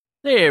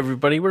Hey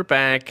everybody, we're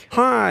back.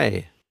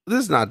 Hi. This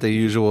is not the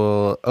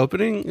usual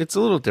opening. It's a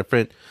little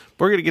different.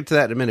 We're going to get to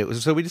that in a minute.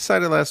 So we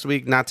decided last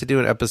week not to do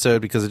an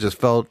episode because it just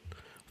felt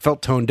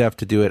tone deaf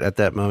to do it at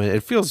that moment.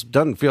 It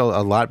doesn't feel a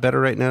lot better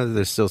right now.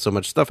 There's still so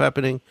much stuff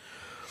happening.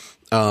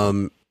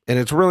 And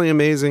it's really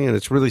amazing, and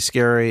it's really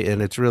scary,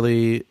 and it's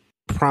really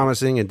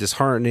promising and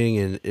disheartening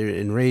and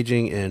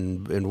enraging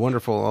and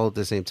wonderful all at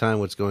the same time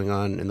what's going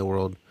on in the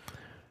world.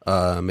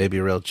 Maybe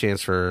a real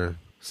chance for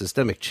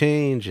systemic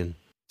change. And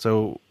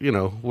so,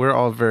 we're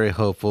all very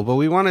hopeful, but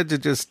we wanted to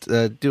just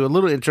do a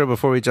little intro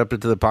before we jump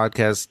into the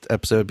podcast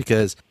episode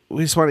because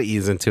we just want to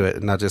ease into it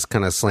and not just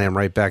kind of slam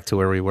right back to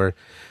where we were.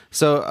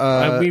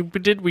 So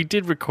we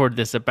did record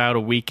this about a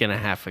week and a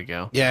half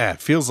ago. Yeah,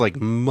 it feels like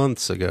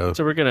months ago.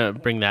 So we're going to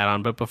bring that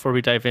on. But before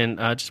we dive in,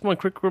 just one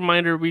quick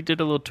reminder. We did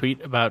a little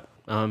tweet about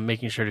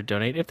making sure to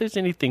donate. If there's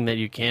anything that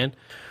you can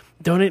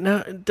donate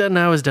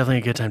now is definitely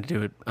a good time to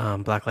do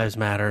it. Black Lives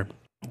Matter.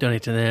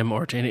 Donate to them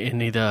or to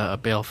any of the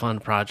bail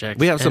fund projects.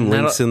 We have some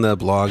links in the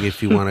blog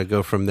if you want to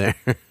go from there.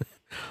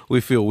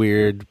 We feel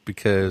weird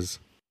because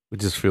we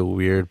just feel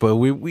weird. But So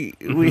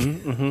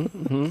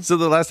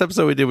the last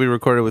episode we did, we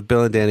recorded with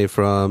Bill and Danny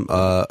from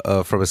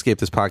Escape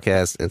This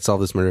Podcast and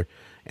Solve This Murder.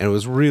 And it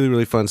was really,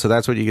 really fun. So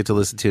that's what you get to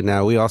listen to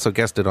now. We also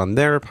guested on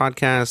their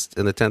podcast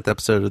in the 10th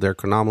episode of their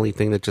Chronomaly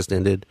thing that just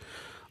ended.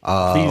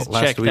 Please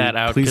check that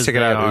out. Please check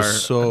it out. It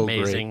was so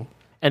amazing. Great.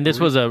 And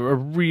this was a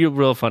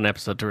real fun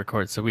episode to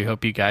record, so we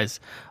hope you guys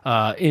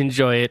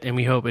enjoy it, and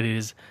we hope it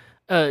is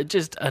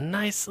just a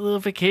nice little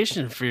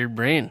vacation for your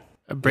brain,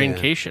 a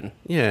braincation.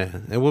 Yeah,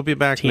 and we'll be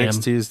back TM.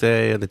 next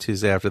Tuesday and the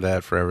Tuesday after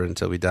that forever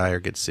until we die or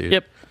get sued.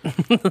 Yep.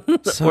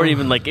 Or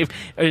even like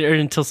or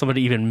until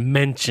somebody even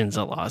mentions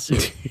a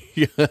lawsuit.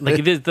 Yeah. Like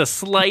it is the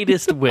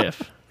slightest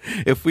whiff.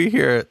 If we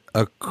hear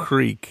a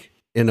creak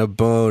in a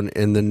bone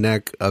in the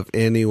neck of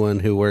anyone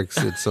who works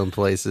at some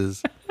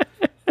places...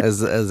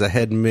 As a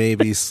head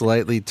maybe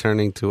slightly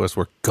turning to us,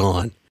 we're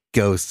gone.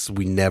 Ghosts,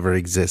 we never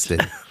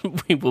existed.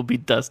 We will be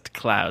dust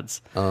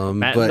clouds.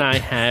 Matt and I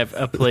have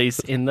a place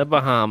in the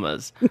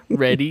Bahamas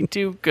ready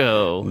to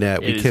go.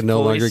 That we can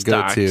no longer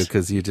go to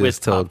because you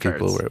just told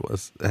people where it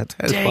was. That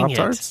has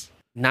Pop-Tarts?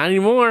 Not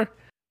anymore.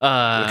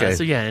 Okay.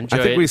 So yeah, enjoy I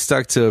think it. we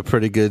stuck to a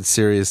pretty good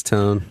serious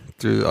tone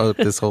through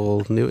this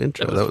whole new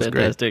intro. That was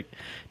fantastic.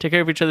 Great. Take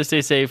care of each other.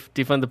 Stay safe.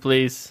 Defund the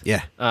police.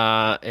 Yeah.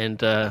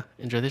 And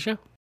enjoy the show.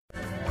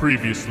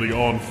 Previously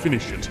on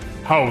Finish It,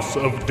 House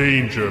of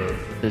Danger.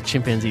 The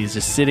chimpanzee is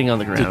just sitting on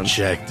the ground.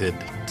 Dejected.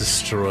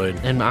 Destroyed.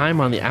 And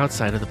I'm on the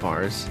outside of the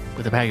bars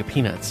with a bag of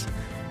peanuts.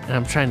 And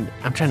I'm trying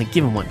to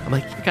give him one. I'm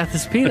like, I got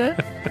this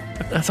peanut.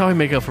 That's how I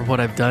make up for what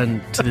I've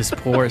done to this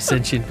poor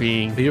sentient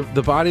being.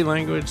 The body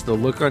language, the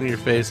look on your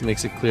face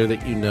makes it clear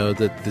that you know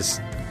that this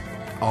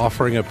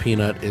offering a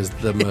peanut is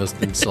the most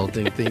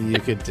insulting thing you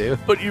could do.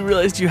 But you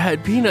realized you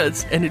had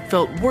peanuts, and it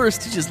felt worse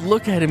to just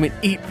look at him and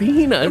eat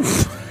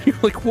peanuts. You're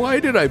like, why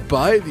did I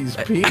buy these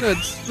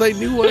peanuts? I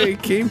knew why I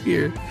came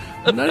here.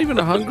 I'm not even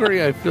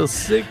hungry. I feel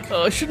sick.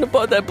 Oh, I shouldn't have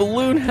bought that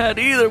balloon hat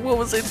either. What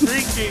was I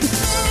thinking?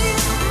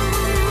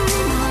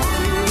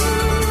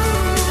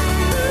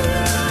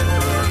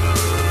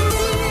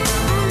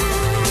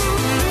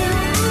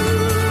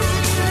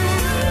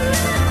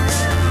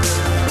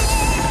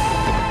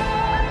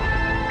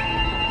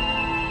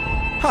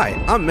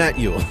 Hi, I'm Matt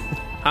Yule.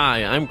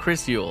 Hi, I'm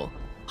Chris Yule.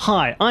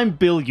 Hi, I'm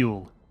Bill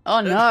Yule. Oh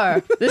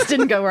no, this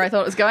didn't go where I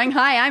thought it was going.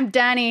 Hi, I'm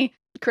Danny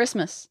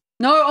Christmas.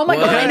 No, oh my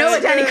God, I know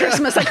a Danny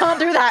Christmas. I can't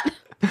do that.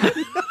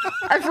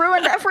 I've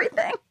ruined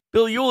everything.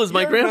 Bill Yule is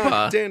my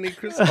grandpa. Danny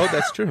Christmas. Oh,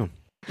 that's true.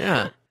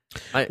 Yeah.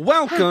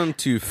 Welcome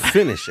to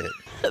Finish It.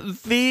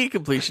 The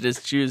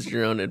Completionist Choose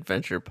Your Own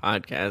Adventure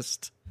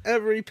podcast.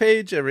 Every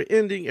page, every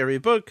ending, every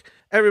book.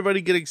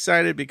 Everybody get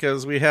excited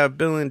because we have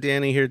Bill and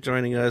Danny here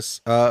joining us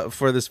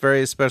for this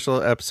very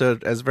special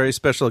episode as very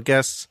special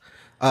guests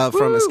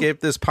from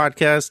Escape This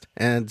Podcast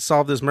and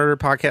Solve This Murder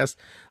Podcast.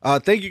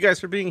 Thank you guys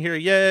for being here.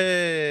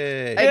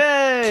 Yay!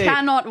 I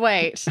cannot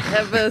wait.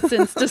 Ever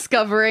since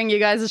discovering you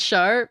guys'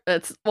 show,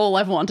 that's all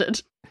I've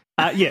wanted.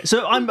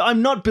 So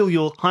I'm not Bill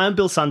Yule. Hi, I'm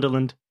Bill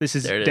Sunderland. This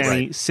is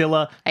Danny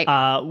Silla.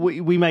 Hey.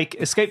 We make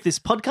Escape This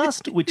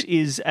Podcast, which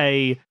is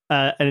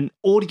an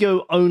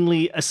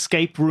audio-only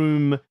escape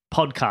room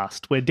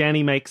podcast where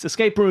Danny makes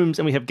escape rooms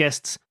and we have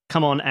guests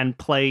come on and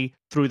play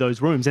through those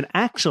rooms. And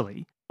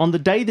actually, on the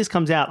day this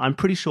comes out, I'm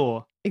pretty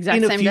sure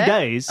in a few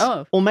days,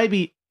 or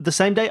maybe the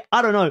same day,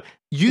 I don't know,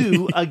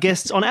 you are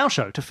guests on our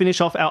show to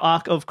finish off our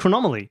arc of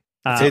Chronomaly.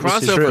 It's a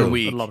crossover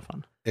week. A lot of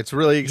fun. It's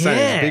really exciting.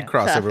 Yeah. It's a big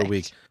crossover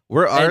week.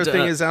 Our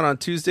thing is out on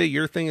Tuesday.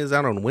 Your thing is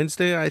out on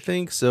Wednesday, I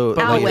think. So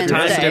Our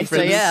Wednesday,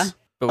 so yeah.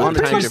 But on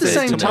pretty much the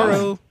same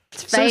tomorrow.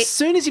 So as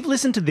soon as you've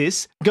listened to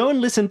this, go and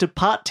listen to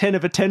part 10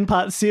 of a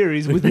 10-part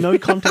series with no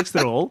context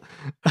at all.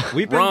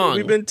 We've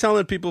been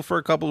telling people for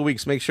a couple of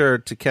weeks, make sure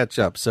to catch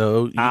up.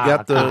 So you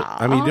got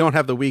you don't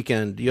have the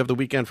weekend. You have the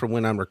weekend from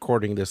when I'm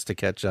recording this to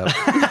catch up.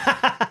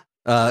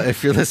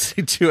 If you're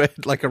listening to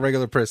it like a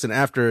regular person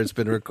after it's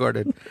been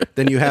recorded,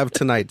 then you have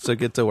tonight, so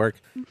get to work.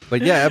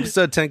 But yeah,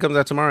 episode 10 comes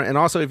out tomorrow. And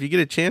also, if you get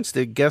a chance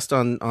to guest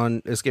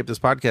on Escape This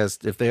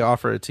Podcast, if they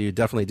offer it to you,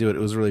 definitely do it. It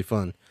was really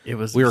fun. We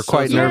were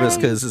quite nervous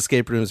because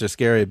escape rooms are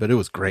scary, but it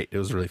was great. It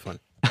was really fun.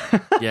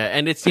 Yeah,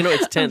 and it's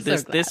 10.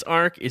 This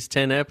arc is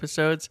 10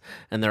 episodes,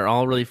 and they're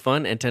all really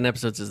fun. And 10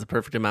 episodes is the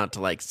perfect amount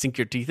to like sink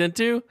your teeth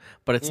into,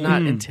 but it's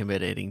not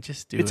intimidating.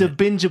 Just do it. It's a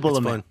bingeable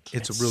amount.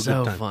 It's a real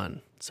so good time.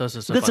 Fun. So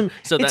fun.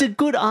 It's a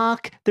good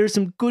arc. There's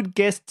some good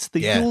guests.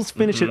 The Yules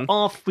finish it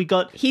off.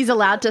 He's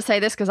allowed to say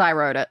this because I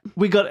wrote it.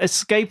 We got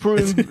escape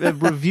room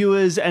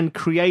reviewers and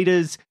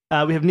creators.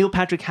 We have Neil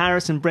Patrick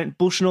Harris and Brent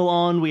Bushnell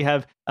on. We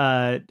have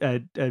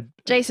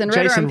Jason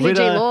Ritter and PG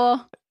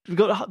Law. We've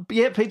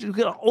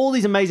got all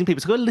these amazing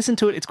people. So go listen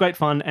to it. It's great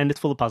fun and it's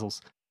full of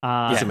puzzles.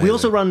 We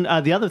also run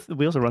we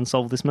also run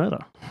Solve This Murder,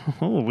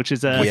 which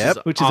is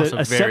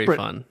a separate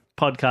fun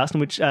podcast in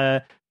which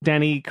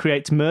Danny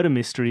creates murder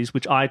mysteries,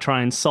 which I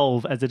try and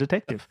solve as a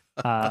detective,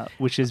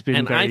 which has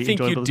been very enjoyable. And I think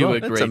you do a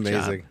great That's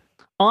amazing. job.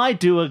 I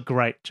do a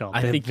great job.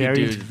 I think you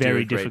do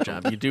a great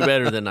job. You do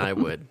better than I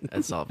would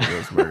at solving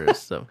those murders.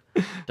 So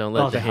don't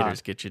let the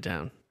haters get you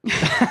down.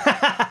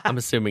 I'm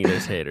assuming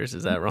there's haters.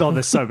 Is that wrong? Oh,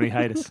 there's so many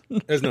haters.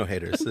 There's no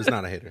haters. There's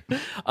not a hater.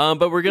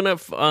 But we're gonna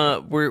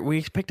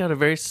we picked out a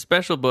very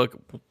special book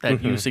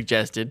that you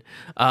suggested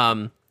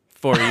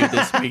for you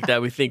this week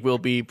that we think will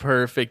be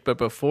perfect. But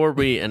before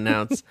we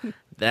announce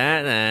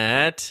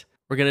that,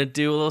 we're gonna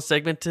do a little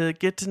segment to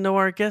get to know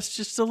our guests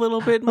just a little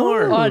bit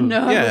more. Oh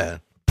no! Yeah.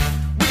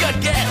 We got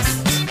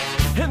guests,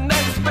 and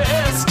that's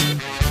best.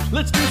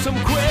 Let's do some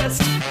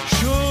questions.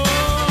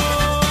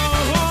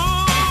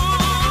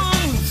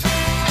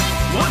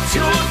 What's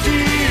your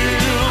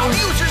deal?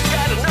 You just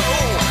gotta know.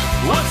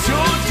 What's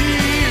your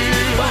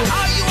deal? Why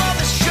are you on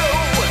the show?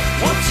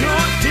 What's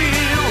your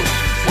deal?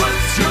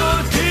 What's your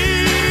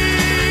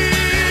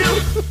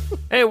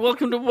deal? Hey,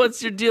 welcome to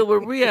What's Your Deal, where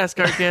we ask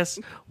our guests,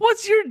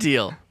 "What's your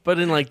deal?" But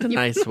in like the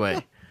nice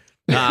way.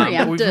 We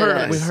we've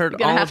heard You're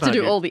gonna all have to about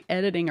do it. all the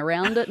editing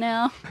around it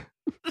now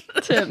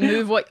to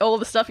move all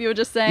the stuff you were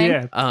just saying.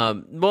 Yeah.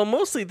 Well,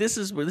 mostly this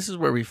is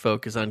where we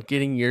focus on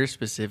getting your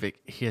specific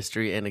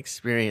history and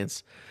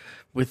experience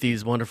with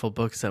these wonderful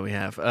books that we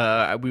have.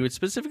 We would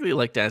specifically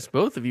like to ask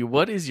both of you,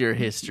 what is your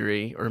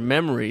history or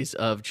memories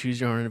of Choose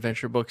Your Own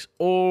Adventure books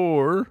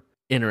or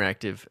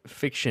interactive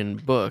fiction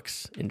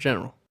books in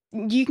general?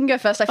 You can go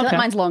first. I feel like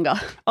mine's longer.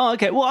 Oh,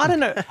 okay. Well, I don't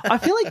know. I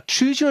feel like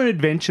Choose Your Own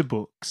Adventure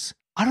books.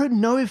 I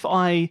don't know if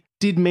I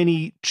did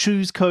many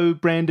Choose Co.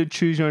 branded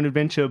Choose Your Own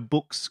Adventure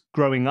books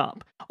growing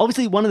up.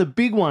 Obviously, one of the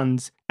big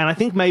ones, and I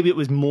think maybe it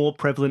was more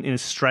prevalent in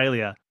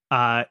Australia,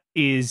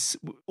 is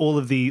all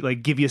of the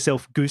like Give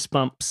Yourself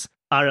Goosebumps,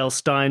 R.L.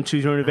 Stein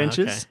Choose Your Own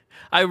Adventures. Okay.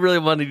 I really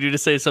wanted you to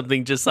say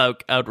something just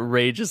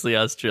outrageously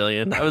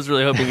Australian. I was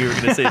really hoping you were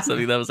going to say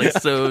something that was like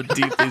so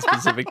deeply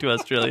specific to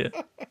Australia.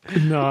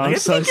 No, I'm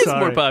so it's sorry.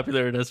 more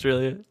popular in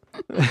Australia.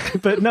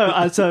 But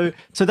no, so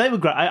they were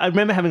great. I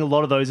remember having a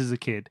lot of those as a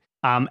kid.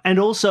 And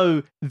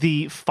also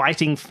the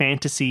fighting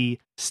fantasy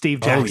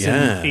Steve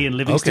Jackson, Ian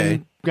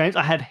Livingstone games.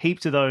 I had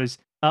heaps of those.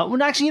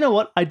 Well, actually, you know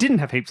what? I didn't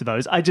have heaps of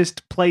those. I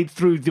just played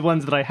through the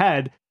ones that I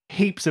had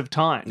heaps of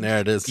times. There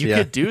it is. You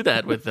could do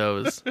that with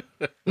those.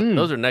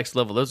 Those are next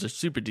level. Those are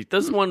super deep.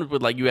 Those are ones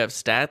with like you have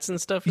stats and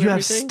stuff. And you have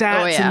everything?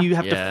 stats and you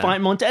have to Yeah.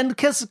 fight monsters. And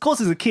of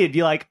course, as a kid,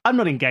 you're like, I'm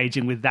not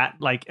engaging with that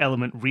like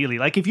element really.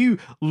 Like if you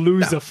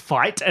lose a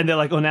fight and they're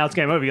like, oh, now it's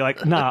game over. You're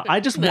like, nah, I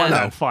just won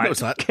that fight. no,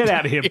 it's not. Get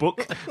out of here,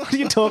 book. What are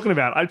you talking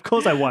about? Of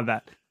course I won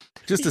that.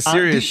 Just a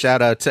serious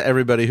shout out to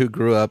everybody who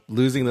grew up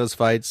losing those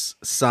fights,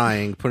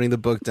 sighing, putting the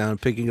book down,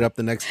 picking it up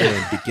the next day,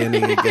 and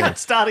beginning again.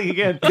 Starting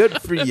again. Good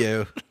for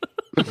you.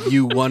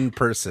 You one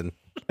person.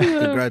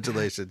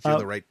 Congratulations. You're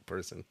the right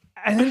person.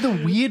 And then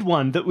the weird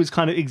one that was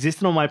kind of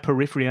existed on my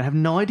periphery, and I have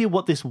no idea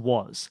what this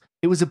was.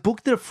 It was a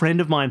book that a friend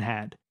of mine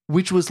had,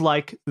 which was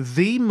like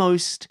the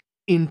most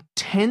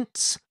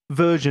intense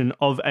version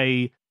of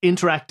a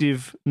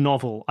interactive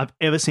novel I've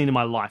ever seen in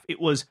my life. It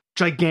was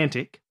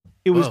gigantic.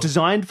 It was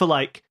designed for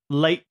like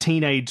late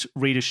teenage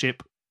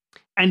readership.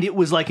 And it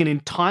was like an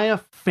entire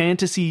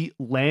fantasy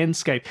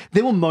landscape.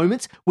 There were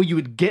moments where you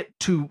would get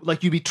to,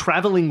 like, you'd be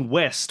traveling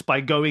west by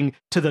going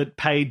to the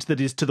page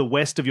that is to the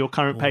west of your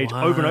current page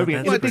over and over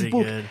again. That's It's a big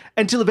book. pretty good.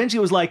 Until eventually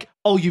it was like,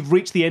 oh, you've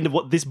reached the end of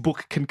what this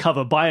book can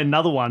cover. Buy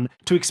another one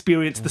to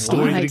experience the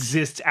story that Right.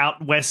 exists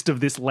out west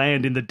of this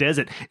land in the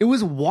desert. It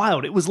was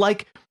wild. It was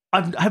like,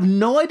 I have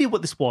no idea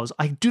what this was.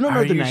 I do not know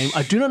Are the you name.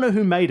 I do not know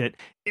who made it.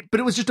 But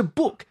it was just a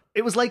book.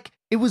 It was like,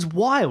 it was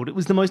wild. It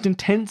was the most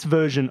intense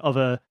version of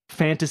a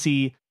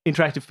fantasy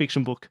interactive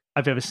fiction book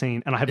I've ever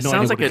seen. And I have It no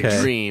sounds idea like what a it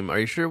is. dream. Are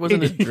you sure it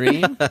wasn't a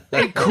dream?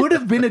 It could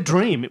have been a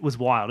dream. It was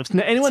wild. If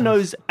anyone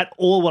knows at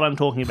all what I'm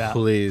talking about,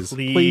 Please.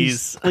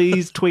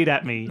 please tweet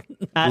at me.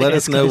 At Let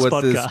us know Escapist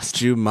what this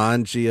Podcast.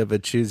 Jumanji of a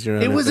Choose Your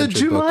Own It was a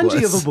Adventure book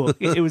Jumanji was. of a book.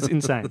 It was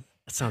insane.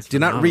 That sounds Do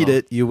not read phenomenal.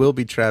 it. You will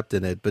be trapped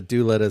in it, but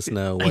do let us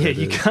know what Yeah, it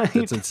you is. can't.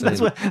 That's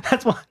insane.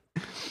 That's why.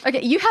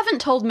 Okay, you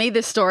haven't told me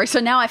this story, so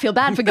now I feel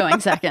bad for going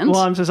second.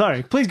 Well, I'm so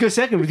sorry. Please go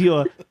second with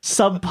your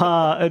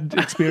subpar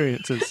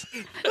experiences.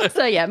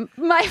 So yeah,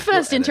 my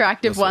first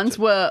interactive ones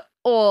were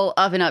all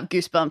Oven Up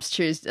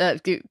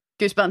Goosebumps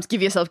Goosebumps,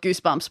 Give Yourself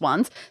Goosebumps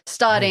ones.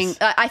 Starting,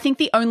 I think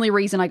the only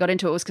reason I got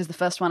into it was because the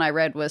first one I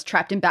read was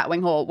Trapped in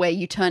Batwing Hall, where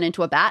you turn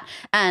into a bat.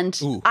 And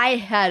I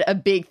had a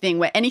big thing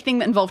where anything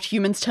that involved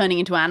humans turning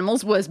into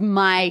animals was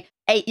my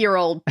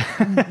 8-year-old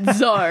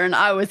zone.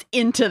 I was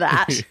into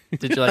that.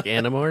 Did you like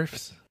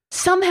Animorphs?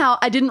 Somehow,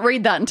 I didn't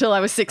read that until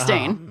I was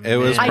 16. It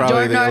was I probably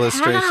don't the know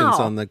illustrations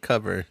how. on the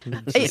cover.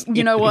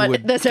 You know You what?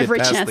 would There's get every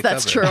past chance the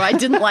that's cover. true. I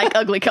didn't like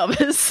ugly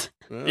covers.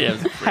 Yeah,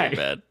 it was pretty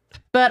bad.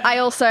 But I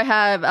also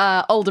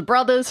have older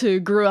brothers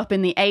who grew up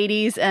in the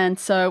 80s. And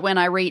so when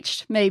I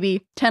reached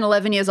maybe 10,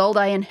 11 years old,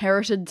 I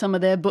inherited some of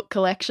their book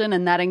collection.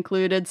 And that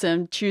included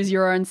some Choose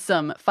Your Own,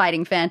 some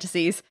fighting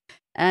fantasies.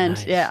 And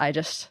Nice. yeah, I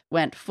just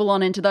went full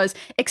on into those,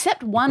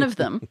 except one of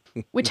them,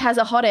 which has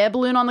a hot air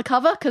balloon on the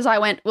cover. Because I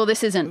went, well,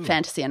 this isn't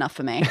fantasy enough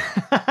for me.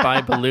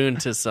 By balloon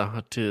to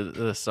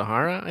the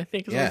Sahara, I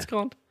think is what Yeah. it's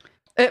called.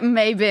 It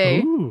may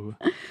be. Ooh.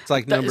 It's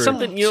like number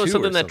Something 2 or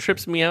something that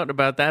trips me out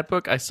about that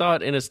book. I saw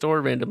it in a store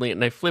randomly,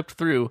 and I flipped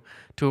through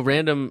to a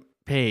random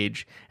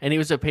page, and it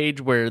was a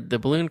page where the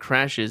balloon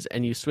crashes,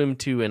 and you swim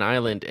to an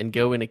island and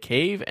go in a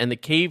cave, and the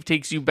cave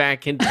takes you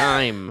back in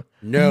time.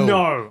 No.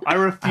 No, I I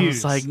refuse.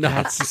 was like,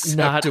 Not that's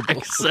not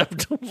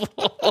acceptable.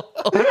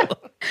 acceptable.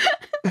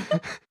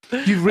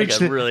 You've I reached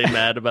got it. really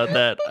mad about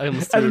that. I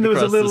almost And threw then it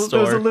there was across the there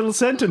was a store. little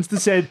sentence that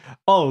said,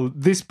 "Oh,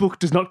 this book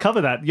does not cover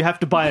that. You have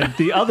to buy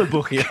the other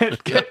book,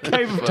 get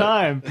Cave of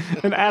Time,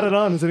 and add it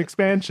on as an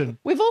expansion."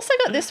 We've also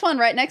got this one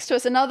right next to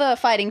us, another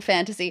fighting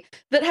fantasy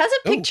that has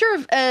a picture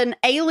of an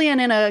alien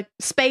in a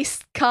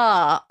space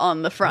car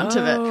on the front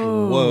of it.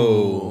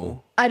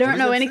 Whoa. I don't What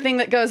know does it anything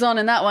that goes on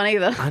in that one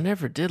either. I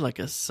never did like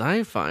a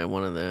sci-fi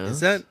one of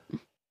those.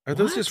 Are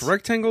those just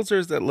rectangles or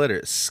is that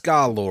letter?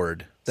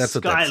 Skylord. That's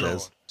what that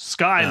says.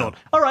 Skylord.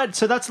 All right,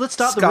 so let's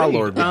start the Skylord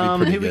read. would be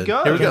pretty Here we good.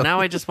 go. Here we go. Now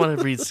I just want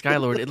to read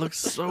Skylord. It looks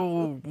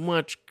so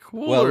much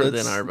cooler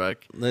than our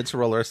book. Let's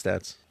roll our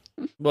stats.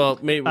 Well,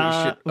 maybe we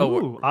should.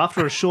 Ooh,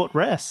 after a short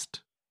rest,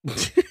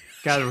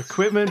 gather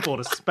equipment, bought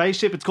a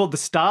spaceship. It's called the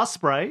Star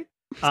Spray.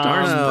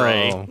 Star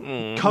Spray.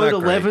 Oh. Code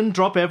Not great. 11,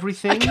 drop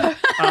everything.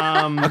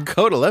 A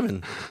code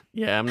 11.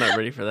 Yeah, I'm not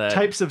ready for that.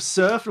 Tapes of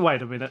surf.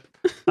 Wait a minute.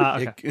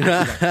 Okay.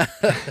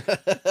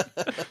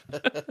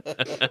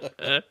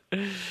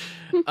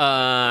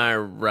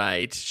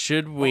 Right.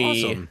 Should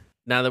we, Awesome.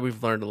 now that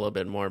we've learned a little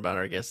bit more about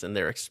our guests and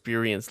their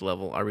experience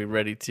level, are we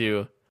ready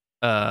to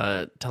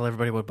tell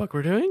everybody what book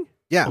we're doing?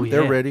 Yeah, Oh,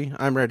 they're yeah. ready.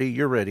 I'm ready.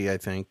 You're ready, I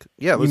think.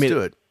 Yeah, let's made- do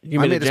it. you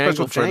I made a made a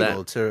special jangle for that.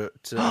 jangle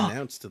to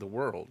announce to the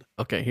world.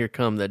 Okay, here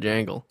come the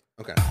jangle.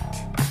 Okay.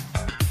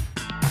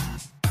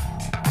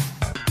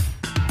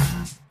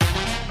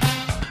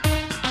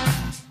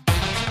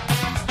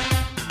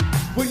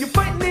 When you're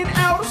fighting in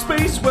outer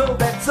space, well,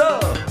 that's a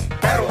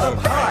battle up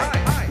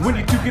high. When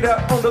you took it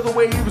out under the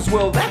waves,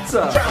 well, that's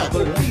a trial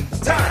beneath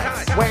the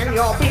tides. When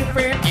you're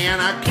beefing in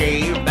a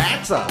cave,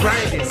 that's a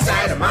grinding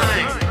side of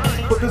mine.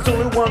 But there's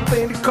only one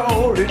thing to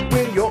call it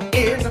when you're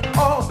in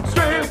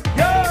Australia.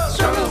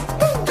 Struggle,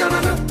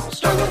 struggle,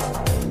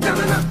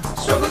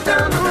 struggle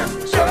down,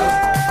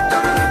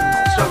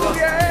 struggle,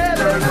 yeah,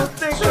 there's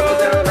nothing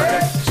called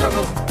it.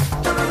 Struggle,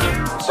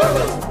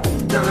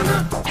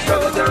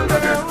 struggle down,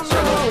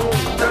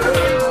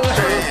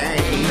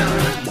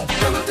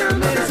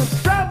 There's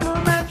a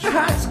problem at your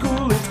high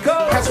school, it's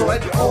called Castle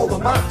at your alma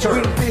mater.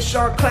 When fish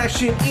are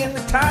clashing in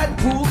the tide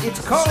pool,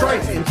 it's called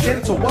Strife in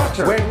gentle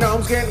water. When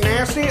gnomes get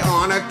nasty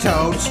on a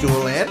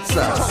toadstool, it's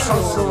a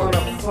hustle and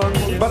a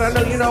fun. But I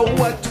know you know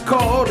what to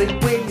call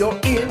it when you're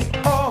in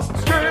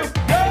Australia.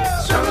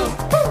 Struggle,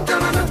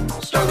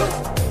 struggle, struggle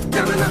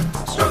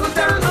down, struggle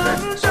down,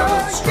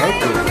 struggle.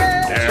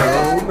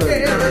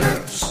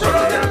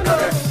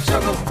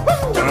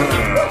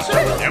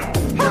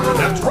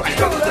 That's right.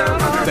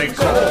 They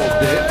called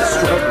it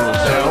struggle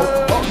down.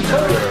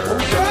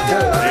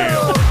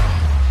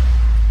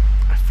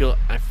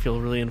 I feel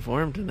really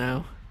informed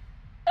now.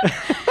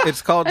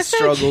 It's called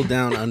Struggle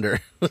Down Under.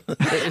 There's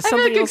I feel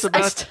something like else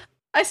about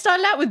I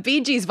started out with Bee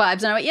Gees vibes,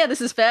 and I went, yeah,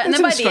 this is fair. And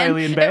It's then an by the end,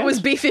 Australian band. it was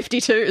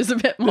B-52s a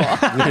bit more.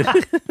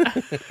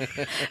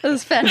 It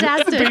was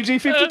fantastic.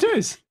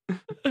 BG52s.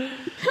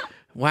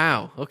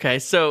 Wow. Okay.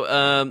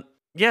 So,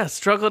 yeah,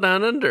 Struggle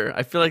Down Under.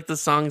 I feel like the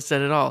song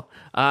said it all.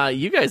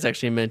 You guys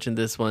actually mentioned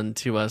this one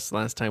to us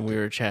last time we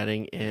were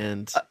chatting,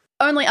 and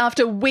Only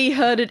after we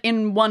heard it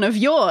in one of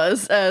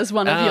yours as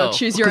one of Oh. your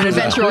Choose Your Own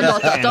Adventure or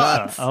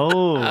dots.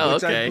 oh, Oh,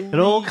 okay. it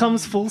all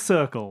comes full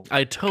circle.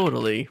 I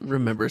totally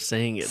remember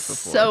saying it before.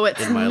 So it's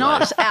in my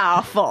not life.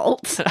 our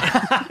fault.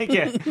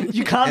 Yeah,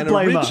 you can't And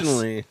blame us.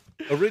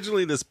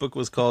 originally this book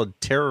was called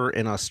Terror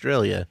in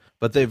Australia,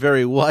 but they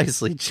very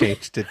wisely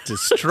changed it to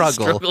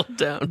Struggle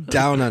Down.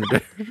 Down Under,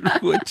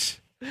 which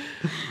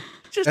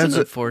Just As an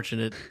a-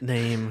 unfortunate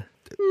name.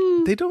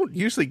 they don't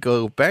usually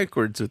go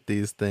backwards with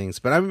these things.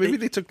 But I mean, maybe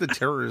they took the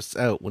terrorists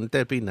out. Wouldn't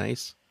that be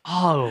nice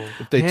Oh,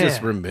 if they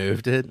just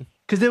removed it?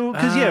 because in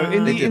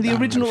They the did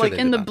not. original, I'm sure like they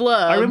In the did blurb.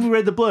 I remember we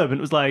read the blurb and it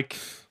was like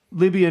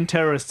Libyan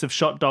terrorists have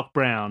shot Doc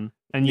Brown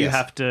and you Yes.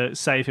 have to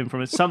save him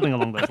from it. Something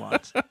along those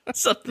lines.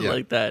 Something Yeah.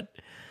 like that.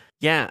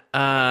 Yeah.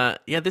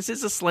 This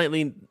is a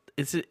slightly.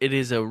 It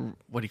is a,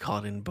 what do you call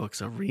it in books?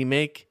 A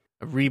remake,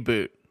 a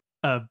reboot,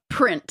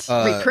 Reprint.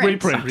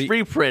 reprint.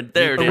 reprint.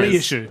 There A it is.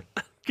 reissue.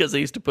 Because they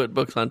used to put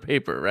books on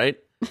paper, right?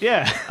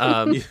 Yeah.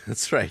 Yeah,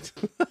 that's right.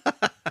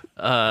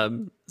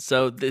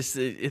 So this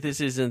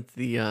isn't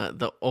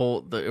the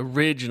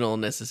original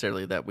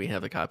necessarily that we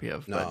have a copy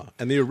of. No, But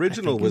and the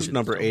original think was it's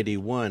number still-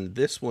 81.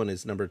 This one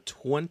is number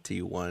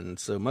 21,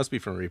 so it must be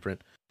from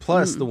reprint.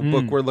 Plus, the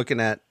book we're looking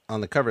at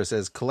on the cover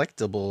says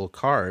collectible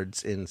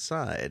cards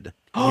inside.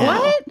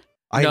 What?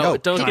 I no, know.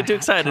 don't get too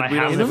excited. can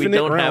I have We Infinite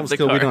don't have Realms the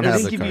still, we don't cards. have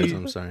They the give cards. you-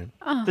 I'm sorry.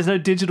 There's no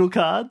digital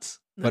cards.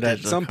 But at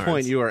digital some cards.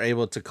 point, you are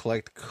able to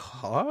collect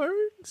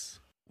cards.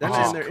 That's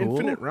Oh, and they're cool.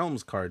 Infinite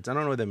Realms cards. I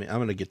don't know what that means. I'm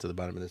going to get to the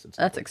bottom of this.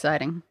 That's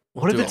exciting.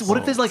 What We'll if do a what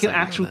if whole there's like an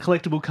segment actual on that.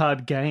 collectible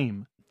card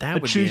game? That A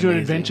would choose be your own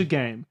amazing. adventure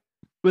game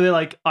where they're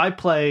like, I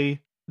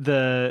play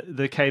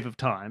the Cave of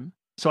Time,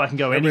 so I can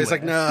go anywhere. Everybody's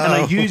like, no. And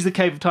I use the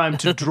Cave of Time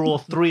to draw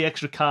 3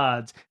 extra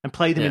cards and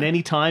play them in Yeah.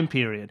 any time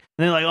period.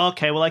 And they're like,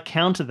 okay, well, I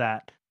counter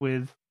that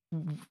with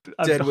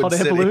a Deadwood hot air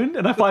City. balloon,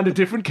 and I find a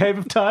different Cave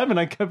of Time, and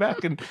I go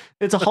back, and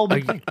it's a whole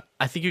big thing.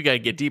 I think you got to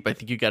get deep. I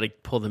think you got to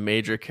pull the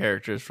major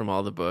characters from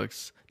all the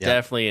books. Yeah.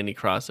 Definitely any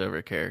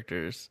crossover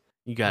characters.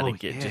 You got to Oh,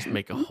 just yeah.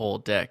 make a whole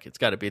deck. It's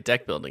got to be a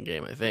deck building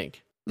game, I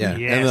think. Yeah,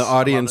 Yes, and the I love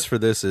audience it. for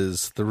this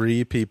is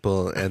 3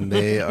 people, and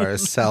they are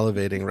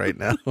salivating right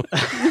now.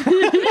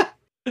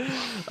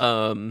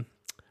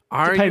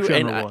 Are It's a you Patreon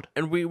and, reward.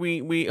 and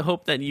we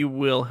hope that you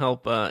will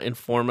help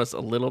inform us a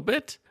little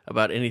bit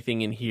about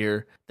anything in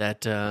here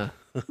that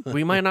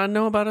we might not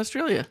know about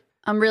Australia.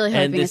 I'm really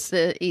And hoping this-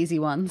 it's the easy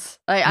ones.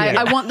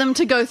 I want them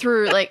to go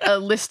through like a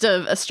list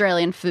of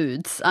Australian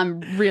foods.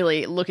 I'm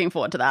really looking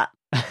forward to that.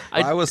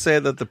 I will say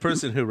that the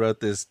person who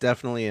wrote this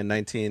definitely in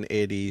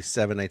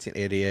 1987,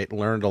 1988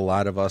 learned a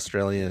lot of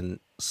Australian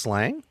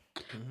slang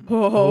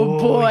Oh,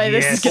 boy,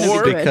 this is yes. going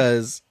to be good.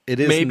 because it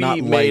is Maybe not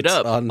made light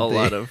up on a the,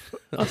 lot of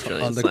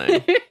Australian on the-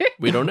 slang.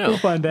 We don't know. We'll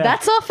find out.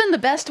 That's often the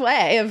best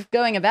way of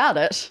going about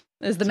it,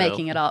 is the So-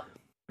 making it up.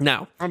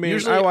 Now, I mean,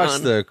 usually I watched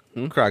on- the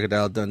Hmm?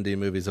 Crocodile Dundee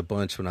movies a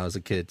bunch when I was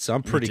a kid, so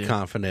I'm pretty too.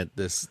 confident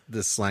this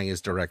slang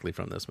is directly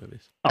from those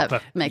movies. Oh, That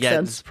perfect. makes yeah,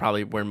 sense. this is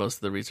probably where most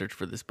of the research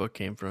for this book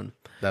came from.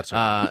 That's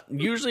right.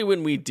 Usually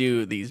when we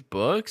do these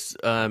books,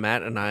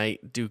 Matt and I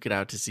duke it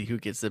out to see who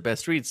gets the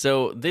best read.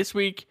 So this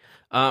week,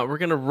 we're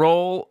going to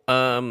roll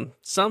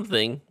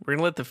something. We're going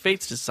to let the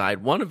fates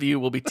decide. One of you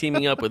will be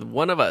teaming up with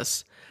one of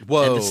us.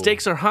 Whoa. And the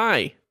stakes are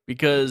high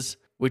because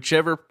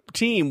whichever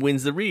team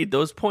wins the read,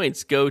 those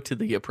points go to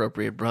the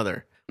appropriate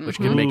brother, which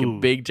can make a Ooh.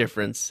 big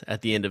difference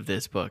at the end of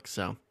this book.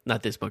 So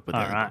not this book, but the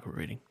All other right. book we're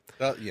reading.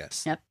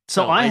 Yes. Yep.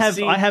 So So I I have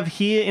see- I have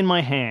here in my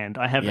hand,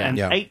 I have Yeah. an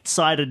Yeah.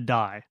 8-sided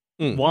die.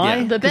 Mm, Why?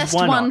 yeah. The 'Cause best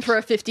why one not? for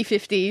a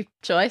 50-50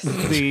 choice.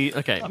 the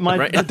Okay, my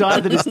right. the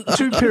die that is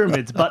 2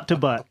 pyramids butt to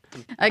butt.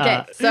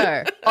 Okay,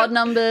 so odd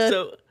number.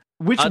 So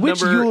Which Odd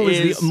which number Yule is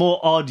is- the more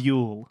odd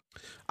Yule?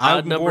 I'm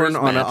Odd number born is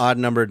on an Matt. odd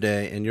number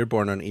day, and you're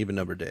born on an even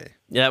number day.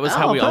 yeah, that was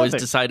how Oh, we always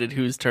perfect. decided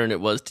whose turn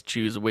it was to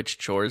choose which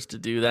chores to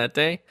do that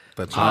day.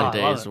 That's Ah, right. Odd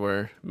I love days it.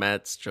 were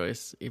Matt's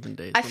choice. Even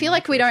days. I were feel my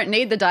like we choice. don't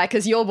need the die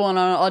because you're born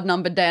on an odd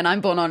numbered day and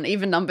I'm born on an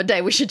even numbered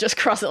day. We should just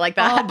cross it like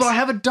that. Oh, but I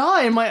have a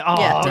die in my. Oh,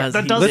 Yeah. Does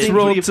that he- does Let's seem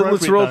roll. pretty Let's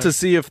appropriate, roll though. to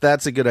see if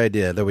that's a good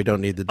idea. That we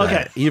don't need the die.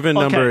 Okay. Even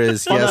Okay. number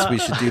is On yes, a- we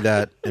should do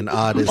that, and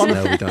odd is on a-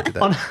 no, we don't do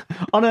that.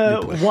 on a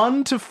Good boy.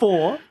 1 to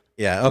 4.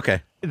 Yeah.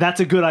 Okay. That's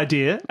a good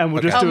idea, and we'll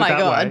Okay. just Oh do it my that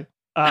God. way.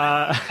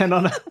 And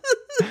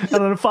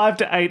on a 5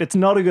 to 8, it's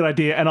not a good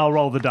idea, and I'll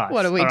roll the dice.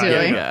 What are we All right, doing?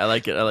 there you go. Yeah, I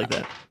like it. I like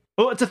that.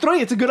 Oh, it's a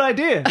 3. It's a good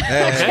idea.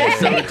 Okay,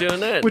 so we're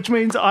doing it. Which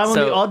means I'm on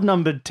So- the odd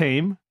numbered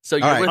team. So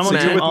you're All right, with I'm so on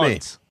Matt. you're team with me.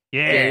 odds.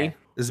 Yeah. Okay.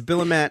 This is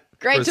Bill and Matt.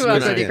 Great versus to work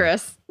Matt with you, again.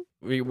 Chris.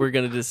 We're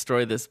going to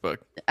destroy this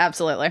book.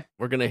 Absolutely.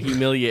 We're going to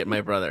humiliate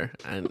my brother,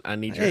 and I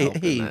need your Hey, help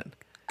hey. in that.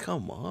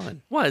 Come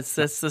on. What?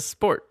 That's the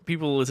sport.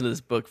 People listen to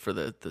this book for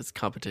this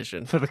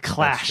competition. For the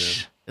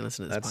clash. They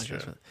listen to this That's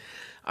podcast. true.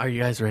 Are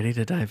you guys ready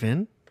to dive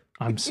in?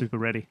 I'm super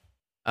ready.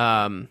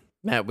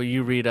 Matt, will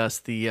you read us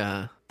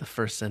the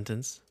first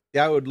sentence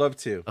Yeah, I would love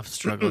to. of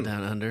Struggle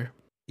Down Under?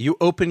 You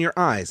open your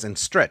eyes and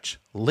stretch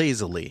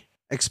lazily,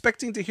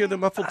 expecting to hear the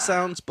muffled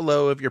sounds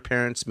below of your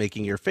parents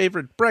making your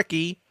favorite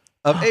brekkie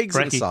of eggs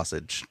and Brekkie.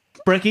 sausage.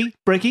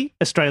 Brekkie,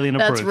 Australian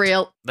approved. That's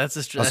real.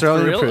 That's for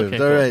Australian real? approved.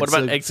 Okay, All cool. right. What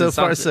about so, eggs so and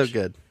far, sausage? so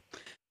good.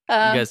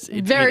 guys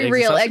eat Very eggs and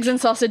real sausage? eggs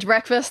and sausage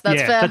breakfast. That's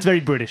yeah, fair. that's very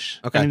British.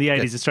 Okay, And in the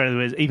good. 80s, Australia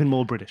was even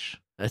more British.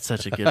 That's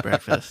such a good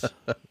breakfast.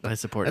 I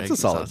support That's eggs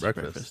a solid and sausage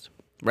breakfast.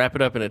 Wrap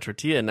it up in a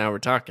tortilla, and now we're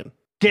talking.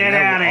 Get Now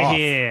out we're of off.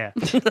 here.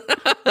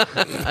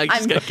 I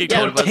just got kicked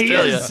out of tortillas.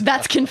 Australia.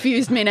 That's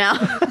confused me now.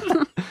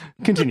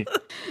 Continue.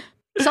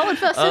 Solid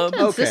first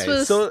sentence. This okay,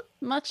 was so-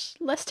 much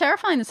less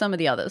terrifying than some of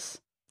the others.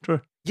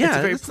 True. Yeah,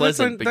 a very that's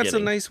pleasant that's a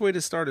beginning. nice way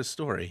to start a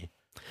story.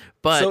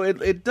 But So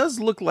it does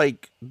look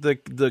like the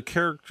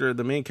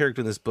main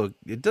character in this book,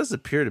 it does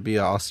appear to be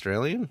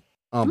Australian.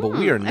 But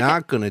we are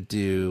not going to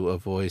do a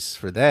voice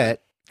for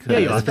that. Yeah,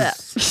 you are.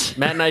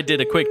 Matt and I did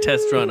a quick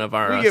test run of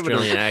our We give it a-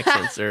 Australian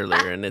accents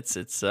earlier, and it's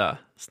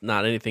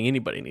not anything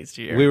anybody needs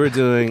to hear. We were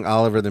doing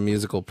Oliver the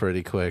Musical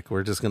pretty quick.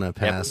 We're just going to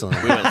pass on.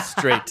 We went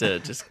straight to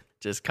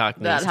just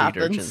Cockney That street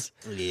happens.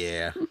 urchins.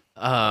 Yeah.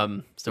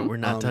 So we're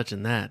not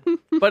touching that.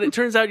 But it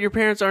turns out your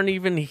parents aren't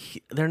even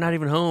they're not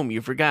even home.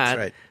 You forgot. That's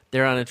right.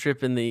 They're on a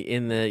trip in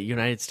the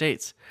United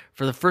States.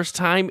 For the first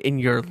time in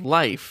your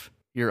life,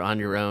 you're on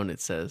your own, it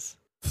says.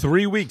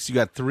 3 weeks. You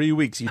got 3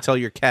 weeks. You tell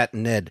your cat,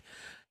 Ned,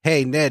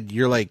 hey, Ned,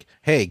 you're like,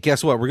 hey,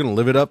 guess what? We're going to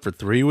live it up for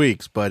 3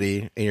 weeks,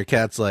 buddy. And your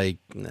cat's like,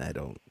 I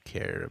don't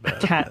care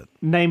about Cat that.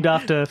 named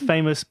after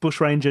famous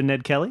bushranger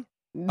Ned Kelly.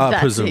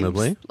 That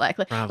presumably. seems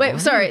likely. Probably.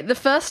 Wait, sorry. The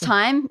first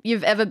time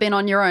you've ever been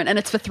on your own, and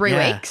it's for 3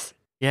 Yeah. weeks.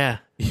 Yeah.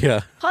 Yeah.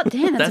 Oh,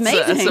 damn, that's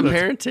amazing. That's some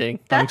parenting.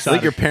 That's- I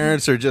think your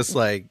parents are just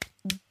like,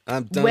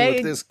 I'm done Wait.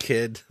 with this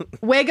kid.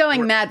 We're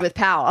going mad with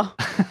power.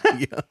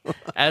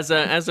 As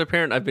a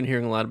parent, I've been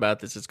hearing a lot about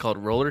this. It's called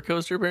roller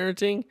coaster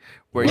parenting,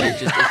 where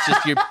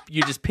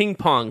you just ping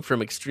pong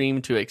from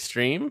extreme to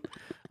extreme,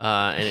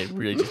 and it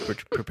really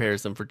just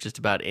prepares them for just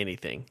about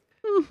anything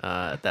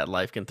that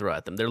life can throw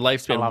at them. Their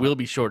lifespan will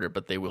be shorter,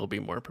 but they will be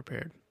more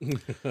prepared.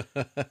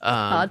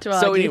 Hard to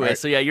So argue. anyway,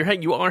 so yeah,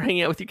 you are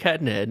hanging out with your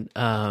cat Ned.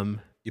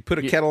 You put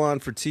a kettle on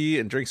for tea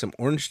and drink some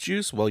orange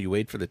juice while you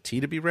wait for the tea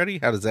to be ready?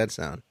 How does that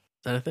sound?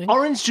 Is that a thing?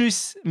 Orange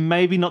juice,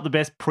 maybe not the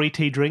best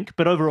pre-tea drink,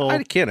 but overall,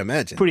 I can't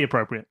imagine. pretty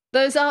appropriate.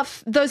 Those are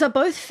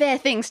both fair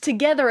things.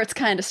 Together, it's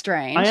kind of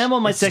strange. I am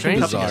on my It's second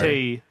cup strange. of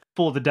tea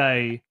for the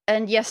day.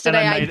 And yesterday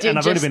And I and did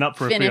I've only just been up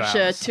for a few finish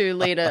a hours.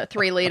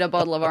 3-liter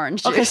bottle of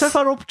orange juice. Okay, so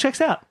far all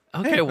checks out.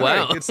 Okay, Hey, all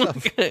wow. right, good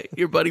stuff.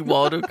 Your buddy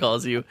Waldo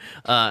calls you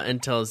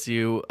and tells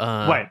you.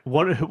 Wait,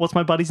 what's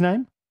my buddy's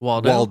name?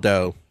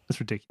 Waldo. That's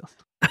ridiculous.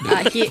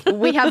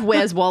 We have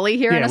Where's Wally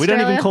here in Yeah, we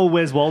Australia. don't even call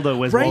Where's Waldo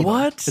Where's Right. Waldo.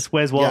 What? It's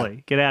Where's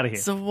Wally. Get out of here.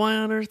 So why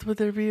on earth would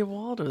there be a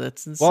Waldo?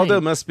 That's insane. Waldo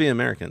must be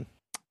American.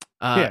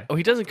 Yeah. Oh,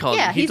 he doesn't call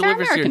Yeah, you. He he's our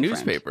delivers your American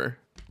friend. newspaper.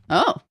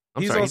 Oh,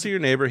 I'm He's sorry. also your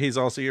neighbor. He's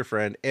also your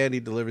friend. And he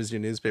delivers your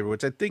newspaper,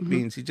 which I think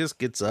means he just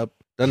gets up,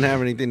 doesn't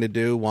have anything to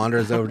do,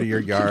 wanders over to your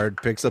yard,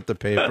 picks up the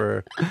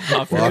paper, Off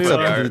walks your up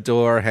to yard. the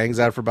door, hangs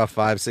out for about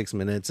 5-6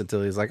 minutes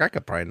until he's like, I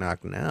could probably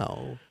knock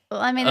now.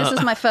 well, I mean, this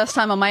is my first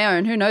time on my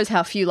own. Who knows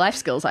how few life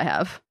skills I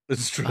have?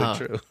 It's true.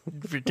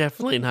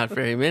 Definitely not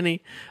very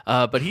many.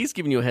 But he's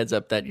giving you a heads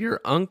up that your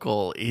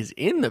uncle is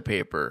in the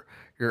paper.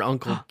 Your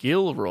uncle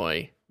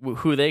Gilroy,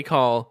 who they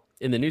call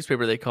in the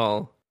newspaper,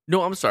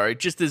 no, I'm sorry,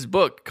 just this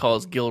book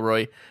calls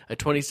Gilroy a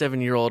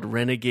 27-year-old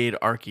renegade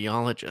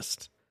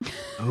archaeologist.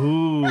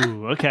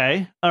 Ooh,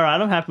 okay. All right,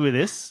 I'm happy with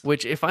this.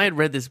 Which, if I had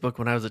read this book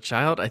when I was a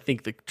child, I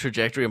think the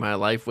trajectory of my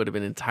life would have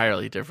been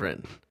entirely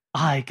different.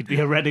 I could be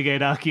a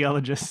renegade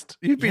archaeologist.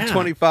 You'd be Yeah.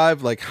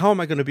 25, like, how am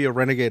I going to be a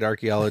renegade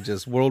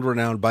archaeologist, world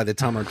renowned by the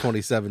time I'm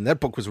 27? That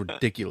book was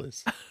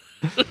ridiculous.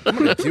 I'm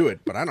going to do it,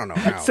 but I don't know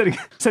how.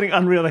 Setting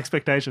unreal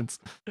expectations.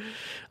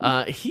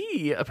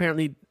 He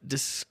apparently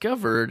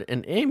discovered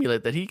an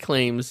amulet that he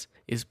claims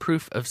is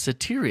proof of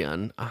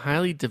Satyrion, a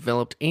highly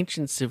developed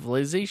ancient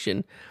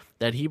civilization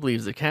that he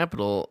believes the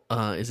capital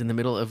is in the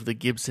middle of the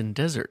Gibson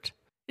Desert.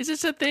 Is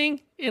this a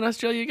thing in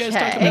Australia? You guys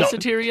talk Okay. about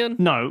Satyrion?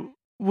 No,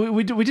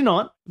 we do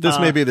not. This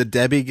may be the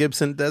Debbie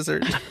Gibson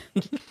Desert.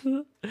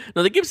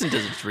 No, the Gibson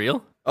Desert's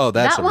real. Oh,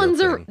 that's that a real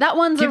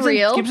one's thing.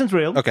 real. Gibson's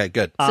real. Okay,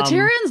 good.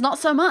 Satyrion's not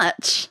so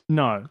much.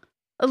 No.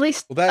 At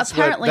least Well,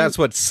 apparently. that's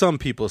what some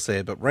people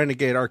say, but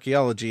renegade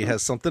archaeology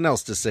has something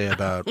else to say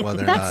about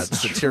whether or not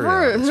That's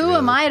Satyrion true. is Who real.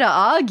 am I to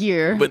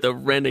argue With a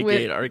renegade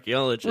With-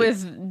 archaeologist.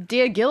 with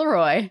dear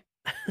Gilroy?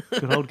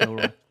 Good old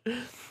Gilroy.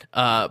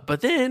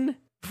 But then,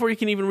 before you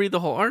can even read the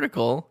whole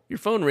article, your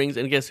phone rings,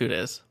 and guess who it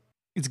is?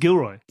 It's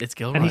Gilroy. It's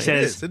Gilroy. And he It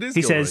says, is. It is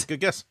he Gilroy. says, Good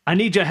guess. I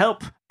need your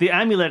help. The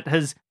amulet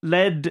has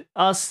led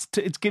us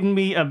to, it's given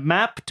me a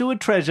map to a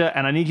treasure,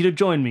 and I need you to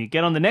join me.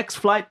 Get on the next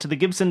flight to the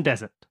Gibson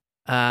Desert.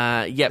 Yep,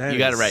 That you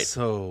got it is right.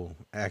 So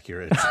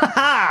accurate.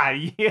 Ha!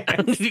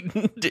 Yes.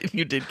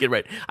 You did get it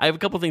right. I have a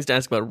couple things to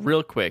ask about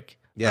real quick.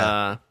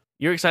 Yeah.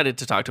 You're excited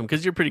to talk to him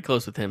because you're pretty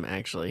close with him,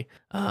 actually.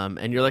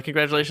 And you're like,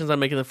 congratulations on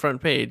making the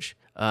front page.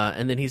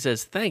 And then he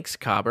says, thanks,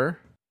 Cobber.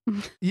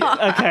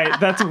 Yeah, okay,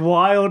 that's a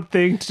wild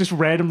thing to just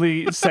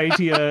randomly say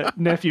to your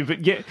nephew.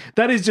 But yeah,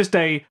 that is just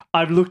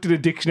I've looked at a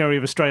dictionary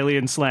of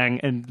Australian slang,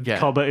 and Yeah.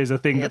 cobber is a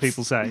thing that It's-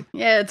 people say.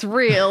 Yeah, it's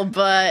real,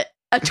 but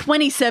a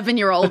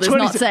 27-year-old is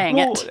not saying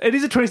it. It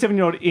is a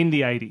 27-year-old in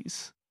the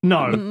 80s.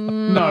 No,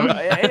 no.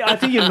 I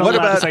think you're not What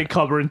allowed to about- say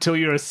cobber until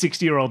you're a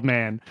 60-year-old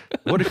man.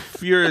 What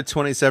if you're a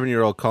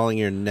 27-year-old calling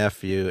your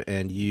nephew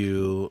and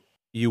you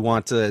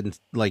want to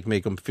like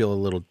make him feel a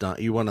little dumb?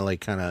 You want to like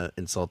kind of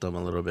insult him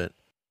a little bit.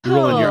 You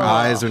roll in your Oh.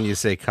 eyes when you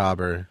say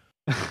cobber.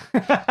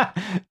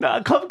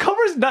 No,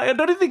 Cobra is not. I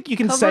don't think you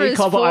can Cobra say is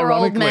Cobra for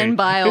ironically. old men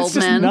by old it's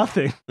just men.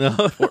 nothing.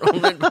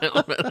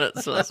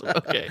 That's awesome.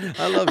 Okay.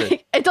 I love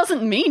it. It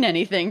doesn't mean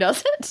anything,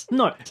 does it?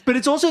 No, but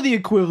it's also the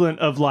equivalent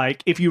of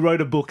like if you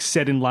wrote a book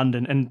set in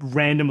London and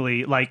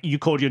randomly like you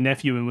called your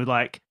nephew and were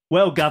like,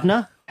 "Well,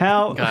 governor,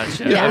 how?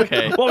 Gotcha. Yeah.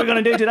 Okay. What are we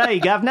going to do today,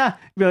 governor?"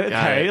 Be like,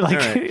 Got okay, it.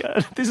 like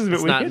All this is a bit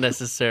It's weird. not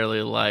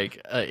necessarily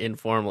like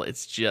informal.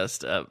 It's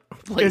just a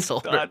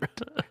placeholder.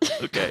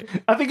 Okay.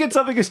 I think it's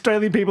something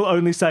Australian people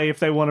only say if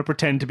they want to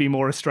pretend to be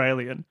more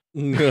Australian.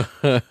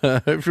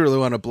 If you really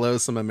want to blow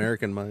some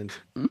American minds.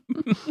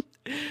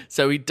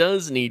 So he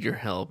does need your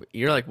help.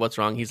 You're like, what's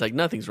wrong? He's like,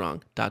 nothing's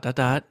wrong. ...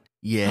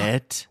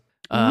 Yet.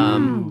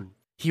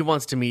 He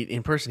wants to meet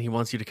in person. He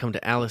wants you to come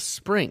to Alice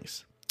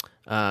Springs.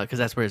 Because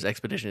that's where his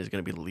expedition is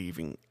going to be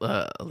leaving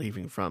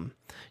from.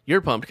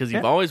 You're pumped because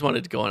you've always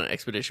wanted to go on an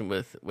expedition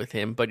with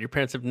him, but your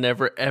parents have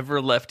never,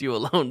 ever left you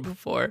alone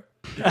before.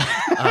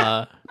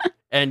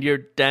 And your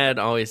dad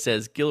always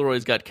says,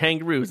 Gilroy's got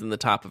kangaroos in the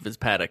top of his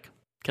paddock.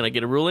 Can I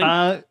get a ruling?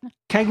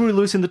 Kangaroo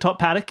loose in the top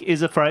paddock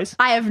is a phrase.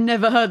 I have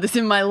never heard this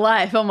in my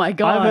life. Oh my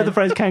god. I've heard the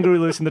phrase kangaroo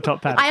loose in the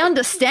top paddock. I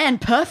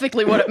understand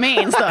perfectly what it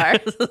means, though.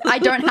 I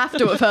don't have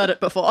to have heard it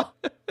before.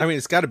 I mean,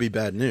 it's got to be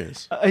bad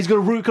news. He's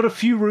got a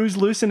few roos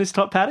loose in his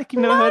top paddock.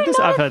 You've never heard this?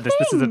 not I've heard this.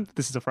 This is him.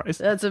 this is a phrase.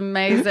 That's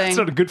amazing. It's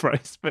not a good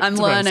phrase, but I'm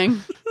it's a phrase.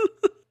 learning.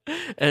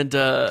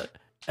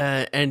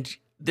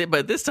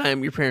 But this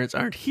time your parents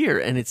aren't here,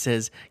 and it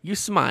says you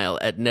smile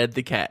at Ned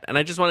the cat, and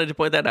I just wanted to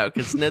point that out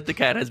because Ned the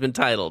cat has been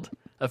titled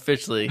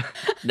officially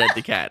Ned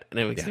the cat, and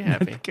it makes me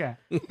happy. Okay.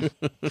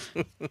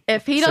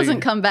 If he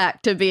doesn't come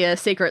back to be a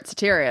secret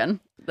Satyrian,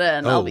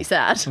 then I'll be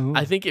sad.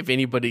 I think if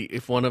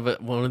one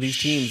of these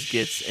teams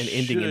gets an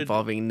ending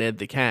involving Ned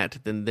the cat,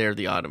 then they're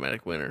the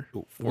automatic winner.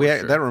 for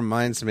sure. That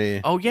reminds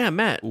me. Oh yeah,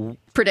 Matt,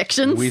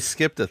 Predictions? We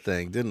skipped a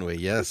thing, didn't we?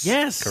 Yes.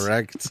 Yes.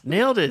 Correct.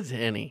 nailed it,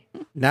 Annie.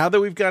 Now that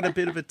we've got a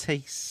bit of a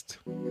taste,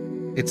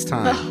 it's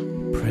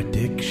time.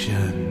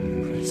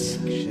 Predictions.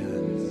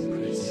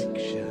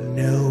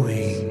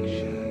 Knowings.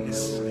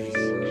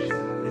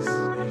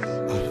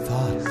 Our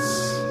thoughts.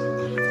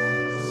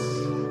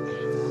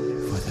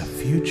 For the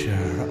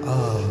future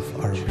of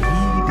our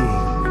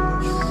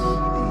readings.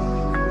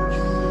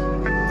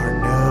 Our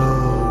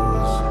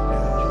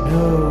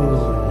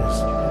knows.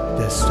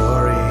 The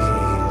stories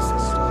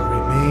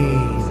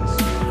remain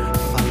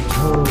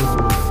untold.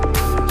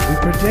 We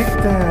predict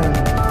them.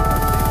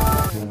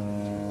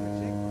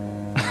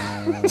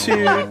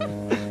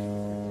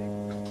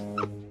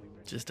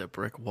 Just a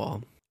brick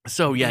wall.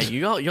 So yeah,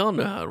 y'all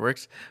know how it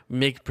works. We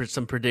make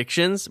some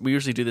predictions. We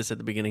usually do this at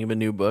the beginning of a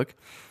new book,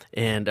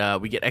 and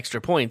we get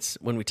extra points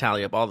when we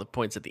tally up all the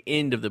points at the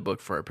end of the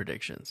book for our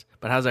predictions.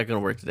 But how's that going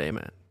to work today,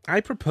 Matt? I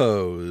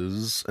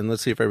propose, and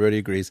let's see if everybody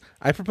agrees.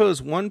 I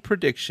propose one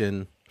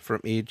prediction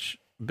from each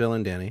Bill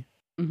and Danny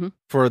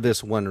for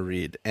this one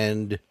read.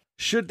 And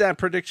should that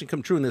prediction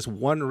come true in this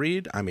one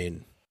read, I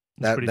mean,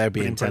 that'd be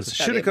pretty intense. impressive.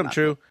 Should it come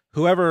true,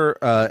 whoever,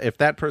 if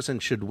that person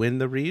should win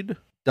the read,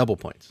 double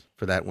points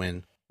for that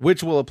win,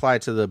 which will apply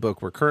to the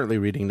book we're currently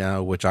reading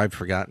now, which I've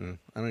forgotten.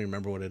 I don't even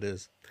remember what it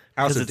is.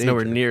 House Because of it's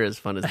nowhere Danger. near as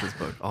fun as this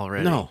book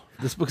already. No,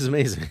 this book is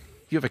amazing.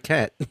 You have a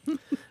cat.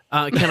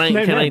 Can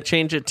I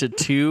change it to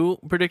 2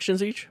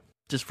 predictions each,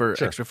 just for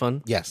Sure. extra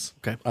fun? Yes.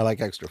 Okay. I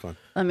like extra fun.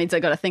 That means I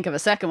got to think of a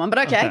second one, but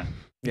okay.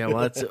 Yeah. Well,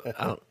 that's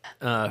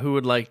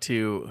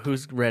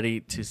who's ready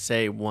to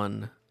say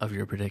one of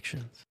your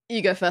predictions?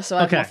 You go first, so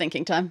I have Okay. more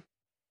thinking time.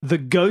 The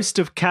ghost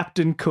of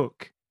Captain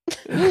Cook.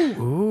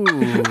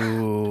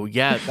 Ooh,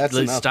 yeah. That's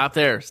enough. Stop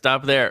there.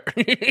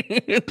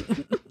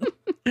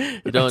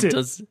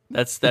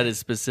 That's That is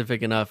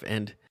specific enough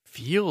and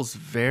feels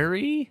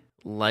very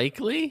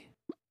likely,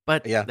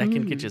 but Yeah. that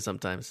can get you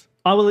sometimes.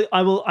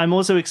 I'm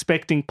also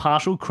expecting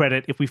partial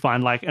credit if we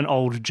find like an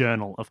old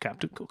journal of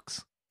Captain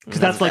Cook's. Because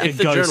that's like If a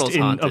the ghost journal's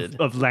of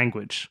haunted.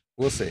 language.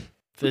 We'll see.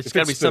 There's If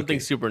got to it's be something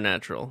spooky.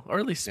 supernatural, or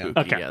at least Yeah. spooky.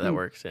 Okay. Yeah, that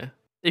works. Yeah.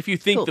 If you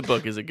think Cool. the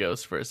book is a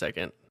ghost for a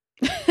second,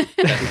 Which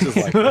is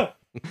like,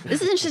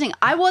 This is interesting.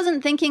 I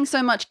wasn't thinking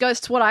so much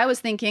ghosts. What I was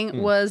thinking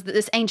was that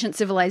this ancient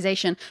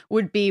civilization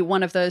would be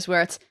one of those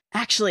where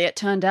it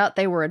turned out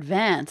they were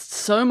advanced,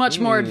 so much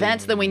more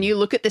advanced than we knew.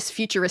 Look at this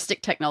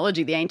futuristic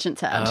technology the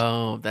ancients had.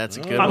 oh, that's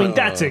a good I one. mean,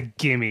 that's a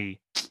gimme.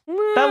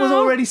 That was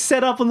already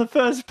set up on the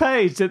first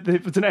page that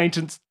it's an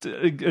ancient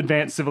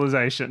advanced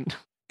civilization.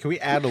 can we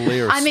add a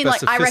layer of I mean,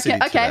 like, I reckon, specificity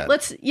to okay, that?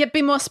 let's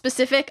be more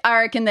specific. I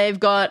reckon they've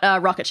got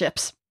rocket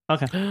ships.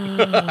 Okay.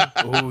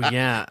 Oh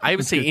yeah, I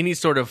would say any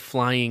sort of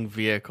flying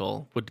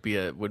vehicle would be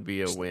a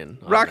win.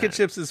 on Rocket that.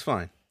 ships is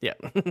fine. Yeah.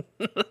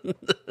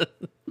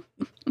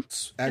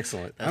 It's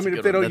excellent. That's I a mean, good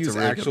if they one. don't That's a use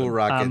really good actual one.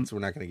 rockets, we're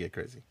not going to get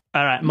crazy.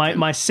 All right.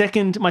 My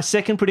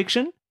second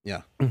prediction,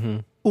 Yeah.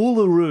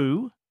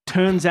 Uluru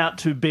turns out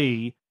to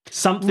be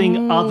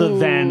something other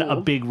than a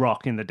big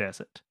rock in the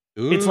desert.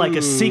 It's like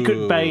a secret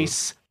Ooh.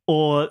 base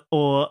or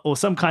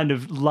some kind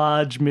of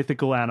large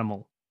mythical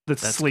animal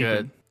that's sleeping.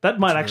 good. That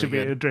might That's actually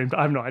really be a dream.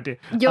 I have no idea.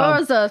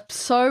 Yours are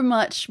so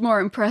much more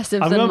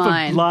impressive I'm than going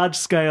mine. for large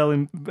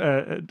scale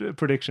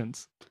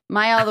predictions.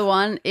 My other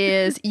one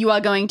is you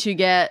are going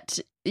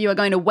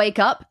to wake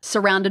up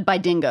surrounded by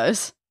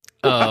dingoes.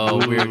 Oh,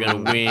 we're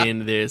going to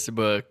win this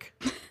book.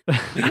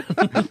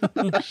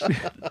 That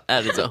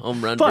is a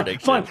home run prediction.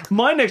 Fine.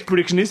 My next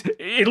prediction is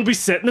it'll be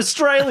set in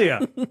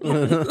Australia.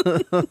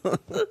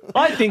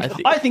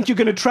 I think you're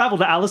going to travel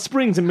to Alice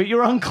Springs and meet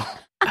your uncle.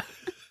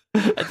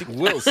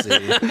 We'll see.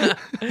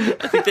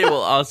 I think they will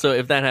also,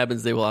 if that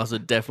happens, they will also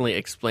definitely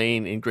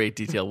explain in great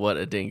detail what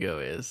a dingo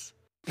is.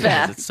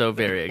 Fair. Because it's so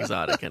very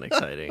exotic and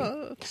exciting.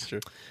 That's true.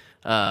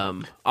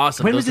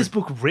 Awesome. When Those was this are-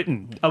 book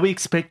written? Are we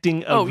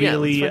expecting a Oh, yeah,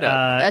 really let's find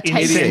out. A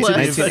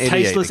tasteless- it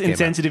tasteless, came out.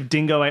 insensitive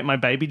dingo ate my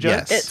baby joke?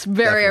 Yes. It's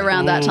very definitely.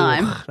 around that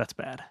time. Ooh, that's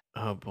bad.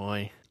 Oh,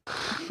 boy.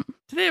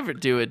 Did they ever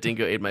do a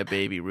Dingo Ate My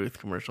Baby Ruth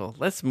commercial?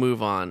 Let's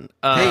move on.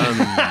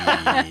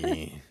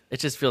 Hey. It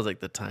just feels like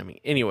the timing.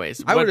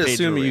 Anyways, I what would page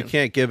assume are we you in?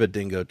 can't give a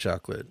dingo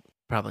chocolate.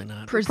 Probably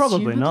not. Probably not.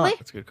 Presumably?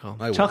 That's a good call.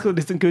 I would. Chocolate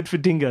isn't good for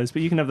dingoes,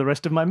 but you can have the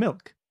rest of my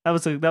milk. That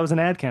was an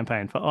ad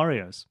campaign for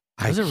Oreos.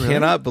 I Was it really?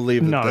 cannot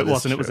believe that No, that it is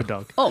wasn't. It was a true.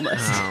 dog.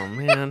 Almost. Oh,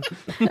 man.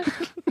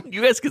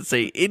 You guys could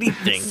say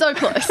anything. So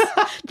close.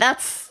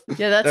 That's the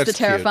That's cute.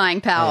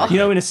 terrifying power. You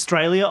know, in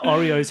Australia,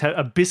 Oreos have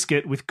a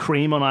biscuit with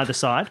cream on either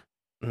side.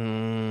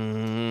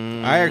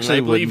 I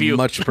actually would believe you.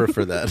 much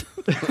prefer that.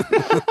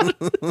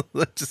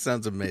 That just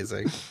sounds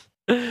amazing.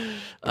 Writing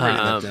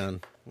that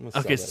down. I'm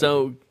gonna Okay,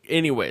 sell that. so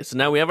anyway, so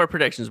now we have our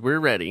predictions. We're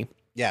ready.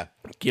 Yeah.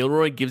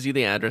 Gilroy gives you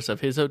the address of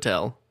his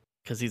hotel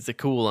because he's the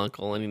cool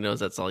uncle and he knows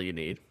that's all you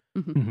need.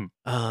 And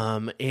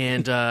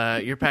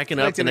you're packing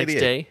up the next 1988.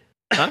 day.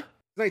 Huh?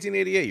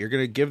 1988. You're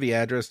going to give the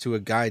address to a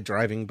guy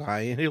driving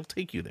by, and he'll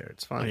take you there.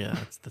 It's Oh fine. yeah,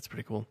 that's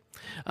pretty cool.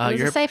 It was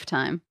You're a safe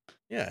time.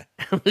 Yeah.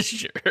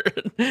 sure.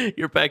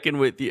 You're packing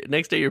with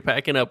next day. You're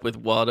packing up with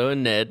Waldo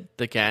and Ned,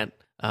 the cat.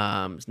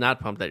 It's not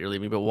pumped that you're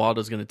leaving, but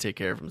Waldo's going to take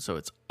care of him, so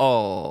it's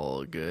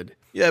all good.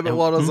 Yeah, but And-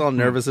 Waldo's all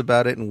nervous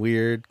about it and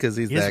weird because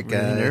he's He's that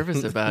guy. really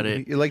nervous about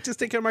it. You're like, just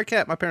take care of my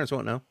cat. My parents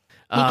won't know.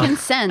 He can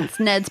sense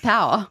Ned's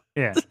power.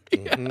 Yeah.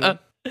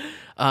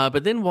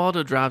 But then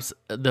Waldo drops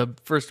the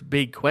first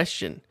big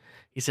question.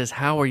 He says,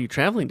 "How are you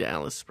traveling to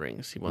Alice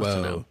Springs?" He wants to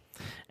Whoa. know.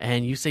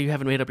 And you say you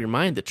haven't made up your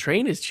mind. The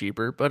train is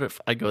cheaper, but if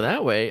I go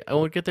that way, I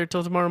won't get there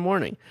till tomorrow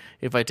morning.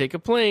 If I take a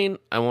plane,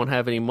 I won't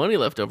have any money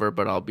left over,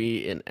 but I'll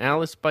be in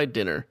Alice by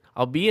dinner.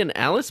 I'll be in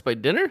Alice by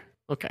dinner?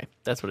 Okay,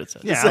 that's what it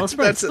says. Yeah, Alice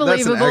Springs. That's an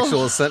Believable.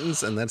 actual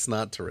sentence, and that's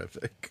not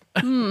terrific.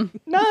 No,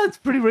 it's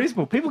pretty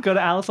reasonable. People go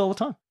to Alice all the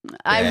time.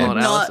 I Yeah. would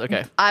Alice? not.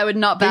 Okay. I would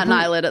not bat an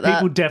eyelid at that.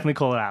 People definitely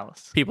call it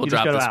Alice. People You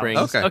just drop go the to springs.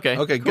 Alice.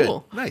 Okay, good.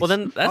 Cool. Nice. Well,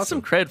 then that's Awesome.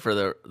 some cred for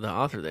the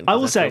author then. I 'cause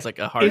will that say, feels like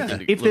a hard thing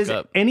to if look there's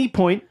up. any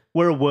point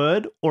where a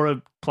word or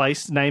a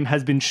place name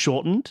has been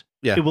shortened,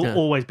 Yeah. it will Yeah.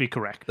 always be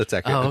correct. That's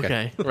accurate. Oh,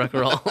 okay. Rock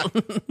and roll.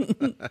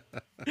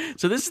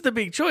 So this is the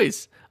big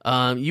choice.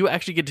 You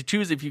actually get to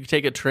choose if you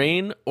take a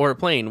train or a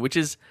plane, which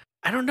is,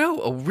 I don't know,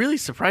 a really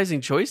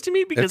surprising choice to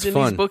me because It's in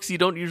fun. these books you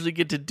don't usually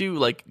get to do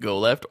like go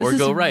left or This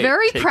go is right.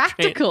 very Take train.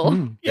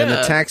 practical. Yeah. And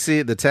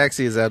the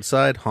taxi is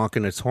outside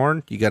honking its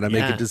horn. You got to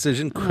make Yeah. a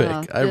decision quick.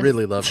 Oh, I this-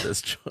 really love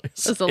this choice.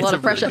 There's a It's lot a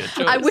of really pressure. good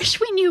choice. I wish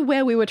we knew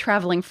where we were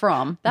traveling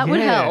from. That would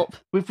Yeah. help.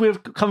 If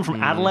we've come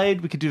from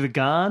Adelaide, we could do the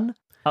Garn.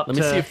 Up Let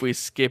me to, see if we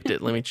skipped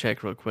it. Let me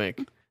check real quick.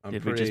 I'm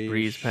Did we just pretty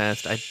breeze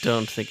past? I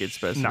don't think it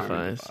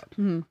specifies.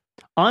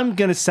 I'm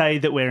going to say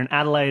that we're in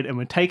Adelaide and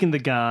we're taking the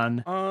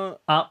Garn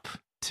up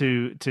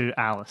to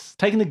Alice.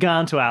 Taking the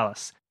Garn to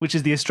Alice, which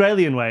is the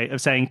Australian way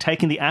of saying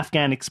taking the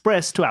Afghan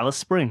Express to Alice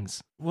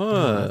Springs.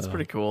 Whoa. That's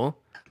pretty cool.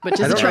 Which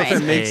I is a don't know if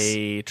train. it makes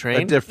A a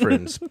train?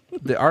 difference.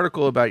 The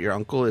article about your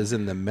uncle is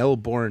in the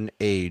Melbourne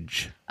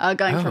Age.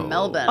 Going Oh. from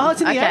Melbourne. Oh,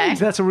 it's in the okay. Age.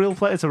 That's a real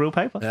It's a real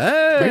paper.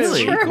 Hey,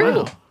 Really?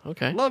 true. Wow.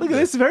 Okay. Love Look at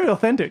this. It's very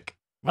authentic.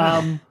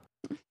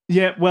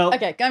 Yeah, well,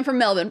 Okay, going from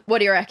Melbourne. What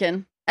do you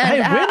reckon? And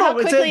hey, how, we're how not,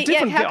 it's quickly, a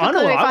different how I know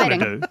quickly what are we I'm fighting?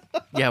 going to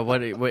do. Yeah.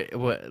 What?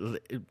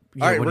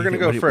 All right, we're going to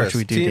go first. What should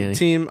we do, Danny?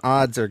 Team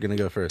odds are going to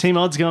go first. Team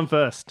Odds going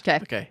first. Okay.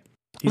 Okay.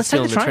 He's Let's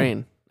still take on the the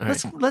train. train. All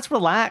right. Let's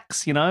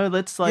relax, you know.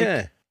 Let's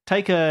Yeah.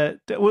 take a.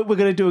 We're going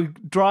to do a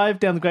drive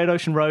down the Great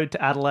Ocean Road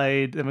to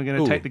Adelaide, then we're going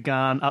to Ooh. take the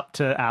Garn up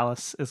to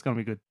Alice. It's going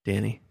to be good.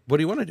 Danny, What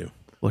do you want to do?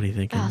 what are you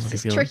thinking? Oh, What are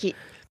this you is feeling? tricky.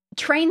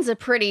 Trains are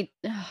pretty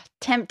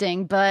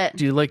tempting, but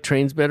Do you like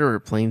trains better or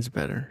planes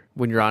better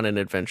when you're on an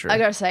adventure? I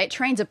gotta say,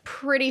 trains are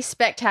pretty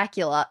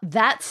spectacular.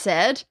 That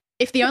said,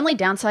 if the only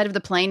downside of the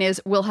plane is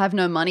we'll have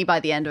no money by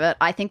the end of it,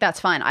 I think that's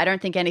fine. I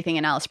don't think anything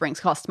in Alice Springs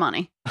costs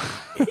money.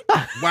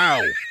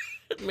 Wow.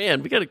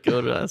 Man, we got to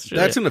go to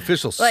Australia. That's an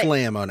official Like-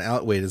 slam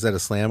on Wait, is that a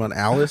slam on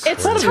Alice?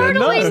 It's Or is it-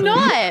 totally No.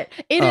 not.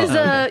 It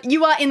is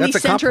you are in That's the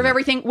a center of compliment.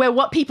 everything where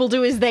what people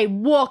do is they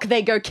walk,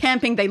 they go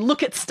camping, they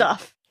look at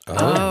stuff.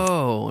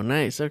 Oh,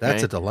 nice. Okay.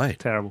 That's a delight.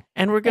 Terrible.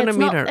 And we're going to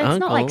meet our it's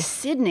uncle. not like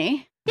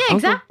Sydney. Yeah, Uncle-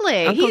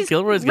 exactly. Uncle He's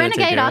Gilroy's gonna take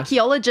renegade care of us.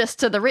 archaeologist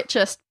to the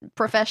richest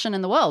profession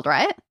in the world,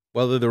 right?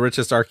 Well, they're the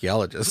richest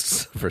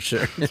archaeologists, for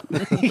sure.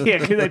 Yeah,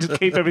 because they just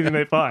keep everything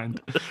they find.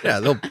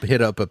 Yeah, they'll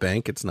hit up a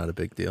bank. It's not a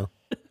big deal.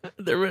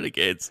 They're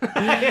renegades.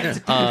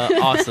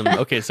 Awesome.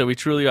 Okay, so we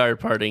truly are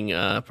parting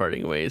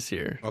ways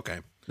here. Okay.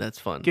 That's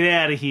fun. Get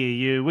out of here,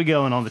 you. We're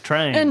going on the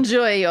train.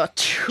 Enjoy your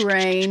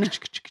train.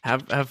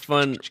 Have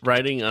fun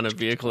riding on a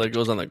vehicle that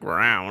goes on the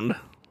ground.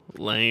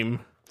 Lame.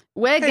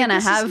 We're gonna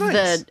this is have nice.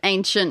 the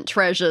ancient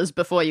treasures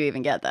before you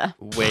even get there.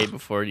 Way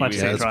before you Much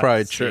even Yeah, that's right.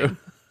 probably see true. 'em.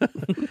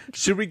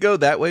 Should we go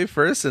that way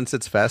first since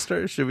it's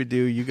faster? Should we do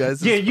you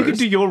guys? Yeah, you can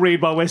do your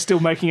read while we're still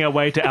making our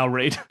way to our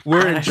read.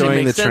 We're That actually enjoying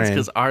the makes sense train.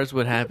 because ours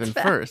would happen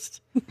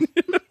first.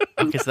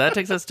 Okay, so that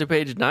takes us to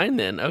page 9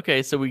 then.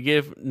 Okay, so we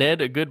give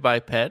Ned a goodbye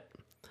pet.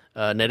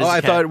 Ned is Oh, a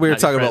I cat, thought we were not your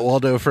talking about friend.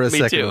 Waldo for a Me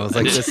second. too. I was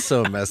like, this is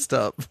so messed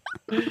up.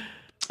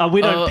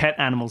 We don't pet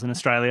animals in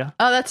Australia.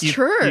 Oh, that's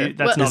true. That's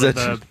Well, not a Is that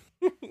verb.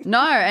 no,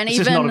 and It's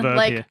just not a even verb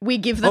like here. we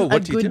give Oh, them a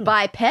what do you do?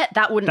 goodbye pet.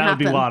 That wouldn't That would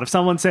happen. be wild. If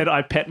someone said,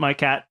 I pet my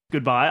cat,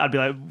 goodbye, I'd be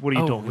like, what are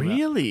you Oh, talking about?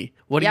 really?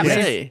 What do Yep. you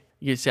Yes. say?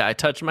 You say, I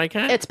touch my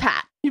cat? It's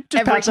Pat. You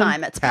just Every pat them.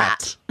 time it's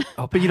Pat.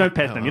 oh, But you don't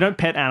pet them. You don't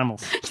pet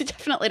animals. You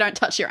definitely don't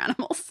touch your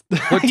animals.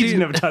 What do you you?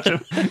 never touch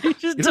them. You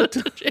just don't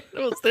touch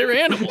animals. They're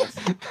animals.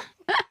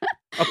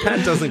 A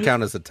pet doesn't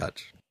count as a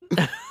touch.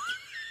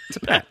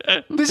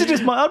 This is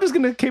just I'm just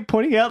going to keep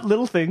pointing out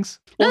little things.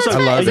 Also, that's I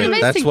fair. love It's it.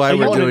 amazing. That's why are you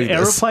we're on doing an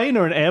this. aeroplane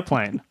or an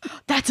airplane?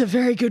 That's a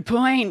very good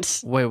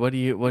point. Wait, what do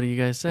you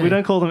guys say? We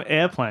don't call them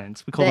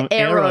airplanes. We call They're them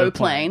aeroplanes.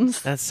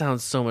 aeroplanes. That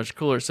sounds so much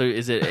cooler. So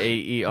is it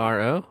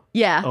AERO?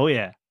 Yeah. Oh,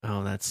 yeah.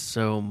 Oh, that's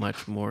so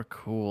much more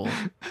cool.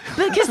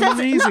 Because that's no,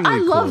 amazingly I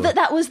love cool.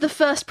 that was the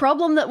first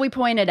problem that we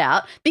pointed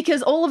out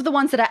because all of the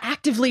ones that are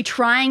actively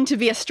trying to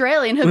be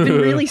Australian have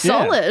been really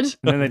solid. And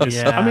then they just,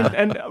 Yeah. I mean,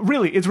 and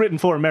really, it's written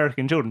for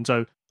American children,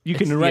 so you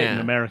can narrate in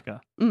yeah.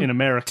 America, in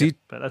America, Do you-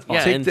 but that's fine.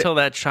 Yeah, Take until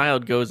that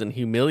child goes and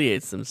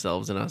humiliates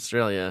themselves in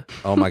Australia.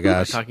 Oh my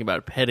gosh. Talking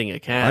about petting a I'm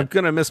cat.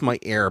 gonna miss my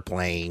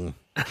airplane.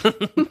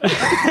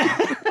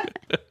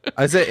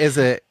 Is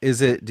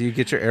it? Do you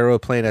get your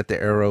aeroplane at the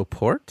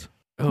aeroport?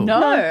 Oh,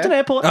 No. It's an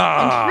airport.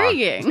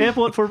 Intriguing.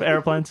 Airport for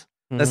airplanes.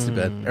 That's too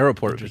bad.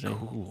 Aeroport would be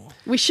interesting. cool.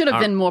 We should have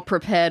been more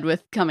prepared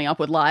with coming up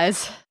with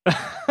lies.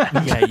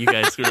 Yeah, you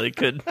guys really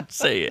could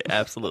say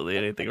absolutely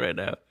anything right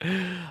now.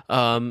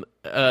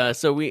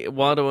 So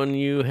Waldo and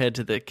you head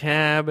to the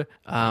cab.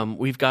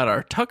 We've got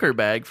our Tucker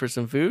bag for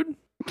some food.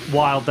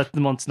 Wild. That's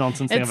the most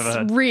nonsense thing I've ever It's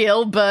heard.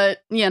 real,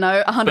 but, But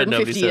nobody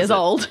 150 says years it.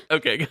 old.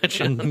 Okay,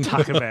 gotcha.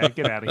 Tucker bag.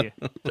 Get out of here.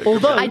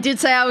 Although, I did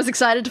say I was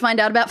excited to find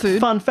out about food.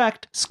 fun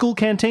fact, school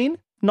canteen,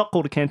 not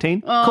called a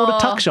canteen, called a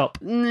tuck shop.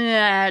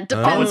 Nah, Oh,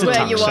 depends it's a where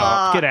tuck you shop.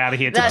 are. Get out of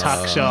here. It's That's a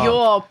tuck shop.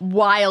 your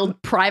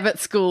wild private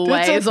school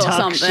It's a ways or tuck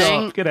something.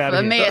 shop. Get outta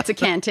For here. me, it's a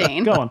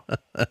canteen. Go on.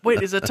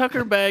 Wait, is a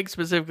Tucker bag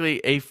specifically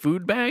a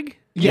food bag?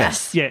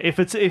 Yes. Yeah, if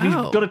you've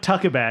Oh. got a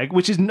tucker bag,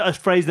 which is a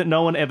phrase that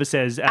no one ever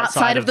says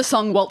Outside of the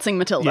song Waltzing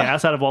Matilda. yeah,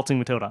 outside of Waltzing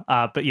Matilda.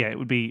 But yeah, it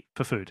would be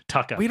for food.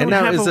 Tucker. We don't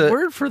now have is a a-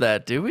 word for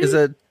that, do we? Is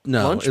a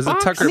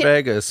Lunchbox? Tucker I mean,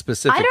 bag a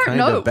specific I don't kind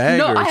know. of bag?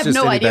 No, or I it's have just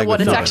no any idea bag what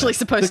with it's food in it? actually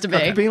supposed to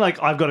be. Being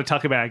like, I've got a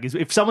tucker bag. Is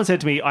if someone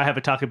said to me, I have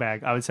a tucker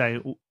bag, I would say,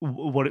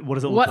 what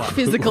does it look What like?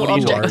 physical What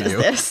object are is you?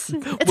 this?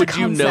 It's Would a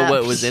you know what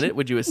concept. was in it?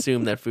 Would you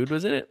assume that food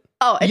was in it?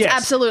 Oh, it's Yes,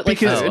 absolutely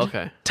because- food. Oh,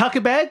 okay.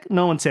 Tucker bag,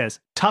 no one says.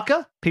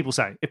 Tucker, people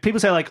say. If people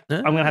say like,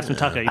 I'm gonna have some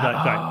tucker, you're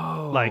like,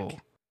 great. Like,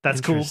 that's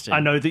cool. Interesting. I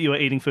know that you are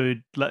eating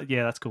food. Like,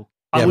 yeah, that's cool.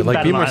 I Yeah, but wouldn't like,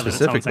 bat be an more eyelid at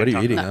someone specific. What are you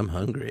saying eating? tucker. I'm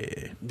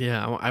hungry.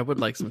 Yeah, I would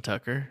like some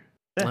Tucker.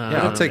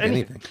 Yeah, I'll take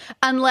anything. anything.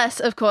 Unless,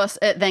 of course,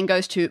 it then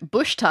goes to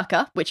bush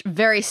tucker, which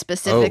very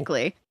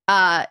specifically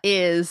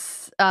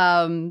is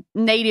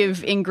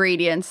native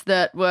ingredients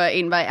that were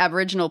eaten by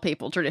Aboriginal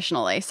people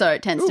traditionally. So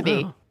it tends to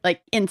be wow.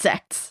 like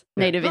insects,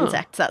 native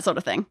insects, that sort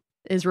of thing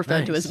is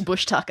referred to as Nice.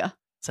 bush tucker.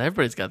 So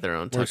everybody's got their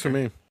own Tucker. Works for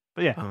me.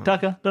 But yeah, Oh.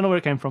 tucker. Don't know where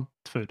it came from.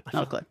 It's food.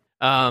 No clue.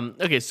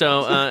 Okay,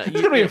 so It's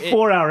gonna be a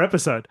 4-hour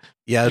episode.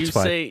 Yeah, you that's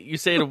fine. you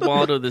say to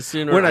Waldo, the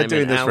sooner We're not I'm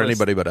doing in this for Alice-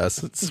 anybody but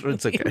us. It's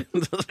okay.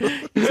 You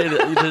say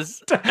that you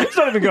just, It's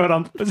not even going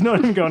on. It's not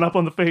even going up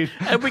on the feed.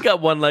 and we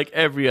got one like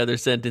every other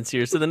sentence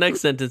here. So the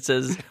next sentence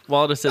says,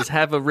 Waldo says,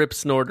 "Have a rip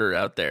snorter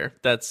out there."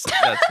 That's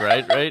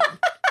right?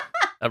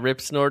 A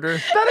rip snorter.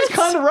 That is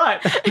kind of right.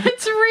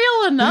 It's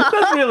real enough,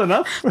 That's real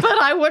enough. but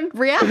I wouldn't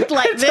react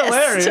like It's this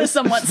hilarious. to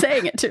someone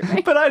saying it to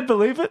me. But I'd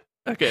believe it.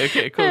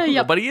 Okay, cool.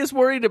 Yep. But he is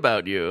worried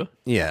about you.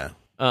 Yeah.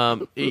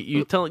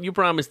 You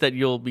promise that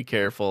you'll be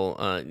careful.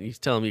 You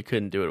tell him you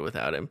couldn't do it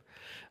without him.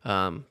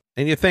 And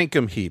you thank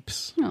him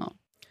heaps. Oh.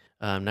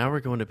 Now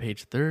we're going to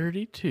page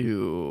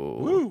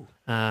 32.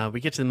 We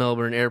get to the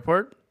Melbourne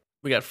airport.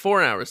 We got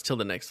 4 hours till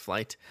the next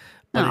flight,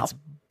 but Oh. it's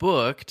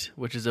booked,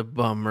 which is a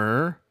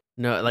bummer.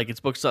 No, like it's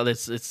booked solid.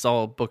 It's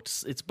all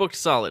booked. It's booked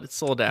solid. It's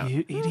sold out.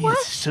 You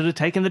idiots should have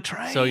taken the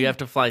train. So you have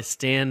to fly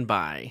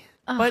standby.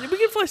 But we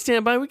can fly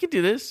standby. We can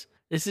do this.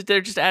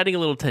 They're just adding a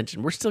little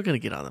tension. We're still going to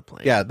get on the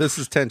plane. Yeah, this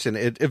is tension.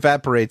 It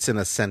evaporates in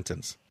a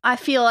sentence. I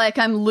feel like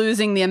I'm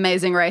losing the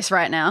amazing race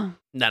right now.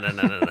 No.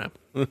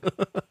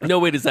 No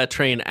way does that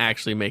train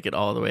actually make it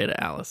all the way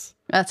to Alice.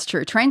 That's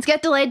true. Trains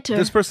get delayed too.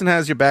 This person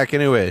has your back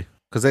anyway,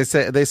 because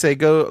they say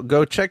go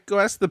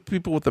ask the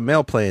people with the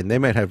mail plane. They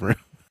might have room.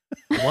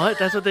 What?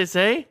 That's what they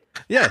say?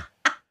 Yeah,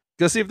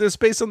 go see if there's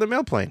space on the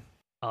mail plane.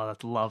 Oh,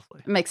 that's lovely.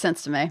 It makes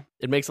sense to me.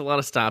 It makes a lot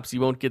of stops.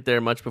 You won't get there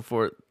much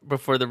before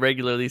the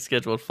regularly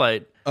scheduled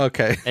flight,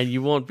 Okay. and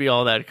you won't be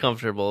all that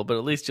comfortable. But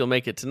at least you'll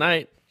make it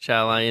tonight.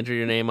 Shall I enter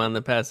your name on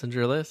the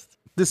passenger list?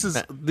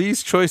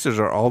 These choices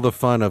are all the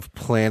fun of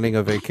planning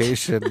a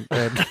vacation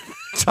and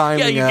timing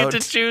Yeah, you out.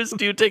 get to choose.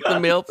 Do you take the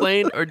mail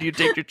plane or do you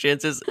take your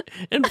chances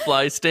and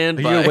fly Are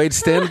standby? you gonna wait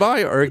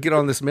standby or get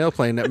on this mail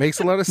plane that makes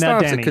a lot of Now,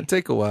 stops? Danny. It could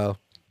take a while.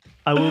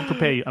 I will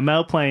prepare you. A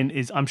mail plane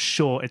is, I'm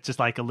sure, it's just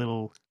like a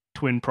little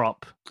twin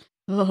prop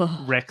Ugh.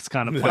 Rex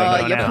kind of plane. Oh,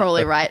 going you're out.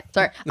 probably right.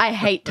 Sorry, I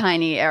hate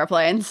tiny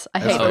airplanes. I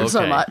hate them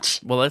so Okay.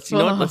 much. Well, you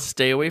know what? Ugh. Let's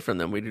stay away from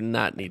them. We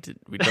don't need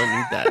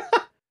that.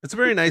 It's a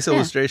very nice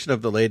illustration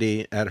of the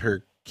lady at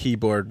her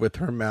keyboard with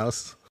her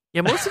mouse.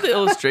 Yeah, most of the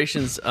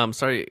illustrations,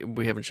 sorry,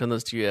 we haven't shown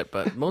those to you yet,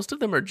 but most of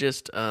them are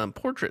just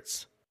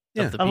portraits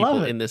Yeah. of the I love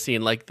people it. in the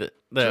scene. Like It's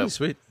really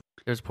sweet.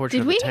 there's a portrait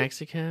Did of we a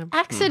taxi cab.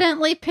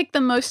 Accidentally pick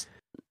the most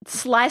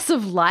slice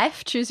of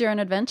life. Choose your own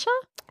adventure.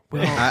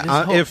 Well,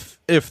 this whole-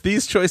 If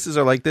these choices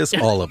are like this,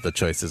 all of the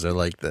choices are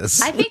like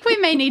this. I think we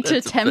may need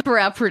to temper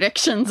our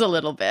predictions a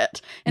little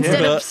bit.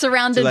 Instead Yeah. of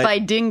surrounded Like- by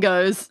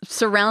dingoes,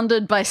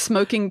 surrounded by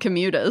smoking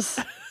commuters.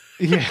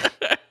 Yeah.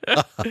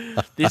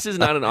 this is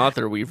not an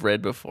author we've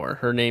read before.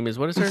 Her name is,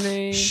 what is her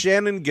name?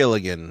 Shannon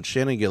Gilligan.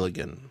 Shannon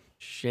Gilligan.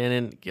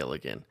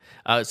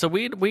 So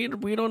we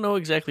don't know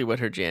exactly what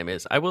her jam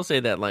is. I will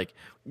say that like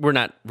we're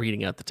not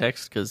reading out the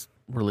text because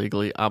we're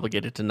legally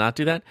obligated to not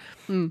do that.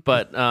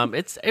 But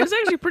it was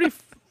actually pretty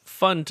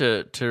fun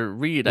to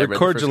read. I We're read the first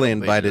cordially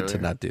couple invited pages to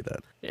earlier. not do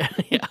that.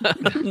 Yeah.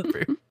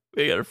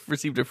 We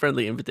received a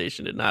friendly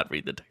invitation to not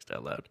read the text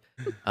out loud.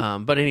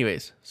 But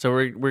anyways, so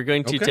we're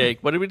going to Okay.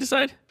 take. What did we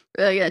decide?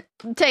 Yeah,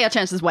 take our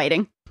chances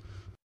waiting.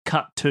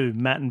 Cut to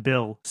Matt and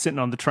Bill sitting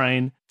on the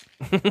train.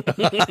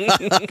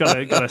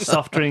 got a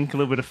soft drink, a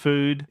little bit of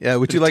food. Yeah,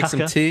 would bit you of like some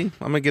tucker. tea?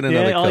 I'm gonna get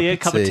another Yeah,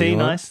 cup of cup of tea, You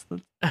want?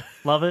 nice.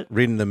 Love it.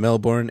 Reading the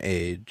Melbourne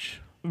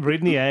Age.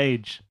 Reading the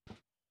age.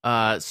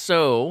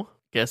 So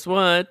guess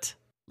what?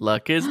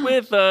 Luck is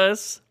with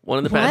us. One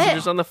of the What?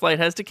 passengers on the flight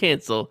has to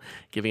cancel,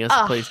 giving us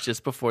a place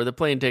just before the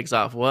plane takes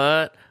off.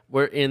 What?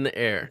 We're in the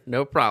air.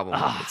 No problem.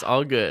 It's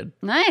all good.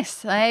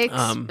 Nice.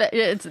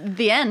 It's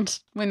the end.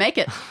 We make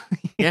it.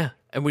 Yeah.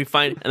 And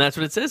and that's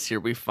what it says here.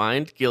 We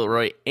find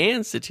Gilroy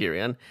and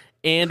Satyrion,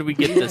 and we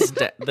get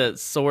the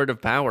sword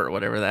of power,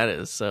 whatever that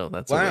is. So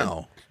that's a win.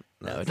 Wow.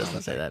 No, it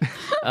doesn't say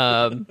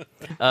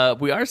that.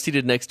 We are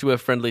seated next to a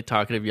friendly,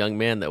 talkative young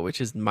man, though, which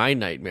is my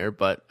nightmare,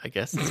 but I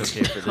guess it's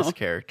okay for this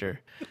character.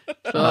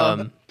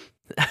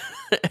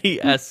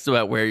 He asks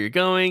about where you're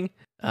going.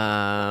 He's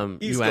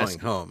You going ask,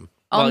 home.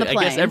 On well, the I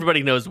guess plane.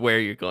 everybody knows where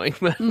you're going.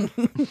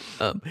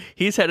 But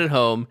he's headed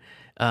home,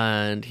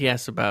 and he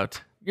asks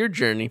about your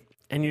journey.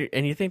 And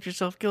you think to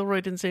yourself,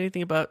 Gilroy didn't say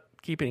anything about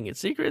keeping it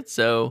secret,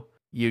 so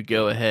you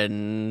go ahead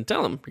and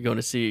tell him you're going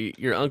to see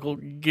your uncle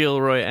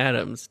Gilroy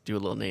Adams. Do a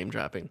little name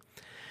dropping.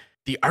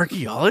 The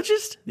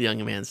archaeologist? The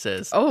young man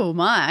says. Oh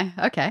my.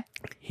 Okay.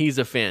 He's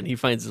a fan. He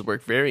finds his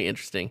work very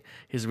interesting.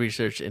 His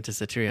research into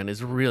Satyrion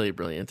is really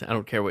brilliant. I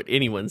don't care what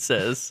anyone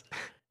says,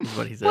 is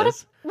what he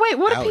says. Wait,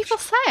 what do Ouch. people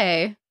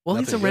say? Well,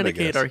 he's a Nothing good, I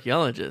renegade guess.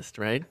 archaeologist,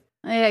 right?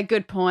 Yeah,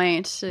 good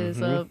point. Is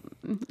a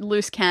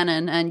loose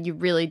cannon, and you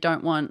really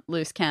don't want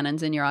loose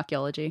cannons in your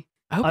archaeology.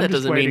 I hope I'm that just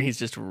doesn't mean waiting- he's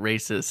just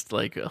racist,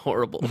 like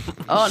horrible.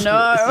 Oh no.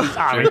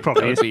 Ah, he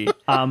probably That would is. be-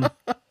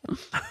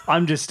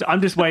 I'm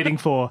just waiting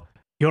for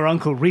your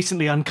uncle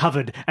recently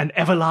uncovered an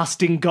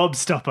everlasting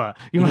gobstopper.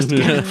 You must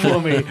get it for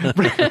me.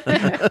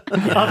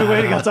 I'll be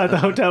waiting outside the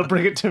hotel.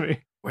 Bring it to me.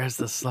 Where's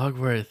the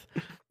Slugworth?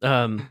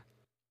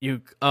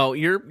 You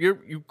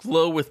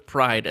glow with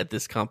pride at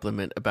this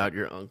compliment about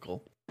your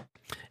uncle,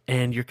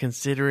 and you're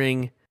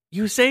considering.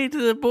 You say to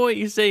the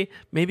boy,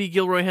 maybe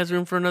Gilroy has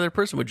room for another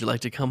person. Would you like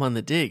to come on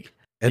the dig?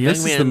 And The this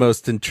young is the man-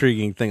 most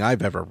intriguing thing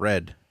I've ever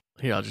read.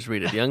 Here, I'll just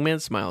read it. The young man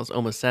smiles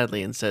almost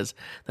sadly and says,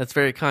 "That's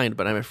very kind,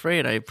 but I'm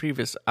afraid I have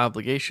previous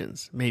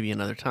obligations. Maybe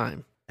another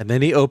time." And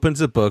then he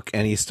opens a book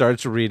and he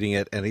starts reading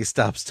it and he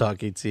stops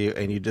talking to you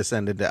and you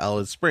descend into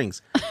Alice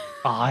Springs.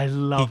 I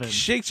love He him.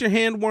 shakes your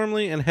hand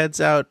warmly and heads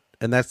out,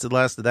 and that's the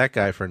last of that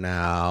guy for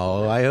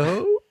now, I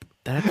hope.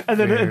 That's And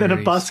then a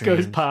very bus goes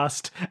strange.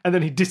 past, and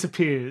then he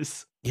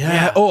disappears.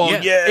 Yeah. Oh,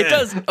 yeah. It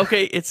does.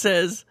 Okay, it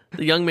says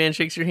the young man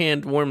shakes your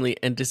hand warmly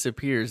and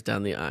disappears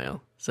down the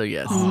aisle. So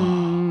yes,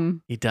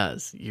 he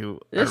does.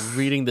 You are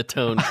reading the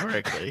tone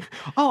correctly.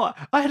 Oh,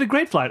 I had a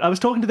great flight. I was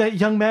talking to that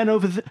young man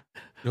over there.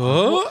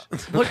 Oh.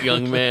 What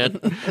young man?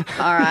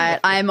 All right,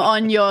 I'm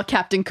on your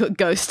Captain Cook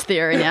ghost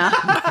theory now.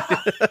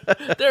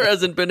 There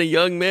hasn't been a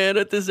young man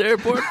at this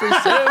airport for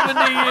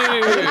 70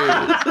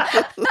 years.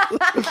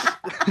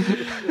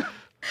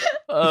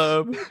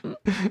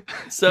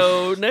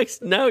 So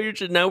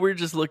now we're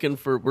just looking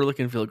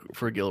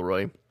for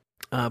Gilroy,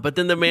 but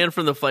then the man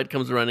from the flight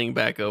comes running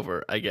back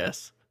over. I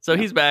guess So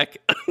he's back.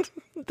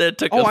 That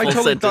took Oh, a I full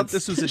totally sentence. thought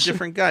this was a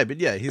different guy, but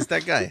yeah, he's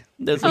that guy.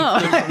 There's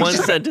one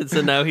sentence,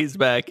 and now he's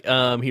back.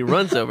 He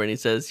runs over and he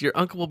says, "Your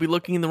uncle will be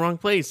looking in the wrong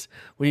place.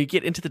 When you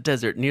get into the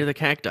desert near the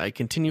cacti,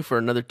 continue for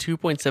another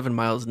 2.7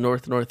 miles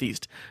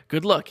north-northeast.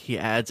 Good luck," he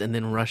adds, and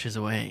then rushes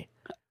away.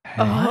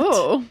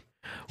 Oh.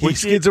 He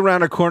skids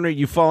around a corner,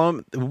 you follow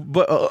him,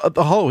 but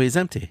the hallway is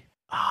empty.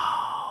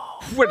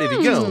 Where did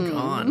he go?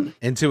 Gone.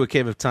 Into a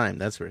cave of time.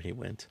 That's where he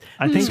went.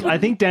 I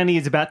think Danny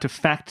is about to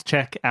fact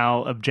check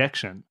our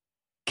objection.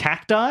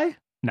 Cacti?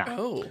 No.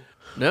 Oh.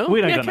 No?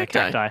 We don't Yeah, got no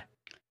cacti.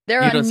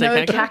 There You are don't say no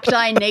cacti?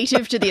 cacti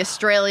native to the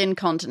Australian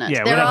continent. Yeah,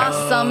 we there don't are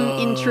have- some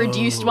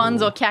introduced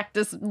ones or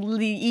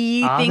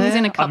cactus-y Are things there?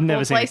 in a I've couple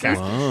never of seen a places.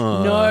 cactus.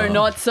 No,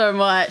 not so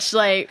much.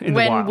 Like In the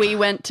when wild. we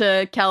went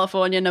to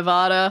California,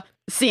 Nevada,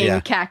 seeing Yeah.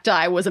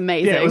 cacti was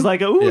amazing. Yeah, it was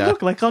like, oh, Yeah.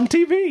 look, like on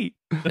TV.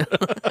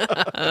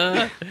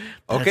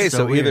 Okay, so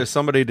so weird. either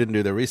somebody didn't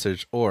do their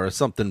research or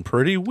something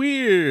pretty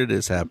weird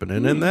is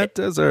happening in that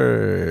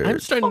desert. I'm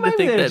starting Well, to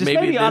think that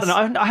maybe I this...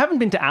 don't know. I haven't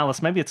been to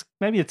Alice. Maybe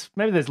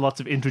there's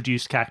lots of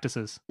introduced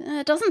cactuses.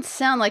 It doesn't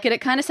sound like it.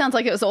 It kind of sounds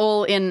like it was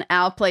all in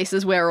our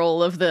places where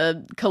all of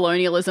the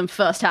colonialism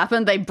first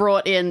happened. They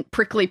brought in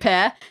prickly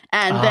pear,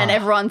 and then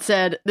everyone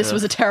said this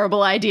was a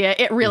terrible idea.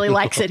 It really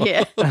likes it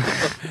here.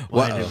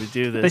 Why did we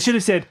do this? They should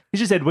have said. You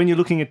should have said when you're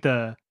looking at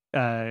the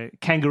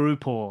kangaroo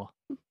paw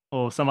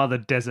or some other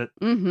desert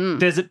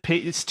desert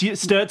pea,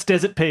 Sturt's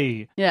desert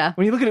pea. Yeah.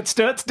 When you're looking at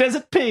Sturt's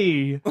desert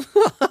pea,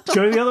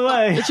 go the other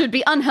way. It should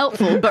be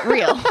unhelpful, but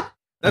real.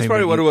 That's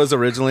probably what it was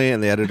originally,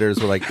 and the editors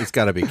were like, it's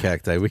got to be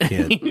cacti. We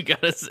can't. You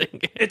gotta sing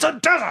it. It's a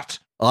desert.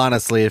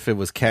 Honestly, if it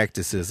was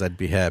cactuses, I'd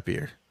be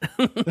happier.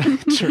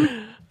 True.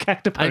 I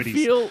Cactopodes.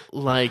 feel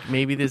like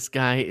maybe this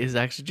guy is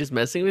actually just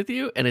messing with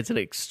you, and it's an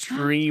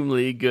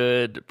extremely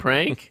good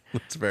prank.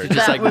 It's very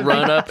Just That like would be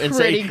run up and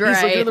say pretty he's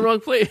looking great. in the wrong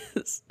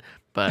place.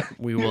 But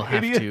we will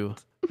have Idiot. to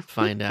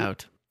find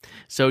out.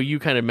 So you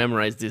kind of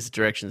memorize these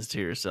directions to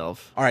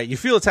yourself. All right, you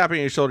feel a tap on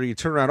your shoulder. You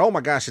turn around. Oh my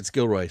gosh, it's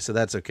Gilroy. So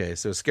that's okay.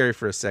 So it's scary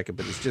for a second,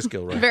 but it's just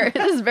Gilroy.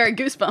 This is very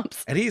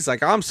Goosebumps. And he's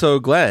like, I'm so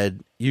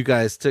glad you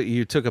guys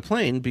took a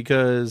plane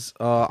because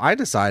I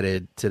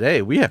decided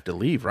today we have to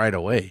leave right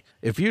away.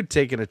 If you'd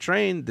taken a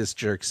train, this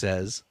jerk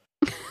says,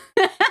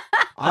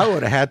 I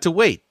would have had to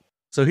wait.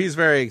 So he's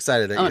very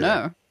excited that Oh you're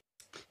no.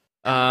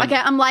 Um, Okay,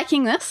 I'm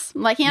liking this.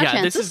 I'm liking our yeah,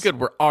 chances. this is good.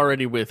 We're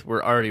already with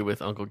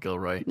Uncle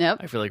Gilroy. Yep.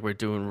 I feel like we're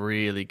doing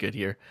really good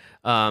here.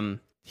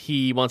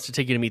 He wants to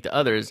take you to meet the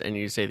others, and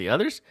you say the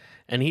others,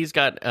 and he's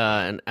got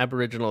an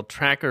Aboriginal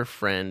tracker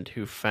friend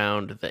who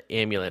found the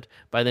amulet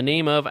by the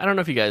name of, I don't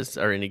know if you guys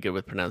are any good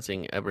with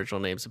pronouncing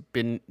Aboriginal names,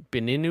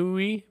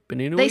 Beninui?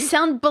 They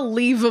sound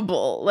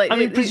believable. Like I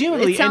mean,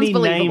 presumably it sounds any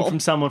believable. name from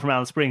someone from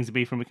Alice Springs would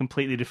be from a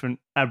completely different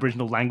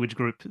Aboriginal language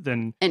group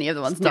than Any of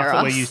the ones stuff near that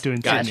us. we're used to in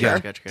Gotcha, Sydney.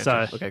 gotcha.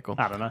 So, Okay, cool.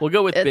 I don't know. We'll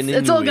go with Beninui.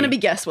 It's all going to be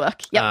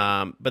guesswork.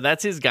 Yep. But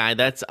that's his guide.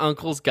 That's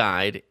Uncle's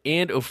guide.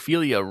 And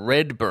Ophelia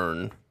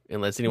Redburn,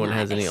 unless anyone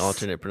has any Nice.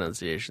 alternate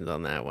pronunciations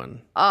on that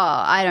one. Oh,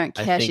 I don't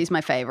I care. think- She's my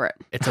favorite.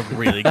 It's a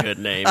really good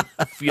name.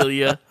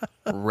 Ophelia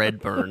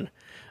Redburn.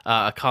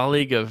 A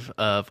colleague of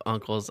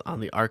Uncle's on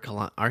the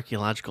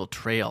archaeological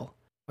trail.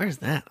 Where's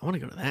that? I want to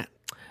go to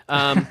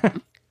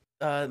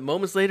that.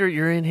 Moments later,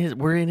 we're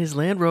in his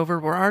Land Rover.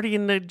 We're already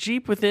in the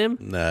Jeep with him.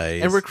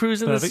 Nice. And we're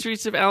cruising the Perfect.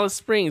 streets of Alice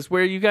Springs.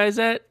 Where are you guys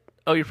at?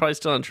 Oh, you're probably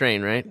still on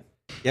train, right?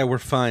 Yeah, we're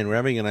fine. We're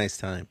having a nice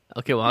time.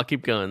 Okay, well, I'll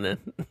keep going then.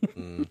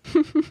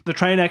 The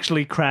train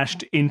actually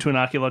crashed into an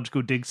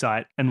archaeological dig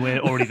site, and we're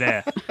already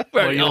there.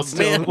 Well,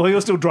 man. While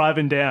you're still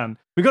driving down.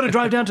 We've got to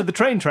drive down to the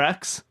train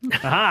tracks.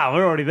 Aha,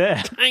 we're already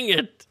there. Dang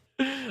it.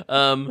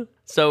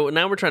 So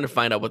now we're trying to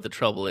find out what the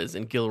trouble is,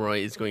 and Gilroy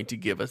is going to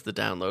give us the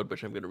download,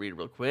 which I'm going to read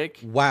real quick.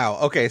 Wow.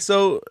 Okay,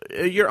 so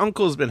your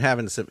uncle's been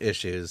having some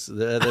issues.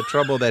 The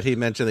trouble that he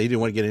mentioned that he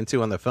didn't want to get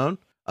into on the phone.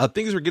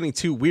 Things were getting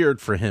too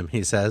weird for him,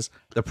 he says.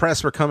 The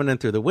press were coming in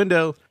through the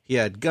window. He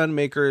had gun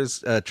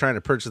makers trying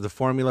to purchase the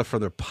formula for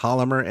the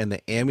polymer and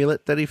the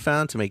amulet that he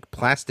found to make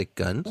plastic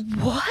guns,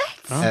 What?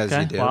 as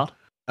Okay, you do. wild.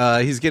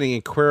 He's getting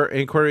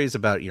inquiries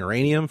about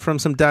uranium from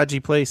some dodgy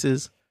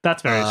places.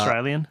 That's very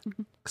Australian.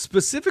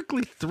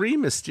 Specifically, 3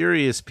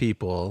 mysterious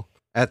people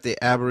at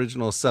the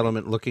Aboriginal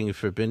settlement looking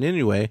for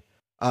Beninui.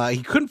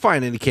 He couldn't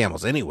find any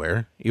camels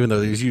anywhere, even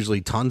though there's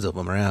usually tons of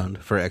them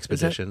around for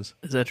expeditions.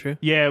 Is that true?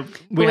 Yeah,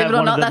 we Believe have it or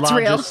one not, of the that's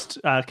real. largest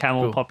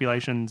camel Cool.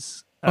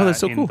 populations Oh, that's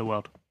so in cool. the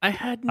world. I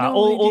had no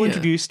All idea.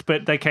 introduced,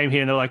 but they came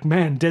here and they're like,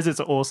 "Man, deserts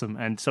are awesome,"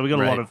 and so we got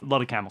Right. a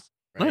lot of camels.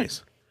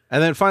 Nice.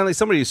 And then finally,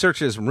 somebody searched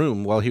his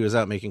room while he was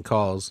out making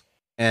calls,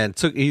 and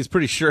he's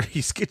pretty sure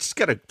he's just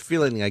got a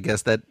feeling, I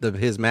guess, that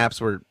his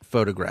maps were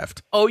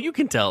photographed. Oh, you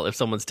can tell if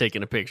someone's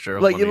taking a picture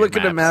of Like one you of your look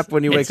at a maps. map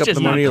when you It's wake up in just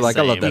the morning, not you're the like,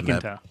 I love same. that You can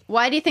map. tell.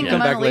 Why do you think Yeah. the Come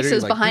Mona back later, Lisa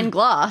is you're like, behind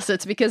glass?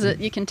 It's because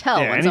you can tell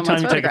Yeah, when anytime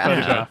someone's you take a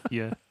photographed. photograph,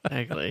 yeah.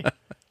 Exactly.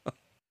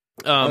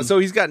 So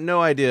he's got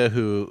no idea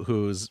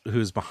who's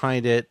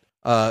behind it.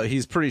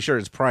 He's pretty sure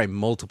it's probably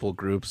multiple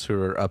groups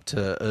who are up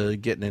to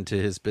getting into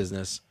his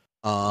business.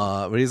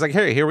 But he's like,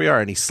 hey, here we are.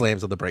 And he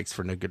slams on the brakes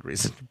for no good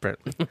reason,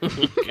 apparently.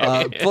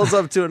 Pulls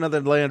up to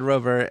another Land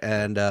Rover,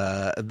 and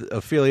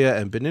Ophelia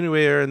and Beninu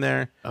are in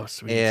there. Oh,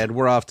 sweet. And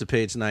we're off to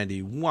page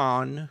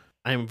 91.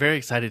 I'm very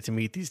excited to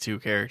meet these two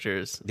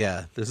characters.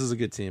 Yeah, this is a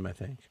good team, I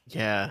think.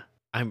 Yeah.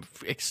 I'm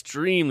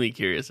extremely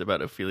curious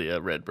about Ophelia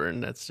Redburn.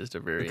 That's just a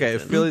very... Okay,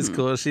 intense- Ophelia's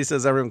cool. She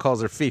says everyone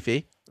calls her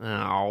Fifi. Oh.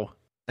 I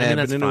And mean,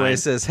 that's Beninu fine.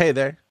 says, hey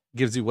there.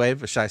 Gives you a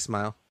wave, a shy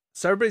smile.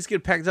 So everybody's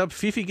getting packed up.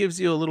 Fifi gives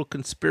you a little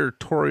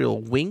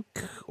conspiratorial wink.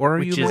 Or are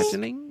Which you is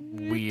imagining?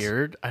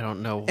 Weird. I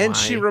don't know why. And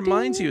she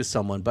reminds you of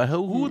someone, but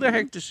who the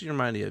heck does she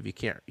remind you of? You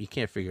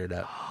can't figure it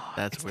out.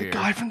 That's weird. The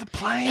guy from the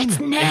plane. It's It's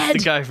Ned. the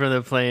guy from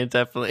the plane,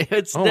 definitely.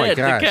 It's Oh my Ned,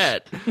 gosh.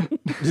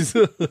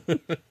 the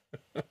cat.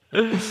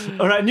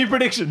 All right, new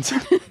predictions.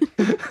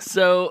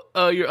 So,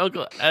 your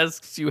uncle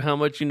asks you how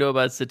much you know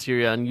about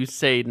Satyrion. You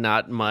say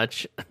not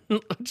much,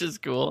 which is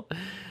cool.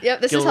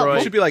 Yep, this is Gilroy. It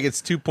helpful. should be like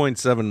it's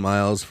 2.7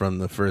 miles from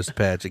the first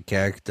patch of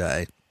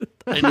cacti.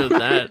 I know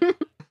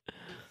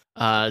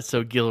that.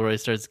 So Gilroy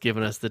starts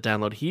giving us the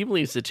download. He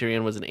believes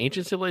Satyrion was an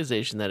ancient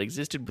civilization that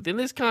existed within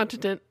this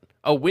continent.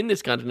 Oh, when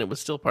this continent was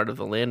still part of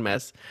the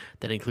landmass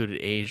that included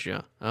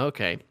Asia.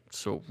 Okay,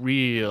 so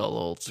real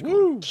old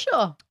school.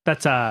 Sure.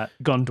 That's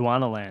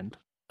Gondwana land.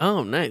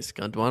 Oh, nice.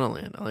 Gondwana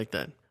land. I like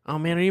that. Oh,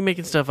 man, are you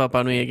making stuff up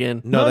on me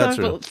again? No, that's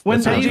real. but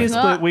When That's real. Pangaea It's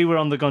split, not. we were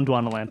on the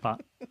Gondwana land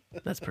part.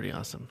 That's pretty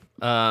awesome.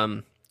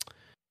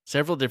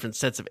 Several different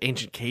sets of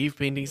ancient cave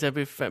paintings have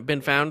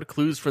been found.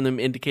 Clues from them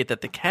indicate that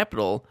the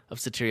capital of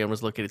Satyrion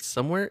was located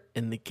somewhere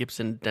in the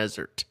Gibson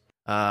Desert.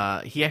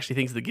 He actually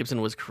thinks the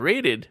Gibson was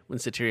created when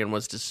Satyrion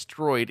was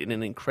destroyed in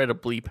an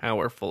incredibly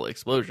powerful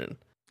explosion,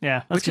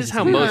 Yeah, which is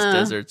how Huh. most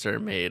deserts are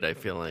made, I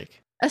feel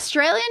like.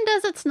 Australian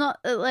deserts not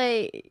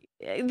like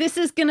this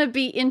is going to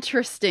be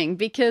interesting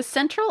because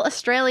Central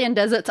Australian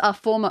deserts are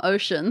former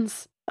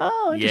oceans.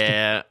 Oh, interesting.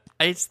 Yeah,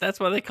 that's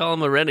why they call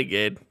him a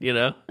renegade, you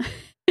know?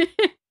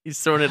 He's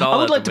throwing it all I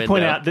would out like the to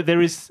point window. out that there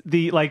is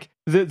the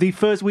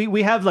first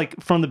we have like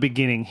from the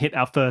beginning hit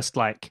our first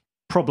like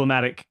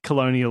problematic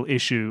colonial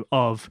issue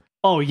of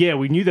oh yeah,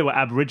 we knew there were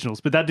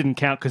Aboriginals, but that didn't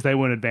count because they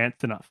weren't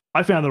advanced enough.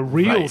 I found the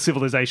real Right.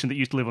 civilization that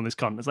used to live on this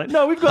continent. It's like,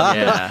 no, we've got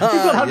Yeah. we've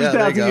got hundreds Yeah, of there you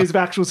thousands go. of years of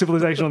actual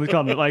civilization on this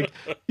continent. Like,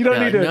 you don't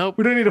Yeah, need to. nope.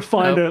 We don't need to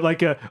find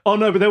Nope. oh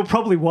no, but they were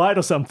probably white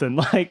or something.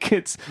 Like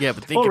it's Yeah,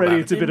 but think already about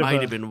it. it's a They bit of might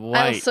a- have been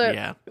white.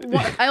 Yeah.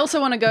 I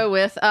also want to go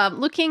with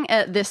looking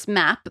at this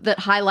map that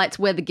highlights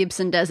where the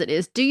Gibson Desert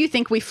is. Do you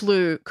think we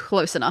flew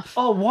close enough?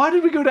 Oh, why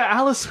did we go to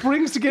Alice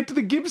Springs to get to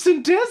the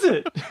Gibson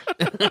Desert?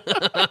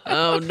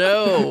 Oh,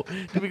 no.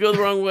 Did we go the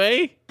wrong way?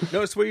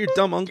 No, it's where your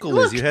dumb uncle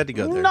is. You had to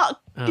go there.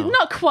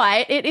 Not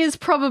quite. It is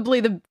probably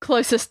the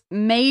closest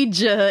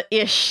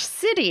major-ish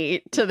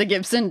city to the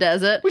Gibson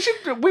Desert.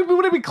 We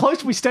would have been close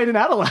if we stayed in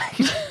Adelaide.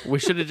 We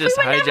should have just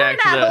We were never in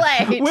hijacked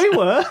Adelaide. We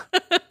were.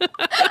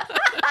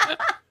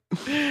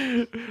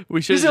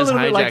 We should This is a have just little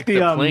bit hijacked like the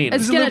the, plane.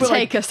 It's It's a going little to bit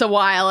take us a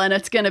while, and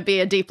it's going to be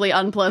a deeply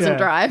unpleasant Yeah.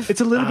 drive.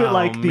 It's a little bit Oh,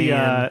 like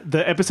man.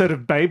 the episode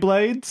of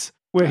Beyblades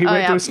where he Oh,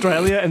 went to yeah.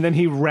 Australia and then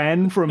he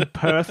ran from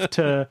Perth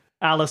to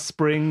Alice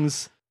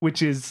Springs,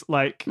 which is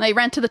like They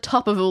ran to the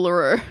top of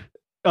Uluru.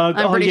 I'm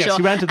pretty yes, sure.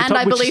 he ran to the and top,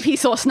 I which believe is- he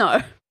saw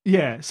snow.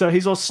 yeah. So he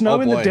saw snow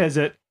Oh, in the boy.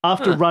 desert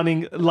after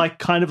running like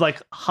kind of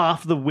like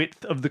half the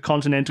width of the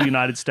continental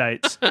United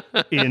States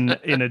in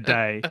a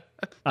day.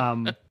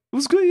 It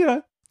was good, you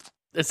know.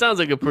 It sounds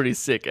like a pretty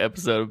sick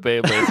episode of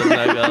Beyblades, I'm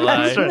not gonna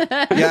lie. That's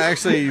right. Yeah,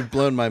 actually, you've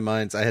blown my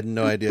mind. I had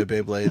no idea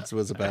Beyblades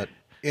was about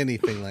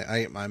anything like.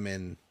 I'm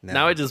in now.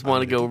 Now I just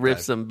want to go rip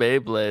some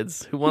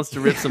Beyblades. Who wants to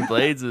rip some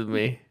blades with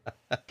me?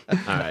 All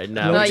right,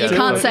 now No, we you gotta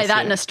can't focus say that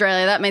here. in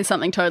Australia. That means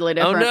something totally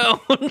Oh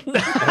different. no!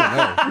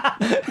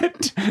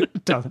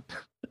 Doesn't.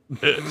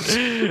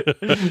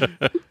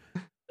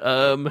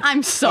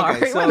 I'm sorry.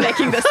 Okay, so- We're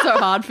making this so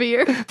hard for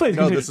you. Please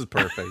No, continue. this is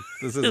perfect.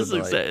 This is this, a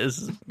looks, delight. this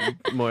is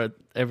more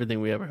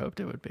everything we ever hoped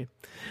it would be.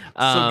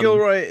 So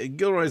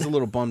Gilroy's a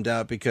little bummed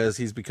out because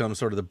he's become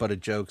sort of the butt of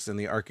jokes in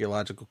the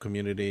archaeological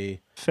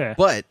community. Fair.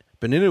 But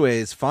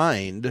Beninue's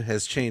find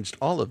has changed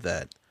all of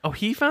that. Oh,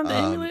 he found the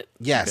amulet?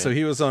 Yeah, Okay. so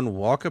he was on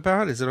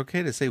walkabout. Is it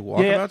okay to say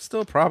walkabout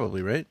still?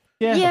 Probably, right?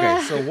 yeah. Yeah.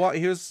 Okay,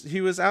 so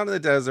he was out in the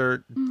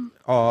desert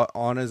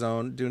on his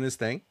own doing his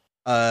thing,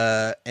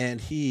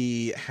 and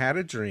he had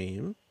a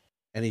dream,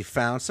 and he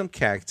found some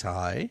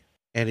cacti,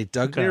 and he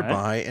dug Okay.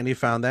 nearby, and he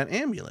found that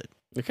amulet.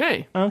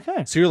 Okay.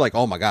 Okay. So you're like,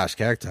 oh my gosh,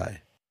 cacti,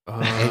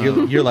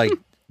 and you're like,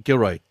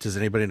 Gilroy, does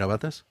anybody know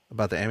about this,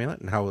 about the amulet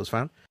and how it was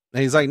found?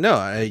 And he's like,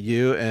 no,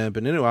 you and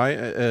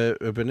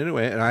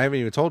Beninu, and I haven't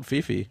even told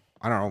Fifi.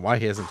 I don't know why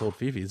he hasn't told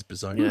Fifi. It's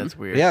bizarre. Yeah, that's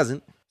weird. He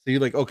hasn't. So you're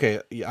like,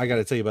 okay, I got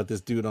to tell you about this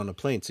dude on the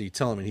plane. So you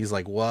tell him, and he's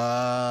like,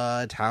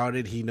 what? How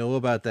did he know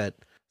about that?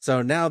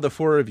 So now the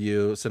four of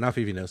you, so now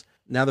Fifi knows.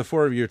 Now the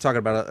four of you are talking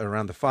about it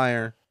around the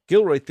fire.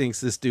 Gilroy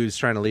thinks this dude's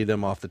trying to lead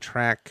them off the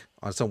track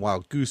on some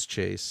wild goose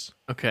chase.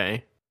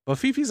 Okay. But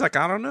Fifi's like,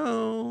 I don't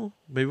know.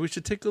 Maybe we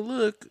should take a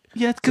look.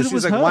 Yeah, it's So because it she's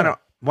was like, her.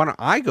 why don't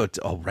I go?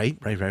 Oh, right.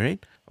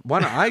 Why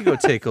don't I go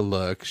take a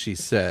look? She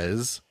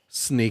says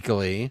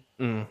sneakily.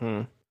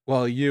 Mm-hmm.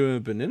 While you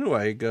and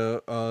Beninway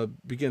go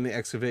begin the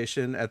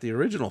excavation at the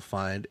original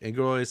find, and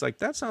Groy's like,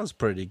 that sounds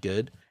pretty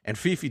good. And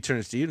Fifi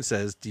turns to you and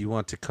says, do you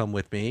want to come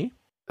with me?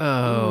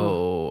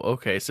 Oh,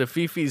 okay. So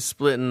Fifi's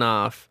splitting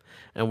off,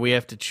 and we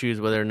have to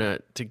choose whether or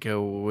not to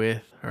go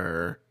with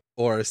her.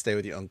 Or stay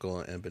with your uncle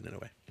and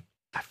Beninway.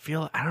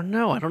 I don't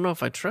know. I don't know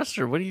if I trust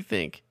her. What do you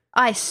think?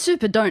 I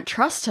super don't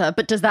trust her,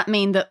 but does that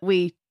mean that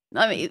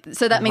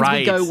so that means we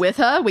Right. go with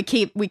her? We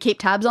keep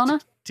tabs on her?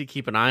 To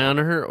keep an eye on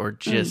her or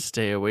just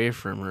stay away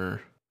from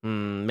her?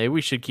 Maybe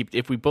we should keep,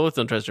 if we both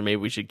don't trust her, maybe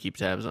we should keep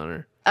tabs on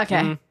her.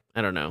 Okay.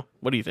 I don't know.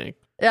 What do you think?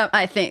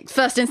 I think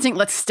first instinct,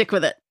 let's stick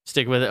with it.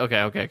 Stick with it?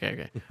 Okay.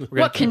 We're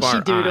gonna What can keep she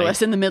our do to eye.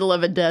 us in the middle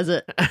of a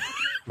desert?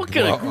 What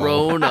can a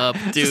grown up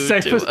do to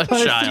Safest a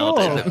place to child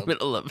in walk. the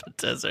middle of a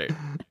desert?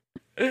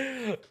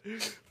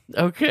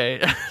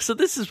 Okay, so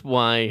this is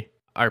why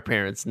our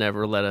parents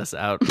never let us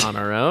out on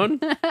our own.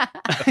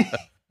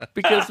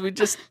 Because we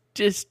just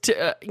What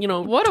do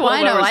 12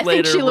 I know? hours I think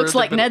later, she we're looks in the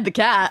like middle- Ned the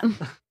cat.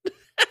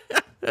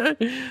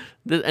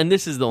 And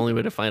this is the only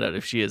way to find out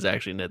if she is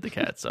actually Ned the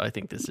cat. So I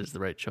think this is the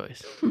right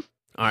choice. All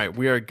right,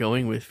 we are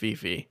going with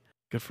Fifi.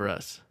 Good for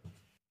us.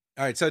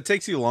 All right, so it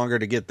takes you longer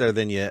to get there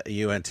than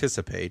you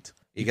anticipate.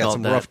 You got called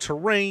some that. rough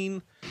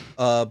terrain,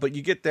 but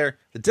you get there.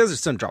 The desert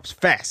sun drops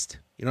fast.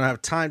 You don't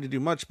have time to do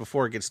much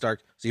before it gets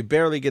dark, so you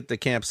barely get the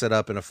camp set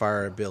up and a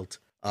fire built.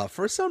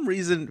 For some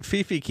reason,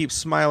 Fifi keeps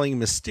smiling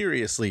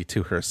mysteriously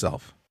to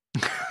herself.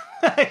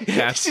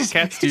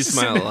 Cats do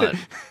smile a lot.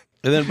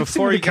 And then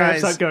before you guys...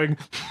 start going,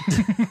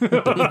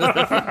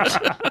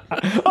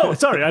 oh,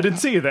 sorry, I didn't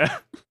see you there.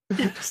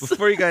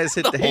 Before you guys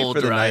hit the hay whole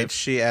for the drive. night,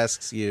 she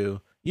asks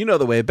you, you know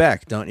the way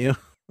back, don't you?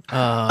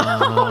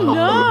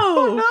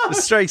 No.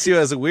 This strikes you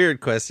as a weird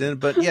question,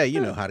 but yeah, you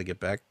know how to get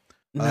back.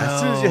 As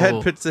soon as your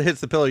head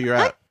hits the pillow, you're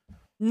out.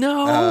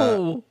 No.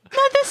 No,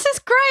 this is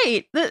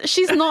great.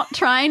 She's not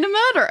trying to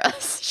murder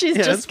us. She's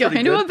Yeah, just that's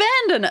pretty going to good.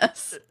 abandon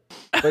us.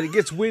 But it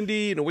gets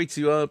windy and it wakes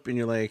you up, and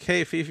you're like,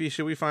 hey, Fifi,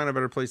 should we find a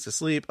better place to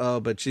sleep? Oh,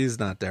 but she's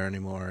not there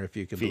anymore, if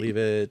you can believe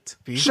it.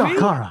 Fifi?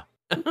 Shakara.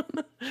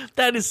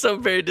 That is so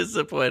very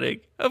disappointing.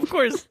 Of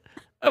course.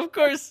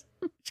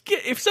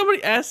 If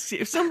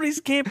somebody's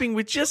camping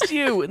with just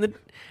you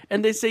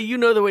and they say you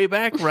know the way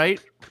back,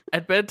 right?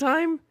 At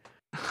bedtime,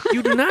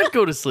 you do not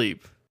go to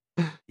sleep.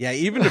 Yeah,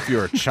 even if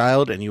you're a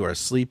child and you are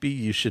sleepy,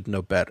 you should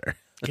know better.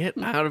 Get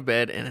out of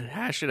bed and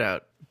hash it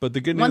out. But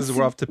the good news is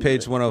we're off to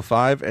page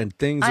 105, and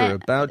things I- are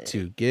about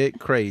to get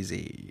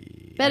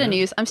crazy. Better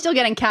news. I'm still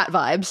getting cat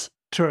vibes.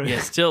 True.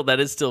 Yeah, that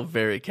is still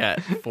very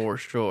cat for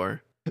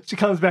sure. She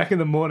comes back in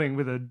the morning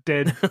with a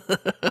dead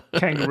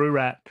kangaroo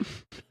rat.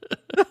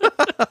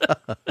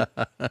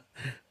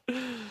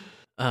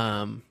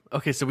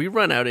 Okay, so we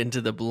run out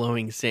into the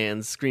blowing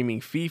sands screaming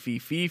Fifi,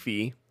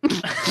 Fifi.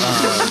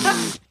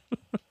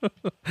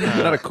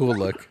 Not a cool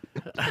look.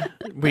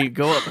 We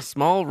go up a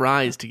small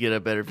rise to get a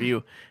better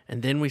view,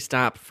 and then we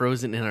stop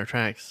frozen in our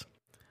tracks.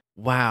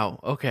 Wow,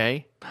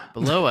 okay.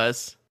 Below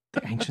us,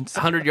 The ancient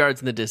 100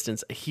 yards in the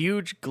distance, a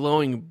huge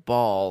glowing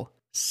ball,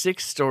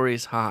 6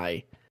 stories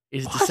high,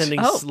 is descending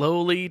Oh.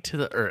 slowly to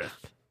the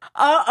earth.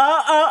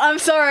 I'm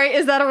sorry.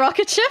 Is that a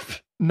rocket ship?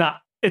 Nah,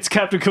 it's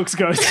Captain Cook's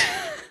ghost.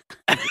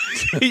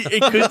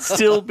 It could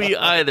still be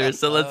either,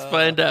 so let's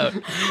find out.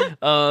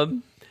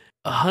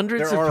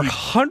 Hundreds There are of people.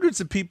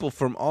 hundreds of people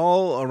from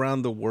all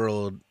around the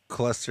world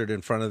clustered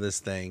in front of this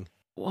thing.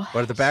 What?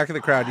 But at the back of the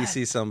crowd, you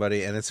see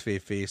somebody, and it's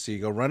Fifi. So you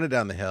go running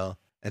down the hill,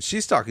 and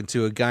she's talking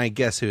to a guy.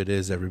 Guess who it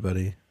is,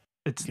 everybody?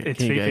 It's Can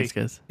Fifi. you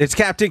guys? It's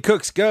Captain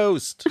Cook's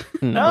ghost.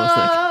 No,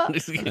 No,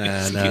 it's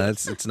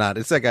not.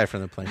 It's that guy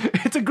from the plane.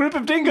 It's a group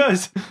of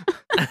dingoes.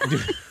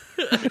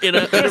 in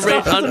a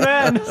a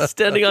man.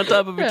 standing on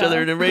top of each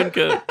other in a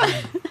raincoat.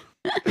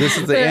 This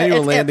is the Yeah, annual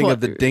it's landing airport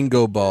of the food.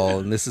 Dingo Ball,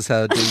 and this is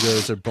how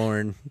dingoes are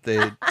born.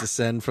 They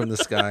descend from the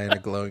sky in a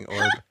glowing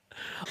orb.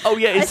 Oh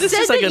yeah, is this I said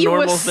just like that a you were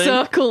normal thing?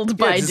 circled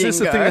by is dingoes.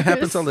 this a thing that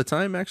happens all the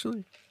time,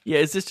 actually? Yeah,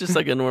 is this just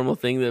like a normal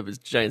thing that was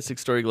giant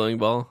 6-story glowing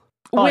ball?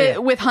 Oh, with, yeah.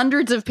 with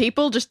hundreds of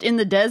people just in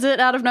the desert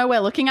out of nowhere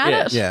looking at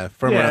Yeah. it? Yeah,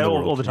 from Yeah, around the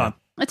world. all the time.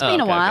 It's been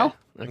a while.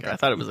 Okay, I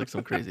thought it was like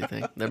some crazy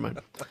thing. Never mind.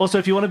 Also,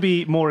 if you want to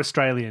be more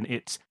Australian,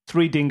 it's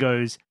 3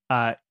 dingoes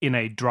in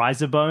a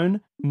dryzer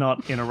bone,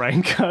 not in a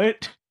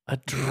raincoat. A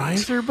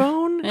dryzer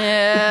bone?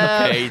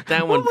 Yeah. Okay,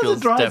 that one What was a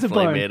feels dryzer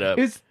definitely bone? made up.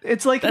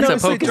 It's like That's no, a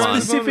it's like a Pokemon.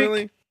 specific.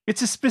 Really?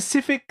 It's a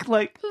specific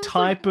like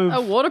type of A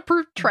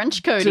waterproof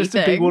trench coaty just a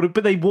big thing. water.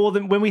 But they wore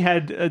them when we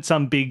had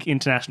some big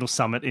international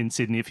summit in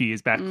Sydney a few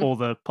years back. All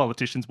the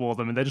politicians wore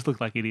them, and they just looked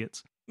like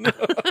idiots.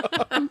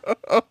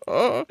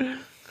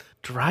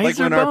 Dryzer Like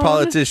when bone? our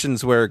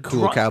politicians wear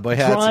cool cowboy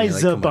hats. and you're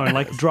Dryzer come on. bone,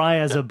 like dry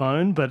as a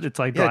bone, but it's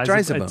like Yeah, dryzer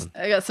dryzer it's- bone.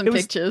 I got some It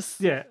was- pictures.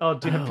 Yeah. Oh,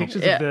 do you have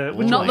pictures Yeah. of the?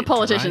 which Not one? the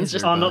politicians,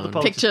 just Dryzer Oh, not the bone.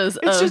 politicians. Pictures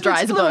It's of just-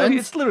 it's dryzer literally- bone.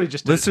 It's literally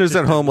just Listeners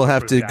at home will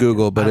have to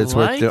Google, but it's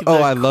worth doing. the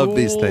Oh, I love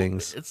these cool-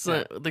 things. It's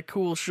the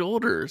cool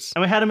shoulders.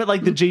 And we had them at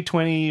like the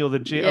G20 or the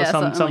G or Yeah,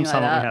 some something like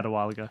summit that. we had a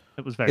while ago.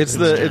 It was very. It's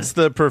good.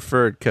 the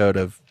preferred code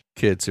of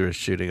kids who are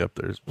shooting up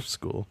their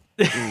school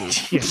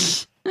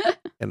Yes.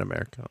 in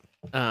America.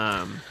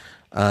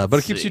 But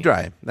it keeps you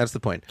dry. That's the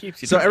point.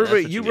 Keeps you so dry,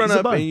 everybody, that's what you you run need.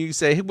 up and you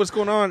say, "Hey, what's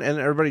going on?" And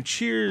everybody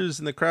cheers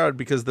in the crowd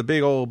because the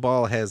big old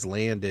ball has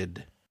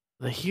landed.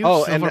 The huge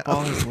and- silver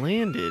ball has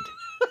landed.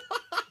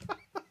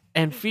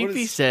 And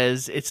Fifi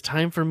says, it's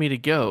time for me to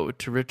go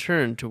to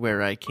return to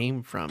where I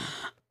came from.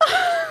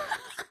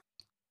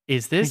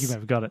 Is I think this you may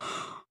have got it.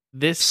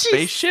 this She's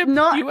spaceship,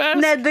 not you ask?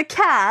 Ned the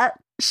cat.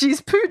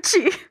 She's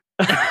Poochie.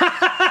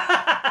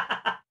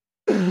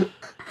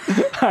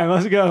 I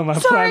must go. My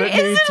Sorry, planet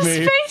is needs it a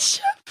me.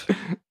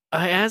 spaceship?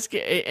 I ask,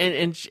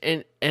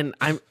 and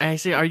I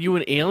say, "Are you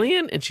an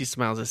alien?" And she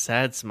smiles a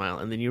sad smile,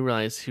 and then you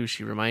realize who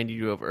she reminded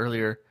you of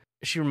earlier.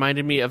 She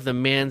reminded me of the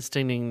man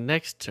standing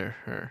next to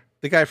her.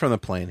 The guy from the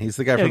plane. He's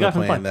the guy from the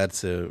plane.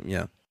 That's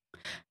yeah.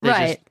 They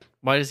Right.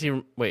 Why does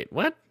he wait?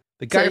 What?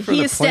 The guy So from he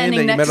the is plane standing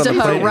that you met next on the to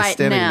her plane is right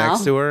standing now.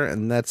 next to her,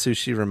 and that's who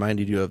she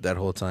reminded you of that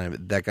whole time.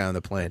 That guy on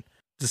the plane.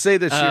 To say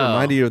that she Oh.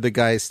 reminded you of the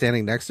guy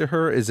standing next to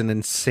her is an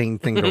insane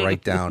thing to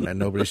write down, and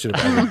nobody should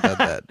have ever said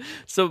that.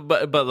 So,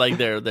 but like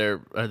they're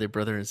are they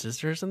brother and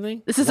sister or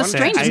something? This is the One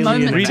strangest alien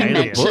moment and to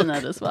alien. mention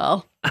it as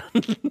well.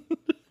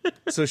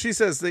 So she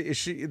says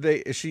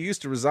that she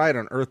used to reside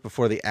on Earth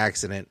before the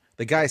accident.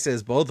 The guy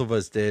says both of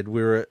us did.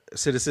 We were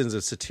citizens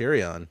of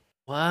Satyrion.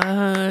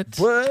 What?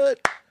 What?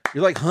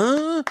 You're like,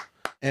 huh?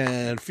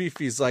 And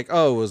Fifi's like,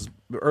 oh,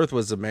 Earth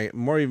was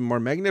even more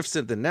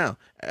magnificent than now.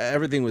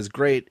 Everything was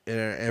great.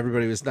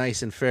 Everybody was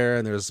nice and fair,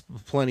 and there was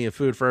plenty of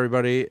food for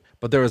everybody.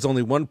 But there was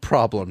only one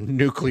problem: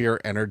 nuclear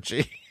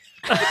energy.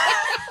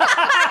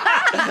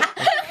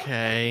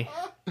 Okay.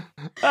 All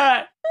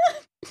right.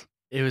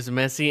 It was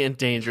messy and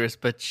dangerous,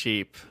 but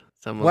cheap.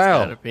 Someone's Wow.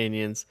 got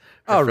opinions.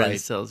 Her All friend right,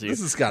 tells you. this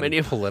has gotten Many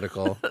of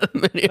political.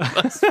 Many of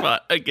us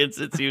fought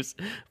against its use,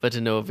 but to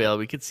no avail.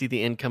 We could see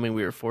the end coming.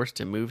 We were forced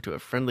to move to a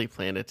friendly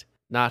planet,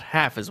 not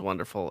half as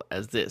wonderful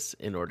as this,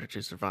 in order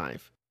to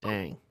survive.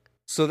 Dang.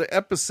 So the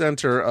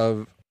epicenter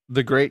of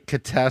the Great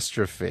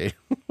Catastrophe,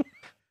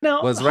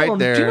 Now, Was hold right on.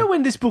 Do there. you know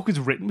when this book was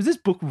written? Was this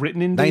book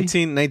written in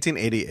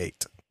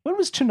 1988. When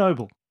was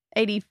Chernobyl?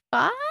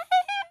 85?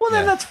 Well,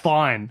 then Yeah. that's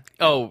fine.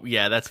 Oh,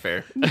 yeah, that's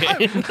fair.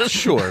 Okay.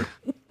 Sure.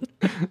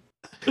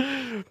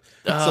 So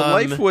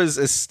life was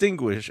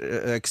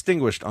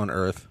extinguished on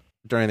Earth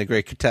during the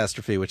Great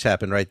Catastrophe, which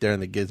happened right there in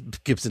the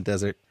Gibson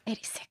Desert.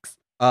 86.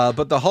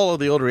 But the hull of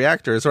the old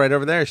reactor is right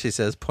over there, she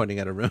says, pointing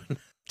at a ruin.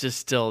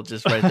 just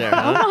right there,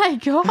 Oh huh? my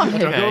god. Don't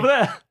go over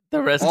there.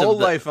 The rest All of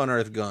the, life on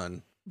Earth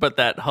gone. but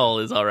that hull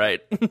is all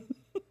right.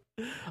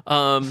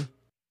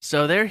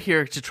 So they're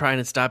here to try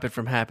and stop it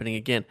from happening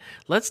again.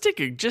 Let's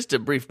take just a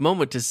brief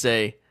moment to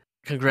say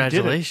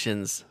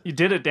congratulations You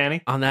did it,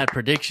 Danny. on that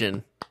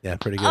prediction. Yeah,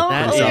 pretty good. Oh,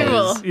 That Pretty solid.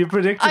 unbelievable. You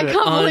predicted I it.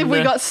 can't believe we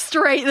On- got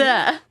straight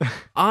there.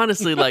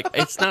 Honestly, like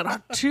it's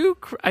not too.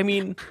 I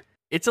mean,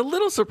 it's a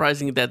little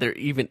surprising that there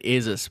even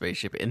is a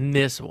spaceship in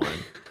this one,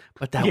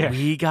 but that Yeah.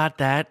 we got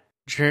that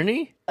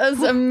journey.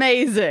 That's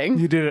amazing.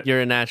 You did it. You're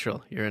a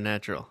natural. You're a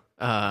natural.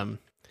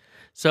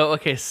 So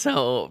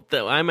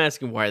I'm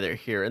asking why they're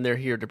here, and they're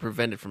here to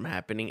prevent it from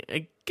happening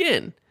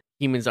again.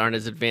 Humans aren't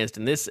as advanced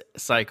in this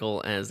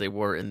cycle as they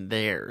were in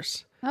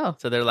theirs. Oh.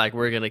 So they're like,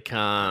 we're going to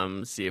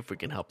come see if we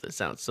can help this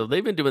out. So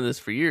they've been doing this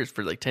for years,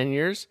 for like 10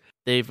 years.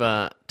 They've,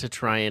 to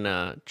try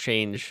and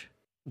change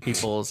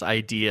people's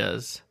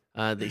ideas.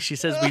 She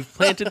says, we've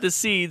planted the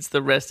seeds.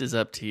 The rest is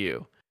up to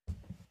you.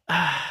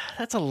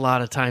 That's a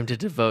lot of time to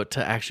devote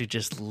to actually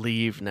just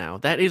leave now.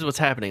 That is what's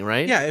happening,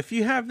 right? Yeah, if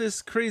you have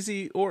this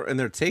crazy, and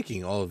they're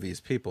taking all of these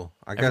people.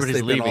 I guess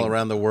Everybody's they've been all leaving.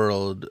 around the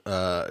world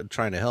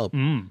trying to help.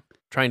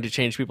 Trying to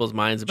change people's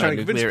minds about Trying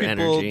to convince nuclear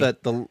people energy.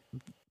 that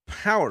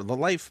the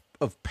life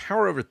of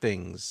power over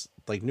things,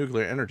 like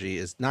nuclear energy,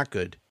 is not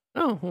good.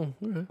 Oh,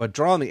 okay. But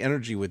drawing the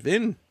energy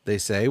within, they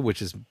say,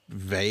 which is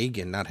vague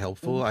and not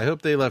helpful. I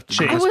hope they left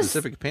Shit. more I was-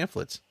 specific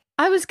pamphlets.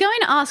 I was going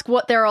to ask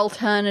what their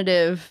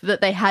alternative that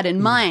they had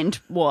in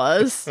mind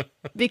was,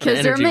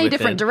 because there are Energy many within.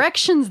 different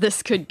directions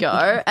this could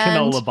go.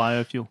 And Canola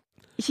biofuel.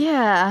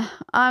 yeah,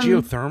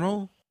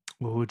 Geothermal?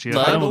 Oh, Love,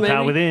 geothermal power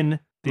maybe? within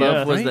the Love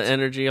earth. was right? the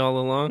energy all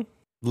along.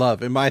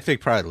 Love. I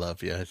think probably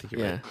love, yeah. I think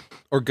you're Yeah. right.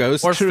 Or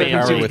ghost. Or True, family.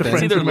 energy with It's the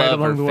friends either we made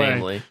love or along the way.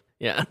 family.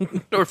 Yeah.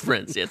 Or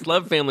friends. Yes.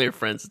 Love, family, or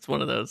friends. It's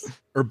one of those.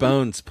 Or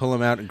bones. Pull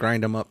them out and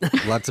grind them up.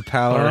 Lots of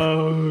power.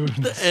 Oh,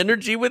 The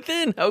energy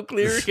within. How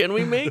clear can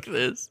we make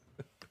this?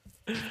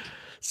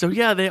 So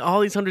yeah,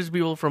 all these hundreds of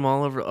people from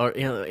all over, or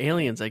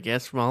aliens, I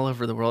guess, from all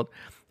over the world,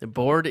 they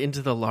board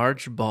into the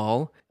large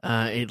ball.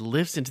 It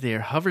lifts into the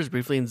air, hovers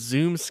briefly, and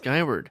zooms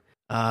skyward.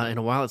 In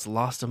a while, it's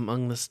lost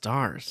among the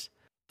stars.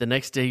 The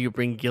next day, you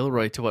bring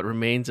Gilroy to what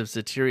remains of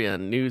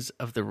Satyrion. News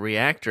of the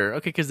reactor.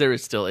 Okay, because there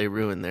is still a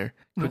ruin there.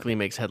 Quickly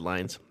makes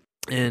headlines.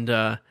 And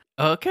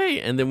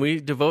and then we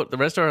devote the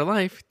rest of our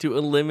life to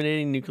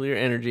eliminating nuclear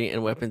energy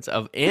and weapons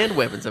of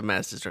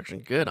mass destruction.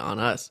 Good on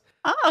us.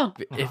 oh,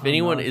 If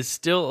anyone is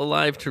still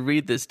alive to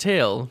read this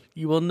tale,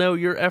 you will know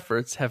your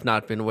efforts have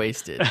not been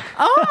wasted.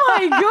 oh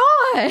my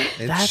god!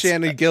 And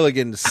Shannon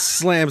Gilligan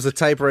slams the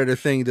typewriter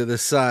thing to the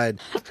side,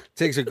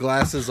 takes her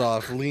glasses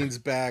off, leans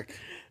back.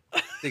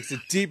 Takes a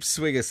deep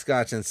swig of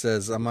scotch and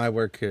says, my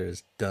work here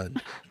is done.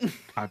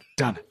 I've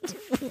done it.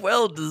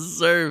 Well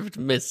deserved,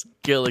 Miss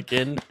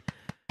Gilligan.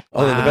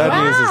 Although the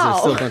bad news is Wow. there's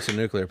still a bunch of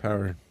nuclear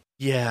power.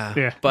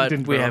 Yeah, but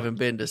didn't we grow up. haven't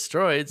been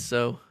destroyed,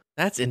 so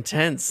that's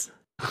intense.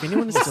 If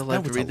anyone is still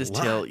alive to read this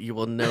tale, you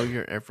will know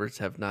your efforts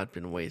have not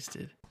been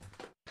wasted.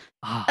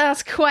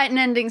 That's quite an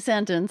ending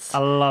sentence. I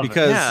love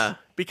Because, Yeah,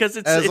 because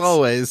it's as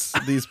always,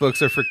 these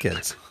books are for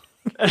kids.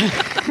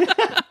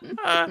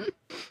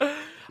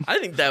 I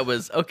think that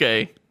was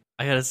okay.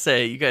 I gotta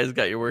say, you guys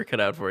got your work cut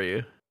out for you.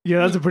 it. Yeah,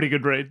 that's a pretty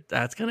good read.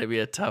 That's gonna be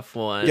a tough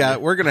one. Yeah,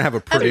 we're going to have a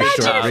pretty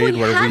Imagine short if read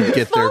where we hadn't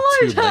get there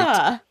too followed late.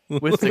 her.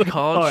 with the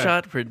called Oh, yeah.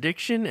 shot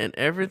prediction and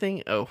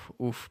everything. Oh,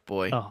 oof,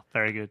 boy. Oh,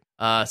 very good.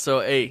 So,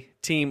 hey,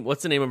 team.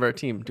 What's the name of our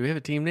team? Do we have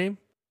a team name?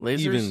 Lasers,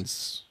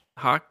 Evens.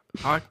 Hawk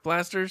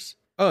blasters.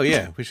 Oh,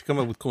 yeah. We should come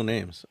up with cool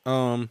names.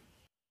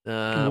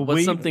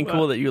 What's something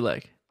cool that you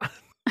like?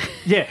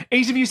 Yeah,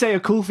 each of you say a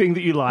cool thing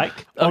that you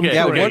like. on Okay,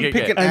 Yeah, three, one okay,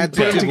 pick okay. an and put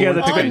adjective. them together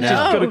and to one get pick a just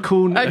noun. got a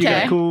cool. You got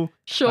Okay. a cool.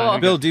 Sure.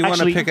 Bill, do you want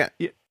to Actually, pick a?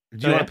 yeah,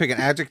 Do you want to pick an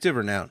adjective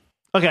or noun?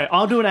 Okay,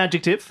 I'll do an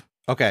adjective,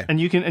 Okay. and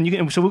you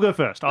can. So we'll go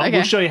first. Okay.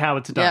 We'll show you how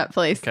it's done. Yeah,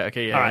 please.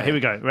 Okay, yeah. All right, here we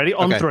go. Ready?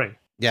 On Okay. 3.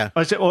 Yeah.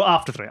 Or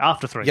after 3.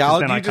 After 3. Yeah.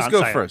 'cause then I You just can't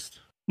go say it. first.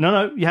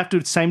 No, you have to do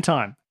it at the same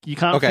time. You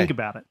can't Okay. think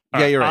about it.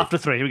 Yeah, you're right. After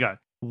 3, here we go.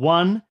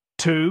 1,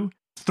 2,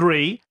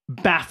 3.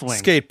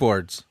 Baffling.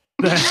 Skateboards.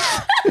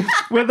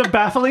 We're the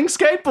baffling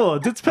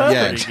skateboards. It's perfect.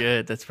 Yeah. Pretty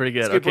good. That's pretty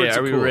good. Skateboards Okay, are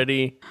are we cool.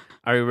 ready?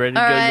 Are we ready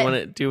to All go? right. You want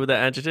to do the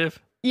adjective?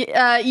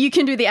 You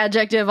can do the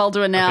adjective. I'll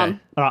do a noun. Okay.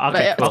 All right, But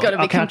okay, it's cool. gotta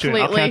be I'll count you in.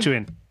 I'll completely- count you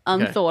in.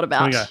 Unthought Here we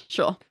about. go.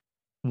 Sure.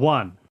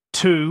 1,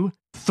 2,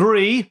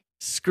 3.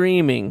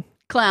 Screaming.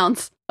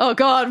 Clowns. Oh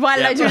God, why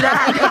did I do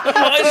that?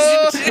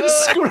 Why did you do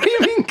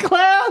Screaming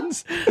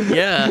clowns.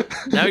 Yeah.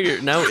 Now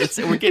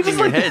we're getting in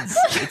your heads.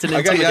 It's an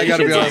I gotta be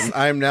intimidation honest. game.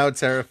 I am now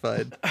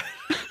terrified.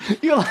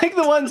 You're like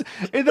the ones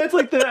that's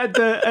like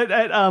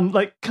at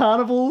like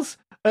carnivals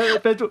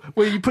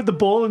where you put the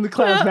ball in the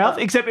clown's mouth,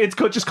 except it's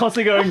just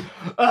constantly going.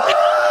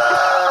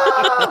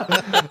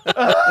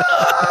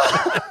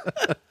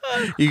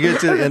 You get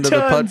to the end of the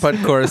Turns putt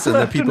course, and the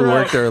left and people who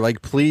work right. there are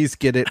like, "Please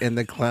get it in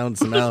the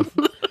clown's mouth.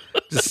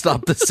 Just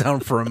stop the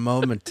sound for a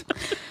moment."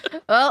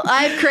 Well,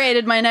 I've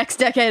created my next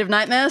decade of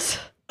nightmares.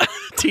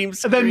 Team And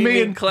screaming then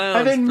me and clowns.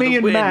 and then for me the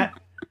and win. Matt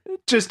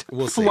just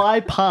We'll see. fly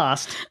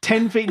past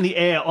 10 feet in the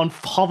air on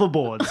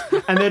hoverboards,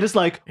 and they're just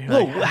like,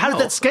 "Whoa, like, how does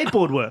that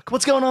skateboard work?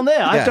 What's going on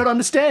there? I Yeah. don't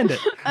understand it."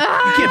 You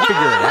can't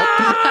figure it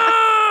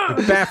out.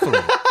 You're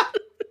baffling.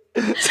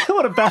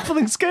 What a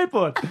baffling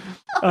skateboard!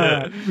 All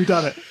right, we've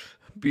done it.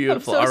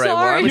 Beautiful. I'm so All right. Well,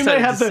 sorry. I'm You may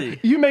excited have to the see.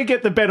 you may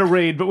get the better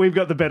read, but we've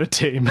got the better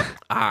team.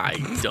 I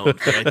don't.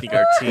 I think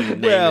our team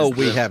name Well, is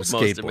we the have most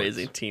skateboards.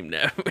 amazing team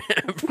now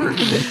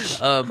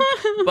ever.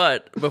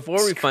 But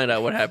before we find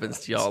out what happens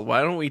to y'all,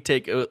 why don't we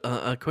take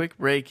a quick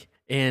break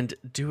and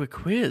do a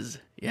quiz?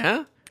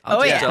 Yeah.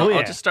 I'll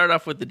yeah. just start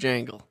off with the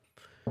jangle.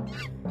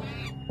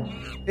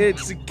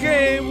 It's a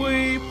game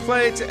we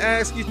play to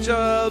ask each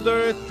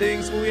other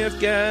things when we have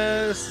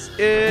guests.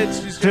 It's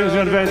just Choose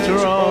your adventure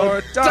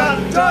or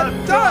dun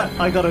dun dun.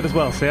 I got it as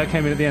well. See, I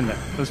came in at the end there.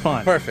 It was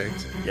fine.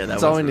 Perfect. Yeah, that That's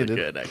was all we really needed.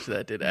 good. Actually,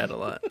 that did add a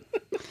lot.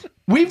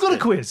 We've got a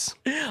quiz.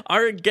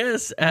 Our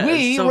guests,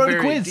 We so wrote a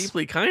very quiz.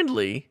 deeply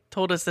kindly,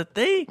 told us that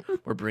they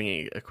were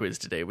bringing a quiz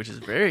today, which is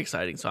very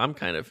exciting. So I'm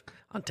kind of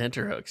on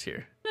tenterhooks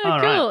here. All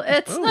right. Cool.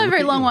 It's not a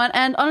very at long you. one,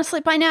 and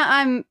honestly, by now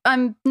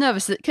I'm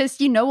nervous because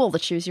you know all the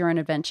choose your own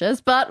adventures.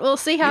 But we'll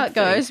see how it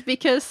goes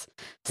because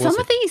some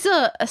of these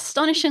are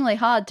astonishingly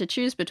hard to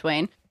choose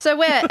between. So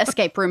we're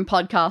escape room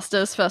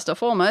podcasters first and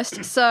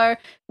foremost. So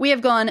we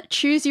have gone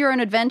choose your own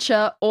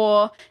adventure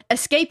or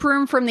escape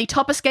room from the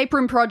Top Escape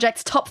Room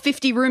Project's top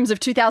 50 rooms of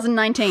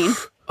 2019.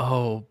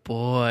 Oh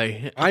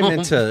boy, I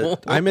meant to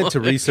Oh, boy.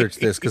 research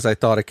this because I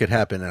thought it could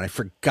happen, and I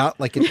forgot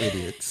like an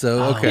idiot.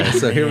 So okay, Oh,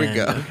 so here we man.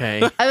 go.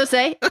 Okay. I will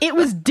say it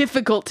was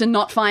difficult to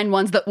not find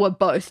ones that were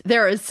both.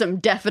 There is some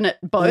definite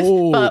both,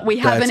 Oh, but we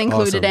haven't that's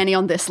included awesome. any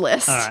on this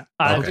list. All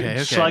right.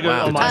 Okay, Shall I go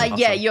wow. on mine?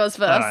 Yeah, yours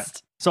first. All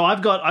right. So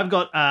I've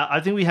got. I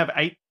think we have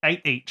eight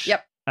each.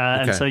 Yep.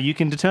 And Okay. so you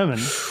can determine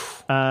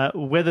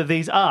whether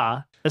these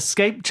are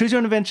choose your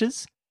own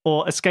adventures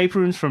or escape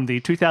rooms from the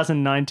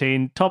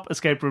 2019 Top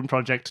Escape Room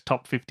Project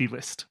Top 50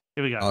 list.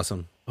 Here we go.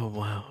 Awesome. Oh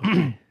wow.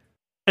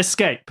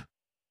 Escape.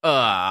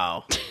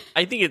 Oh,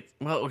 I think it's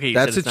well. Okay, you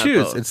That's said a it's choose.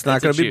 Not both. It's not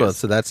That's a going to be choose. both.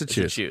 So that's a It's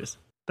choose. choose.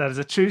 That is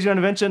a choose your own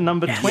adventure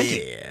number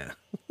 20. Yeah.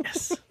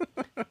 Yes.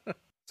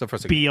 So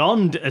first,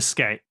 Beyond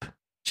Escape.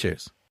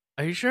 choose.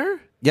 Are you sure?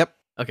 Yep.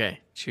 Okay,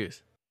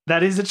 choose.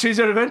 That is a choose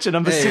your own adventure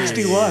number Hey.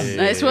 61.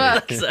 Nice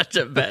work. Such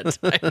a bad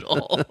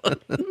title.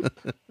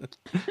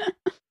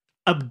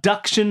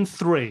 Abduction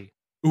 3.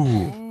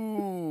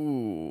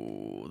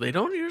 Ooh, they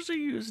don't usually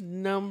use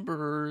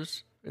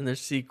numbers in their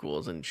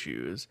sequels and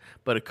choose,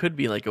 but it could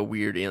be like a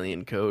weird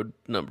alien code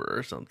number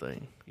or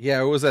something.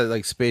 Yeah, what was that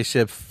like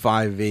spaceship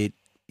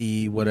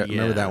 58E? Whatever.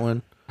 Remember Yeah. that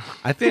one?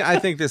 I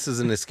think this is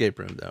an escape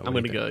room though. I'm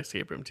gonna go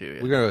escape room too.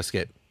 We're gonna go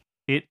escape.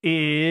 It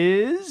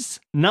is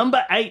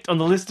number 8 on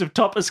the list of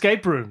top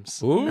escape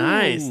rooms. Ooh.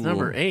 Nice,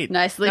 number 8.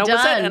 Nicely now,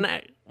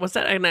 done. Was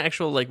that an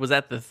actual, like, was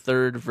that the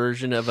third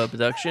version of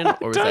Abduction?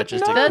 Or was that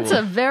just a That's cool...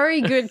 a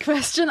very good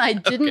question. I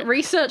didn't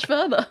research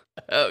further.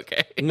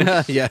 Okay.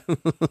 Yeah.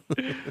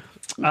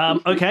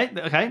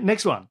 Okay.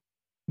 Next one.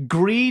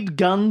 Greed,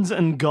 Guns,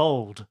 and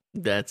Gold.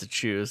 That's a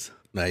choose.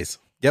 Nice.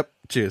 Yep.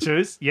 Choose.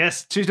 Choose.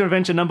 Yes. Choose your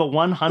adventure number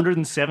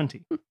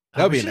 170.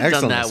 That would We be an should've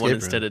excellent done that one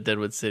escape instead room. of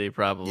Deadwood City,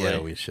 probably. Yeah,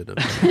 we should have.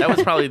 That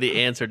was probably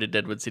the answer to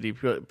Deadwood City.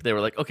 They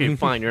were like, okay,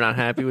 fine, you're not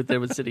happy with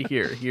Deadwood City.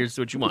 Here's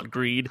what you want: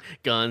 greed,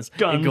 guns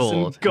and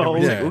gold.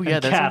 gold, Yeah. Oh, yeah,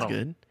 and that cattle. sounds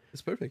good.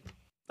 It's perfect.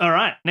 All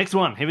right. Next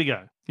one. Here we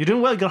go. You're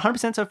doing well. You got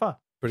 100% so far.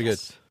 Pretty good.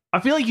 I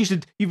feel like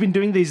you've been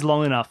doing these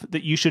long enough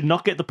that you should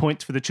not get the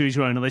points for the choose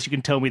your own unless you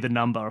can tell me the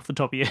number off the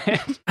top of your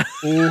head.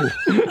 Ooh.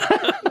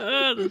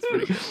 That's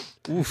pretty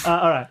good.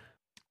 All right.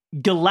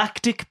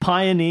 Galactic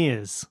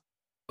Pioneers.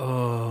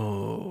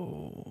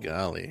 Oh,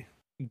 Golly.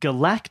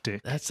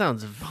 Galactic. that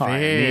sounds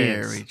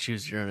Pioneers. very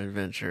choose your own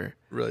adventure.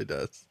 Really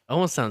does.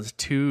 Almost sounds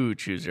too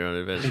choose your own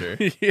adventure,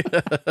 Yeah.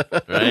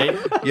 right?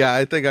 Yeah,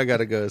 I think I got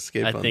to go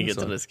escape I on think this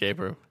it's one. an escape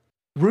room.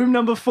 Room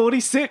number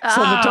 46 on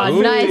the Ah, top.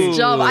 Ooh. nice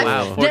job.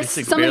 Wow, Some 46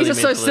 of these barely are so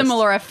made the list.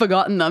 similar, I've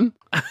forgotten them.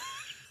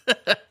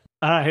 All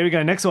right, here we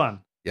go. Next one.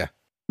 Yeah.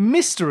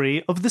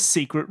 Mystery of the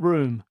Secret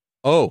Room.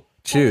 Oh,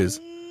 choose.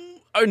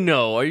 Oh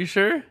no, are you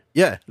sure?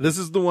 Yeah, this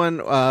is the one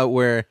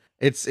where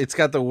it's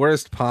got the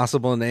worst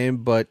possible name,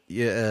 but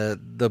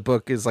the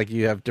book is like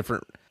you have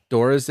different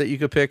doors that you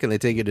could pick, and they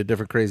take you to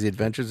different crazy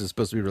adventures. It's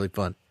supposed to be really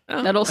fun.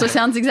 That also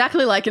sounds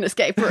exactly like an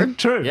escape room.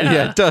 True. Yeah.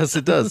 Yeah, it does.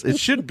 It does. It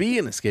should be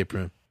an escape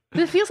room.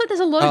 It feels like there's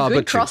a lot of good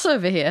but choose.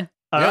 crossover here.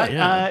 All Yeah, right.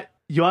 yeah.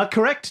 You are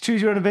correct.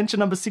 Choose your own adventure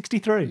number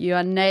 63. You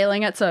are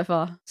nailing it so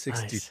far.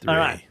 63. All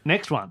right.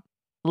 Next one.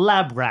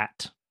 Lab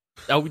Rat.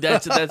 Oh,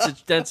 that's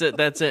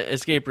a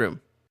escape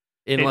room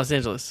in It- Los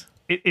Angeles.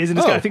 It is an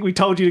Oh. escape. I think we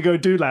told you to go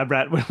do Lab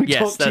Rat when we Yes,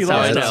 talked to you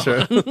that's last how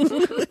I time. know.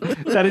 That's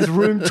true. That is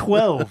room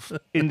 12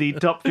 in the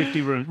top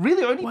 50 rooms.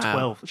 Really, only Wow.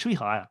 12. It should be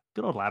higher.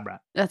 Good old Lab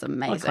Rat. That's What a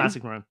amazing.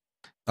 classic room.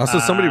 Also,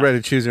 somebody write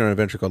a choose your own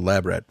adventure called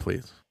Lab Rat,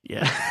 please.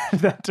 Yeah,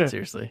 That too.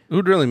 seriously. It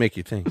would really make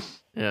you think.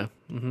 Yeah.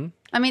 Mm-hmm.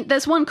 I mean,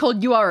 there's one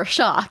called You Are a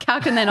Shark. How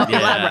can there not be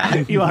Yeah. lab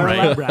rat? You are Right.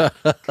 a Lab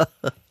Rat.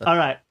 All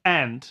right.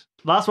 And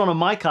last one on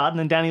my card, and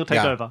then Danny will take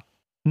Yeah. over.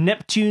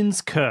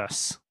 Neptune's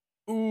Curse.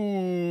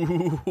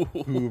 Ooh,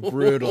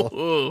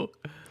 brutal.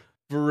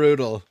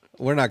 Brutal.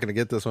 We're not going to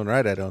get this one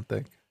right, I don't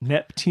think.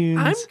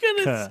 Neptune's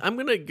Curse. I'm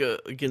gonna go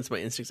against my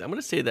instincts. I'm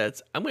gonna say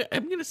that's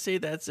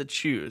a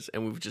choose,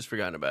 and we've just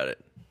forgotten about it.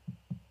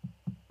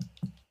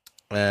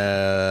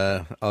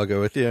 I'll go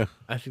with you.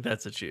 I think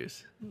that's a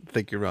choose. I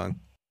think you're wrong.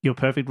 Your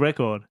perfect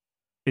record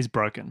is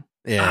broken.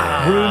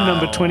 Yeah. Room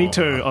number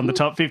 22 on the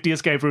top 50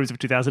 escape rooms of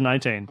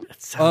 2019.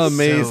 That sounds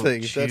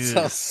Amazing. so That choose.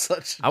 sounds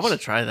such. I want to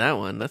try that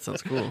one. That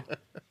sounds cool.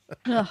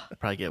 Ugh.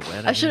 Probably get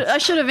wet. I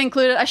should have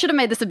included. I should have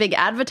made this a big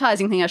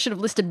advertising thing. I should have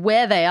listed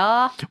where they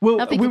are. Well,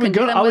 how people we can would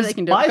go. do them, where they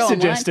can do it. I Go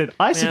online. suggested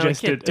we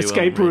can't do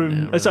escape them right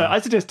room. now, Sorry, really. I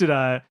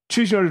suggested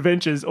choose your own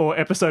adventures or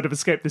episode of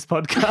Escape This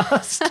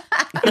Podcast.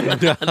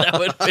 that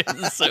would have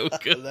been so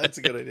good. That's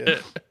a good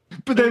idea.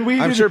 But then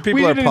we I'm did, sure people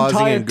we are did an pausing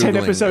entire and Googling 10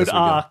 episode as we go.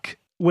 arc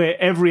where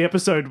every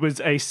episode was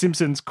a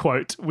Simpsons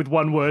quote with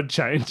one word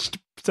changed.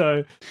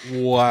 So,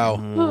 Wow.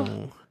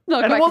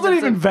 Not and quite it wasn't 'cause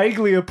even it's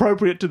vaguely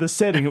appropriate to the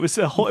setting. It was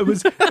a whole, it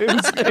was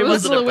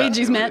was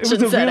Luigi's It Mansion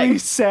was a setting. really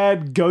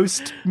sad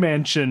ghost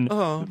mansion.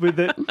 With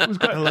it, was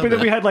quite, but then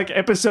we had like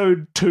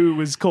episode 2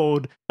 was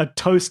called "A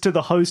Toast to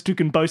the Host Who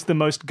Can Boast the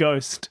Most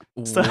Ghost."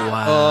 So,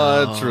 Wow.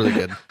 Oh, that's really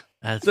good.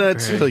 That's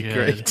That's very really good.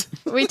 great.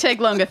 We take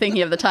longer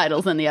thinking of the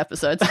titles than the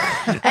episodes.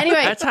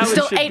 Anyway, That's how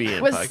still it should eight. be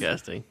in was-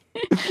 podcasting.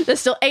 there's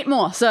still 8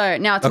 more. So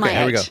now it's my Okay,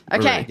 here we go. 8. We're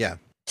Okay. ready. Yeah.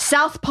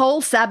 South Pole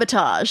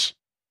Sabotage.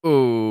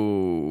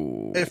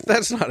 Ooh. If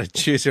that's not a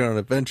choose your own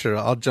adventure,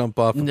 I'll jump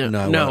off. No, I no,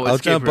 won't. I'll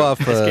escape jump room.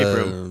 off Escape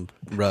room.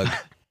 rug.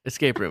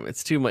 Escape room.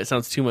 It's too much.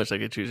 Sounds too much like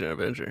a choose your own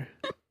adventure.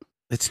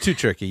 It's too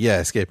tricky. Yeah,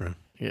 escape room.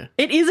 Yeah.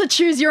 It is a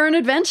Choose Your Own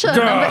Adventure,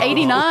 number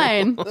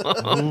 89.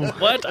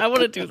 What? I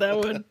want to do that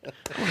one.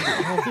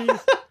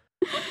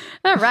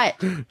 All right.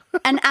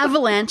 An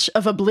Avalanche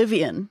of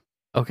Oblivion.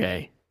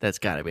 Okay, that's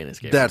got to be an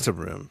escape. That's a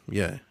room.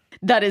 Yeah.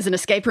 That is an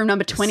escape room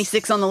number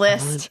 26 on the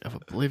Challenge list. of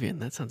Oblivion.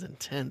 That sounds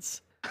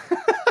intense.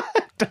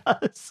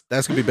 does.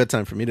 That's gonna be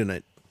bedtime for me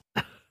tonight.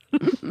 All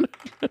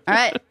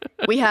right.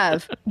 We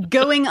have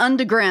Going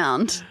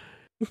Underground.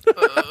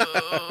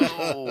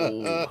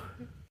 Oh.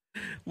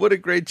 What a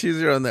great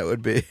choose your own that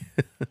would be.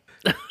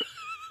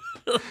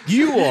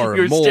 You are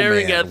You're a mole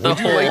staring man. at the Would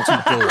you like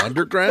to go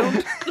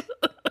underground?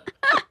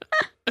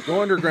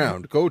 Go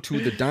underground. Go to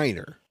the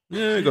diner.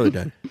 Yeah, go to the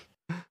diner.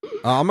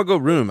 I'm gonna go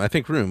room. I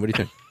think room. What do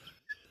you think?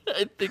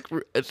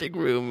 I think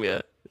room.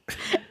 Yeah.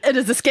 It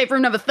is escape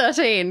room number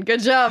 13.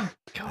 Good job.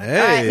 Hey, All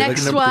right, look at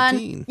next number one.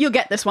 13. You'll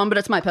get this one, but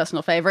it's my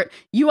personal favorite.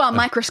 You Are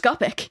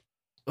Microscopic.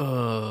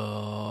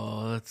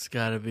 Oh, that's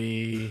got to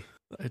be.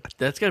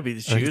 That's got to be the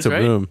I think choose, it's a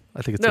right? room.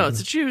 I think it's No, a it's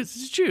room. a choose.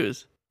 It's a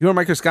choose. You are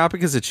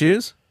microscopic as a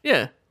choose?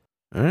 Yeah.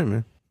 All right,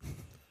 man.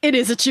 It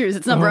is a choose.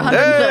 It's number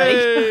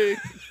 130.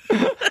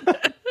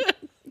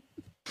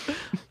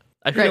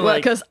 I Great feel work,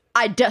 like because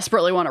I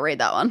desperately want to read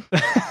that one.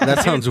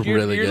 That sounds you're,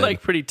 really you're good.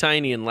 like pretty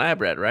tiny in lab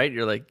rat, right?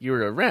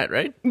 You're a rat,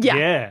 right?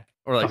 Yeah.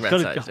 Or like I've rat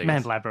got size. to, I man,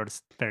 guess. Labrador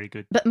is very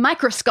good. But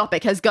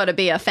microscopic has got to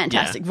be a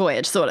fantastic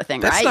voyage sort of thing,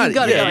 That's right? not- You've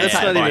got to yeah, go that's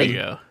inside not the there body. you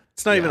go.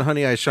 It's not even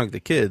Honey, I Shrunk the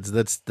Kids.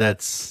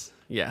 That's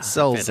Yeah,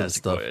 cells and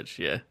fantastic stuff. Voyage.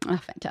 Yeah, Oh,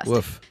 fantastic.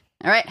 Woof.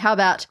 All right, how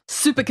about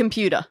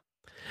supercomputer?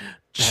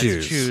 That's a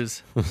Choose.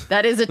 choose.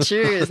 That is a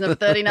choose, number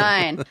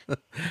 39.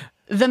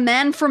 The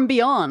Man from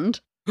Beyond.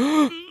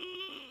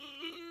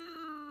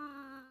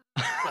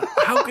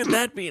 How could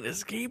that be an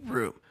escape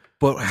room?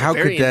 But how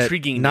very could that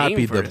intriguing not name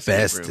be for the an escape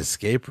best room.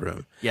 escape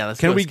room? Yeah, let's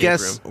Can go we escape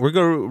guess? room. We're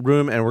going to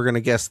room and we're going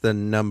to guess the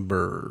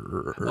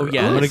number. Oh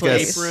yeah, I'm going to escape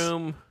guess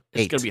room.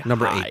 It's 8. gonna be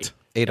Number high. 8.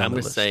 8 on I'm the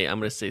gonna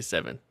list. say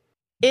 7.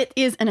 It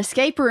is an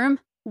escape room.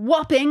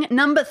 Whopping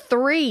number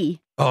 3.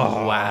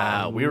 Oh,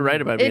 Wow, we were right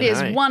about It being is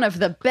high. one of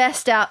the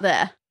best out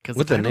there. 'Cause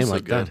With the a name title's so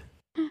like good.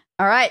 that.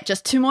 All right,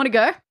 just 2 more to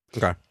go.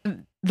 Okay.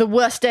 The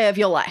Worst Day of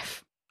Your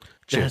Life.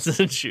 That's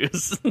a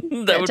choose. That would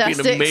be an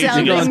Fantastic amazing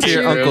sounding You go into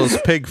your choose. uncle's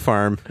pig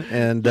farm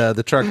and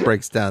the truck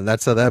breaks down.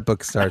 That's how that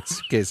book starts,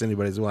 in case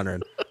anybody's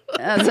wondering.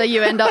 So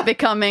you end up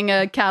becoming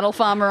a cattle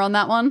farmer on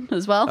that one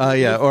as well.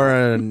 Yeah, or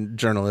a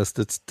journalist.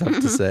 It's tough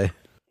to say.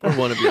 Or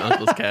one of your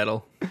uncle's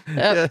cattle.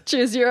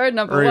 Choose your own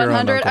number Or your own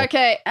 100. uncle.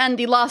 Okay, and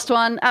the last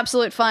one,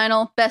 absolute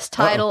final, best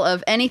title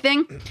of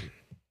anything.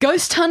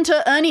 Ghost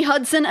Hunter Ernie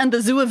Hudson and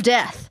the Zoo of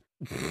Death.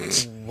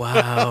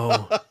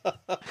 Wow.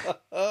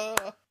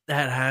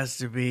 That has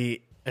to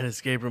be an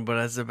escape room, but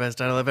that's the best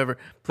title I've ever.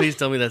 Please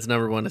tell me that's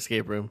number 1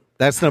 escape room.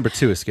 That's number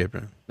 2 escape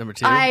room. Number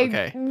 2? I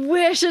Okay.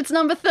 wish it's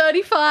number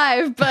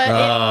 35, but it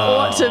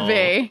ought to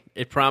be.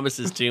 It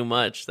promises too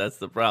much. That's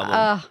the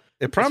problem.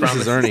 It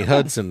promises Ernie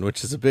Hudson,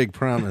 which is a big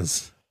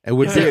promise. It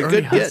would Is be there a Ernie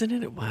good get. Hudson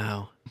in it?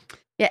 Wow.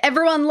 Yeah,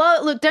 everyone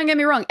look, don't get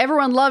me wrong,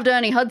 everyone loved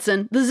Ernie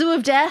Hudson. The Zoo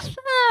of Death,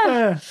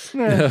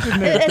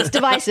 it's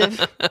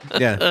divisive.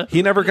 Yeah,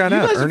 he never got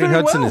out. guys are Ernie very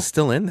Hudson well. is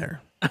still in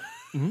there.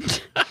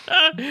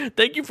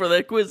 Thank you for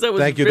that quiz. That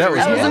was Thank you. That was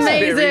very, awesome.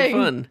 very amazing.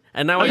 fun.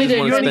 And now I Okay, just you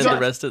want to only spend got-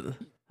 the rest of the...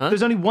 Huh?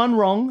 There's only one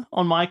wrong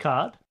on my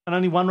card and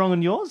only one wrong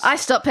on yours. I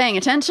stopped paying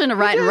attention to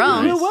right and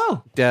wrong. Real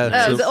well. Yeah,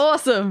 That so- was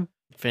awesome.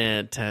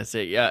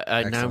 Fantastic. Yeah, now I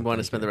Excellent. want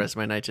to spend the rest of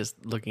my night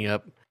just looking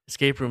up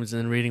escape rooms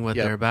and then reading what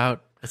Yep. they're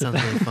about. That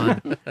sounds really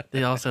fun.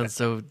 They all sound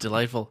so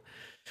delightful.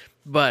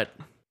 But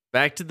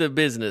back to the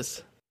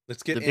business.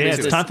 let's get The Yeah, into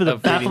it's it. time for the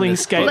of reading baffling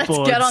this book. Let's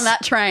skateboards. get on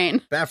that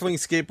train. Baffling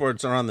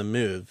skateboards are on the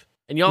move.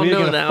 And y'all We are know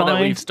gonna now that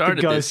find we've the started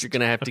this, ghost you're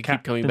going to have of to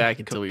keep coming Captain back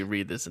Cook. until we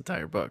read this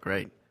entire book,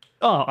 right?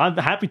 Oh, I'm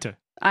happy to.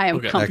 I am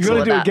Okay. You comfortable want to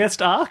with do a that.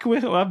 guest arc?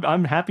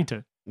 I'm happy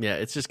to. Yeah,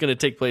 it's just going to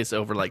take place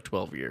over like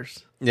 12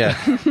 years. Yeah,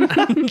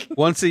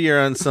 once a year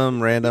on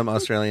some random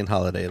Australian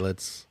holiday.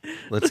 Let's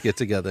get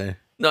together.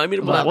 No, I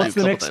mean, we'll Love have What's a the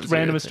couple next times a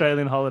random year.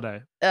 Australian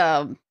holiday?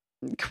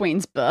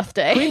 Queen's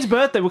birthday. Queen's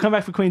birthday. We'll come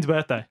back for Queen's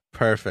birthday.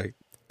 Perfect.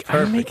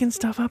 Are you making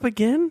stuff up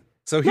again?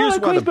 So No, here's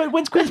what.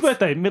 when's Queen's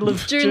birthday? Middle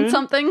of June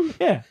something.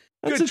 Yeah.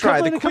 That's Good a try.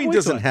 couple- The in a couple Queen weeks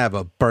doesn't away. have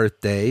a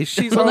birthday.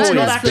 She's Well, always that's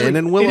been not actually-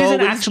 and will it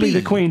isn't always actually be.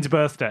 the Queen's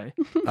birthday.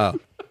 Oh,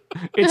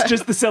 It's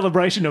just the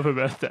celebration of her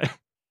birthday.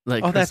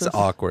 Like oh, that's Christmas?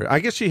 awkward. I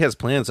guess she has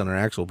plans on her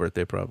actual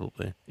birthday,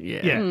 probably. Yeah.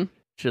 Yeah.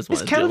 She just Is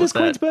wants to deal Canada's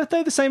with Queen's that.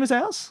 birthday the same as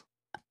ours?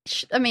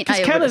 I mean, Because I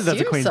would Canada does a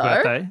assume Queen's so.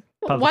 birthday.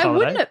 part of the Why holiday.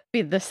 wouldn't it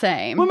be the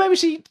same? Well, maybe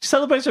she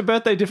celebrates her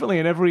birthday differently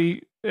in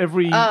every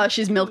Oh,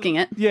 she's milking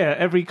it.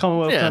 every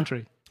Commonwealth Yeah.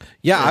 country.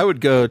 Yeah, I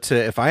would go to,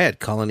 if I had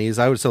colonies,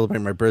 I would celebrate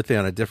my birthday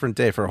on a different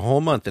day for a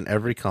whole month in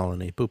every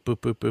colony. Boop, boop,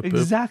 boop, boop, boop.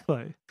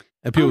 Exactly.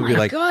 And people Oh would be my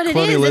like, God, it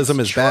colonialism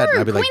It's is bad. And true.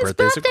 I'd be like, Queen's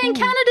birthdays are birthday in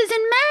cool. Canada's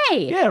in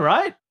May. Yeah,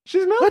 right?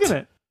 She's milking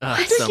it. Oh,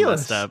 that's so Ridiculous.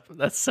 messed up.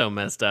 That's so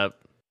messed up.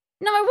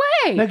 No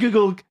way. Now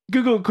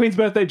Google Queen's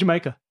birthday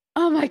Jamaica.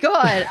 Oh my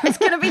God. It's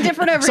going to be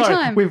different every Sorry,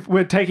 time. we're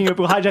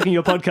hijacking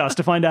your podcast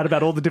to find out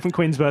about all the different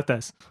Queen's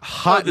birthdays.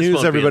 Hot this news,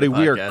 won't be everybody. on the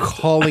We are podcast.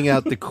 calling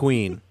out the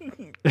queen.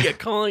 Yeah,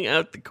 calling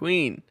out the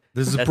queen.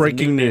 This is That's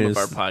breaking the new news.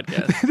 name of our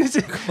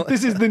podcast.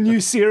 this is the new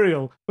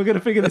serial. We're going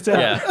to figure this out.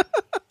 Yeah.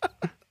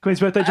 Queen's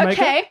birthday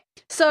Jamaica. Okay.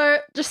 So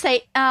just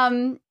say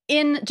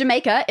in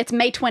Jamaica, it's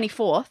May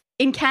 24th.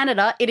 In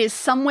Canada, it is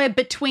somewhere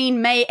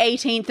between May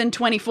 18th and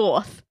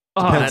 24th.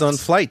 Oh, Depends on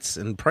that's- flights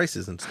and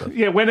prices and stuff.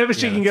 yeah, whenever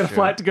she Yeah, can get a that's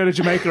flight to go to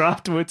Jamaica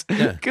afterwards.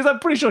 Yeah. Because I'm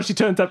pretty sure she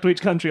turns up to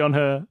each country on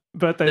her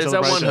birthday There's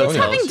that one celebration. She's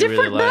hotel having she really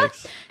different birth-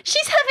 likes.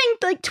 She's having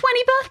like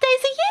 20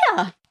 birthdays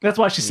a year. That's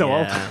why she's so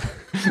old. Yeah.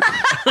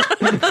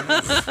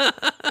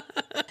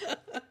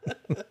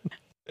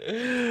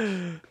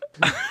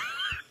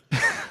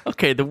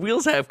 Okay, the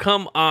wheels have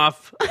come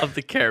off of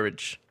the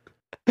carriage.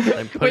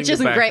 I'm putting Which it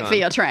isn't back great on. for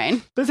your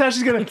train. That's how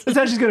she's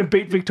gonna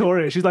beat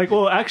Victoria. She's like,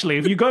 well, actually,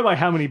 if you go by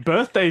how many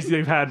birthdays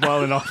you've had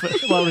while in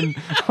office,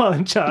 while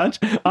in charge,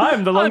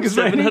 I'm the I'm longest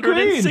reigning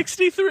queen.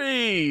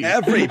 763.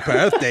 Every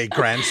birthday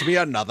grants me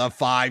another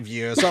 5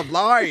 years of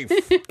life.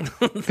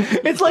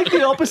 It's like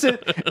the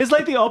opposite. It's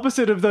like the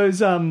opposite of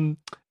those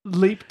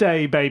leap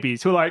day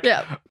babies who are like,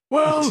 Yeah.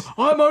 well,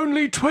 I'm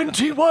only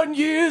 21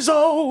 years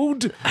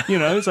old. You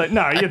know, it's like,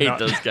 no, I you're hate not.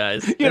 those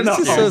guys. You're It's not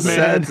just so old, man.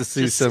 sad to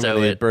see Just so stow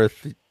many it.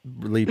 birth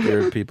leap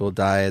year people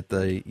die at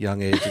the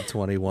young age of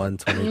 21,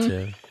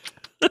 22.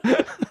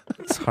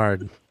 It's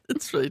hard.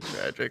 It's really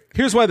tragic.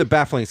 Here's why the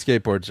baffling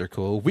skateboards are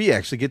cool. We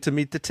actually get to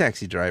meet the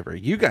taxi driver.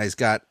 You guys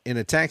got in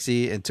a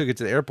taxi and took it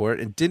to the airport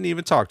and didn't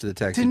even talk to the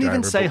taxi Didn't driver.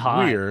 even say but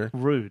hi. We're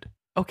Rude.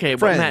 Okay, but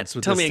Friends Matt,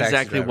 with tell this me taxi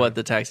exactly driver. what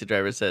the taxi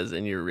driver says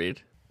in your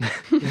read.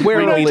 where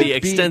Read will me it the be?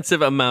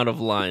 extensive amount of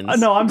lines.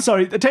 No, I'm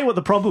sorry. I'll tell you what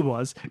the problem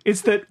was.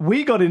 It's that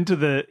we got into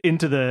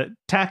the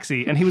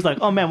taxi and he was like,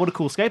 oh man, what a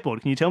cool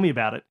skateboard. Can you tell me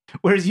about it?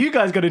 Whereas you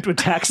guys got into a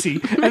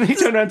taxi and he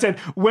turned around and said,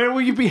 where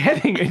will you be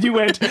heading? And you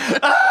went,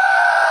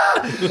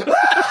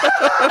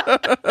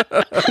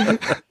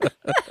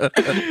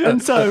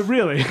 and so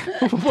really,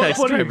 Taxi what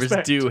do you drivers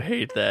expect? do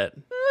hate that.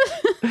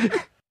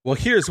 Well,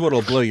 here's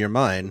what'll blow your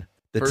mind.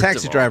 The First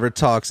taxi of all- driver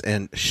talks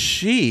and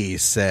she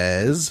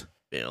says,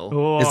 Bill.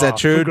 Oh, is that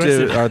true?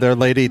 progressive. Are there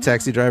lady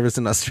taxi drivers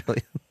in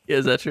Australia? Yeah,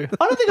 is that true?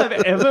 I don't think I've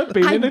ever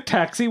been in a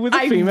taxi with a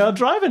I female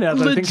driver now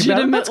that I think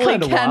about it. That's Legitimately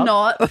kind of wild.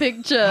 cannot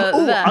picture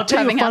Oh, that I'll tell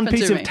you having a fun happened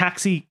piece to of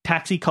me.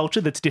 taxi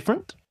culture that's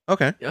different.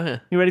 Okay. Oh, yeah.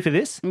 You ready for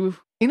this?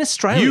 Oof. In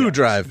Australia, You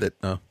drive it.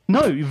 Oh.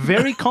 no,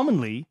 very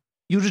commonly,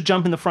 you'll just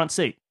jump in the front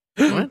seat.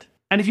 What?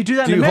 And if you do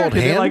that Do in you hold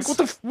America, they're like,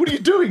 hands? what are you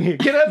doing here?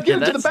 Get out, get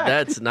into the that's- back.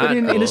 that's not But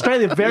in cool.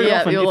 Australia, very Yeah,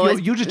 often, you'll if always-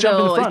 you just there'll jump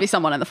in the always front. be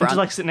someone in the and front. just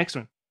like sit next to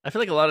him. I feel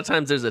like a lot of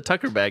times there's a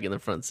tucker bag in the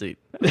front seat.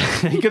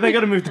 They got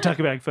to move the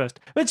tucker bag first.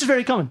 But it's just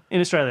very common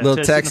in Australia. Little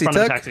to sit in taxi the front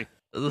of a tuck? taxi.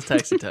 A little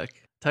taxi tuck.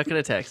 Tuck in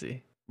a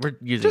taxi. We're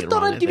using Just it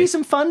thought wrong, I'd I give you think.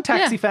 some fun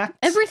taxi Yeah. facts.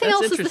 Everything That's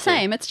else is the interesting.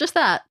 same. It's just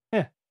that.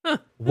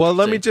 Well,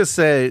 let me Interesting. just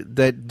say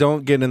that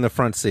don't get in the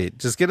front seat.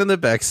 Just get in the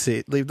back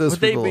seat. Leave those Would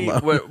they people be?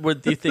 alone.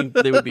 Do you think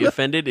they would be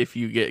offended if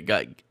you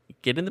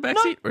get in the back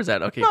seat, or is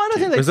that okay? No, I don't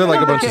think Or is there like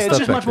a no, bunch of okay, stuff It's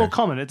just back much more there?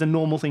 common. It's a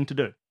normal thing to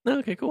do. No,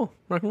 okay, cool.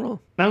 Rock and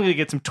roll. Now I'm going to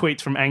get some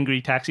tweets from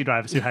angry taxi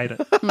drivers who hate it.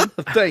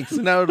 Thanks.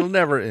 Now it'll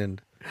never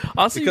end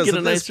Also, because you get a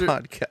of this nicer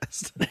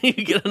podcast. you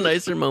get a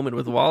nicer moment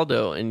with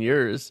Waldo and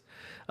yours.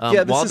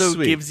 Yeah, this is Waldo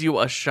sweet. gives you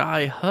a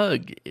shy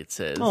hug. It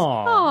says. Aww.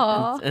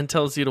 Aw. And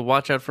tells you to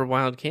watch out for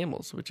wild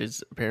camels, which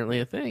is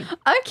apparently a thing.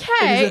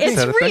 Okay, Is that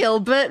it's a thing?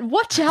 real, but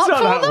watch out It's not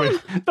for that them.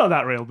 real. Not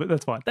that real, but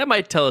that's fine. That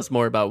might tell us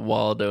more about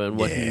Waldo and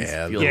what Yeah, he's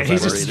feeling. Yeah,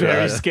 he's worried just very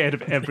about. scared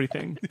of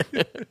everything.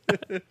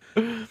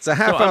 So a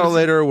half So hour I'm-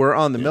 later, we're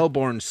on the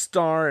Melbourne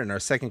Star in our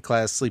second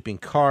class sleeping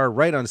car,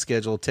 right on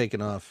schedule,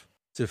 taking off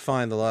to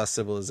find the lost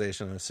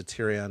civilization of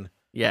Satyrion.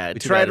 Yeah, We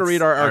too try bad to read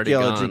it's our already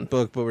archaeology gone.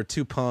 book, but we're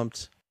too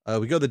pumped.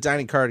 We go to the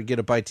dining car to get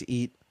a bite to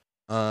eat.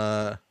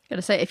 Gotta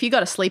say, if you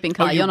got a sleeping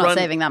car, you you're not run-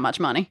 saving that much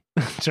money.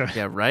 Sure.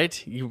 Yeah,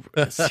 right. You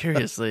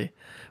seriously.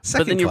 But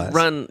Second then you class.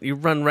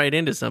 run right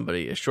into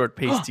somebody, a short,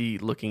 pasty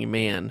looking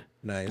man.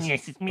 Nice.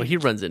 Yes, it's me. Well, he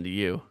runs into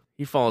you.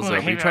 He falls Oh,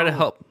 over. You try to hello.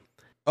 help.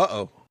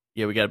 Uh-oh.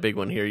 Yeah, we got a big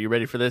one here. You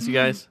ready for this, you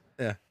guys?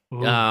 Yeah.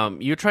 Ooh.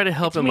 You try to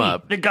help It's him me,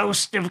 up. the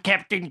ghost of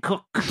Captain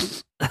Cook.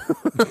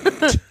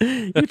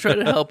 You try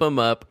to help him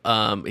up.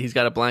 He's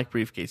got a black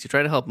briefcase. You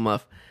try to help him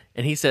up,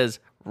 and he says,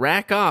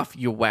 "Rack off,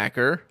 you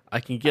whacker! I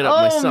can get up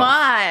Oh myself."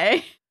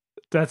 my!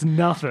 That's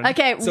nothing.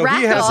 Okay, So rack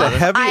he has off. a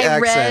heavy I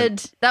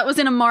accent. read that was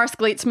in a Morris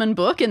Gleitzman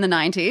book in the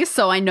 90s,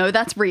 so I know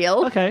that's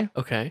real. Okay.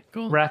 Okay,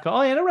 cool. Rack.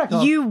 Oh, yeah, no, rack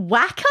off. You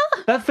whacker?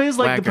 That feels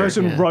like the Whacker,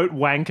 person yeah. wrote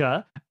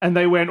wanker, and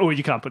they went, "Oh,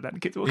 you can't put that in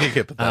kids' book." You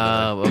can't put that in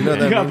there. Okay. You know You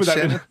that can't put that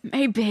in. Shannon?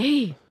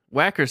 Maybe.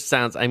 Whacker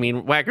sounds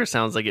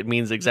like it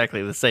means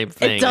exactly the same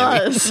thing. It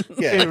does.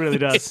 Yeah, It really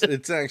does.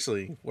 It's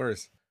actually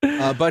worse.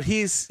 But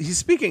he's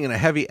speaking in a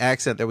heavy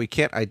accent that we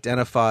can't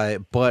identify,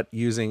 but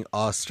using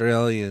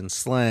Australian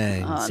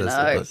slang. Oh, says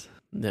no.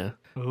 the-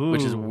 Yeah,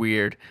 which is Ooh.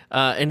 weird.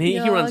 And he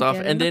You're runs off,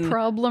 getting and the then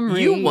problem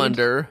you read.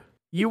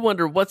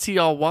 wonder what's he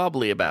all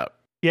wobbly about.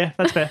 Yeah,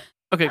 that's fair.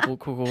 Okay,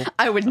 cool.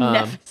 I would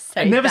never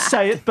say I'd never that.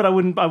 say it, but I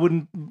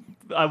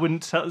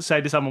wouldn't say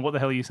to someone, "What the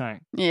hell are you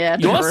saying?" Yeah,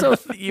 You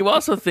true.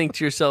 also think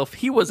to yourself,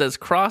 he was as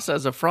cross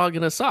as a frog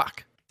in a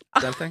sock.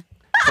 Is that a thing?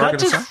 That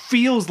just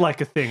feels like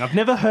a thing. I've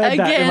never heard that in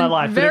my Again,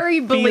 life. but it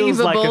very feels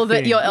like a believable that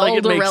thing. your Like, it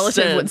older makes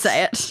relative would sense.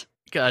 say it.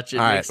 Gotcha.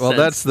 All right. makes Well, sense.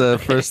 that's the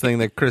first thing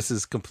that Chris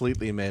has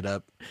completely made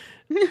up,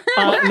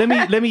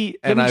 Let me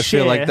and I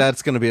share. feel like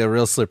that's going to be a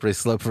real slippery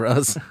slope for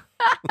us.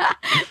 I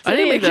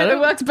didn't make that It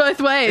up. works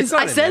both ways. It's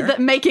not I in said there. that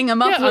making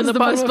them up Yeah, on was the the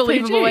bottom most of page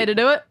believable way 8. to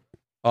do it.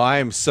 Oh, I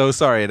am so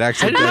sorry. It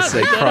actually I did does not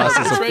say make that cross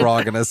up. as It's a right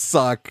frog in a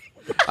sock.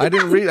 I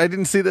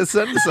didn't see this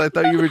sentence. I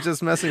thought you were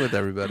just messing with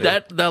everybody.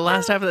 That the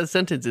last half of that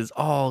sentence is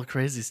all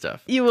crazy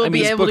stuff. You will be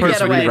this able book to is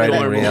get away with really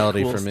it. Rewriting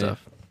reality cool for me.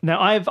 stuff. Now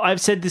I've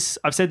said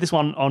this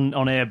one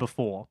on air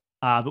before,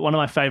 but one of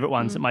my favorite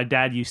ones that my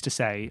dad used to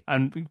say,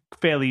 and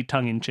fairly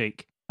tongue in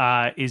cheek,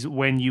 is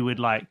when you would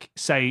like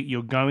say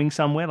you're going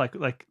somewhere, like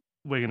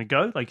we're gonna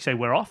go, like you say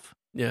we're off.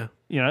 Yeah.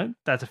 You know,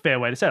 that's a fair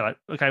way to say it. Like,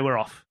 okay, we're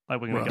off. Like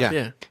we're gonna go. Yeah.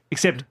 Yeah.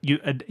 Except you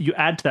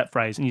add to that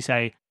phrase and you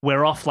say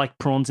we're off like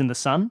prawns in the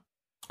sun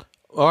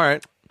All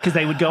right. because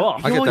they would go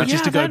off. I get that.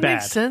 Just to go that bad.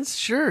 makes sense.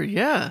 Sure.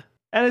 Yeah.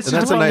 And it's And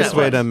that's just a wrong nice that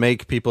way to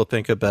make people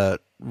think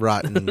about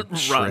rotten Rotten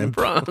shrimp.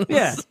 prawns.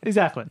 Yeah,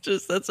 exactly.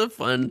 That's a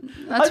fun.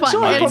 That's I'm why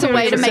sure I it's a probably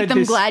way to would've make said them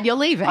this- glad you're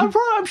leaving. I'm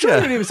sure Yeah.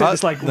 I could have said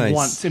this like Nice.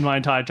 once in my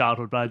entire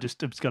childhood, but I just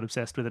got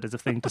obsessed with it as a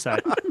thing to say.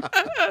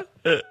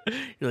 You're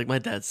like, my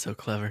dad's so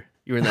clever.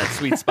 You're in that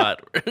sweet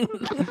spot.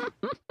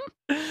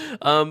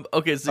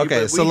 Okay, so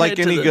Okay, but so we like head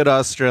to any the- good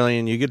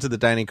Australian, you get to the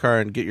dining car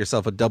and get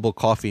yourself a double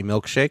coffee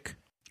milkshake.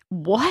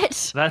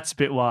 What? That's a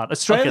bit wild.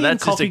 Australian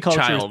that's just coffee a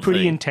culture is child pretty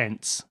thing.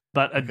 intense,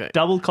 but a Okay.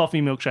 double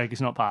coffee milkshake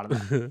is not part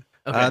of it.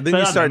 Okay. Then But I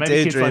you don't start know,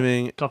 maybe kids like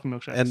daydreaming, coffee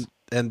milkshakes.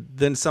 and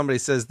then somebody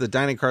says the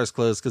dining car is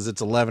closed because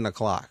it's 11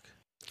 o'clock.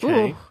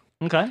 Okay.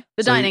 Ooh. Okay.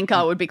 The So dining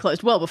car would be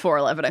closed well before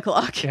 11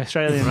 o'clock. Yeah,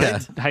 Australians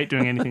Yeah. hate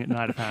doing anything at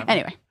night, apparently.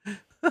 Anyway,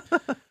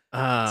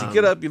 So you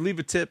get up, you leave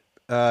a tip.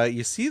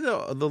 You see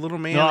the little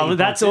man. that No, you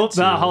that's bumped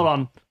all. No, into. hold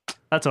on.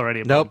 That's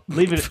already a Nope.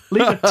 problem.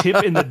 Leave a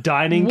tip in the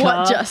dining What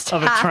car just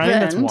of a train.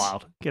 That's happened?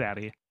 wild. Get out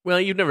of here. Well,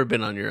 you've never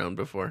been on your own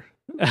before.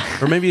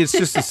 Or maybe it's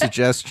just a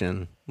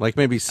suggestion. Like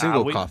maybe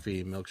single we-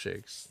 coffee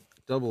milkshakes.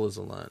 Double is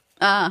a lot.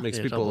 Makes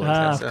Yeah, people double.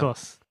 intense Of out.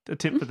 course. A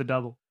tip for the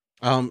double.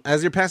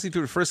 As you're passing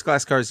through the first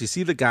class cars, you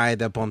see the guy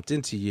that bumped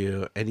into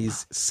you, and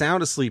he's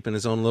sound asleep in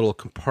his own little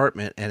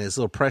compartment, and his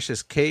little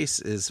precious case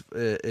is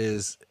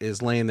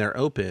laying there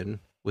open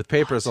with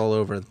papers all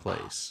over the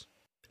place.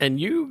 And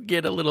you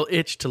get a little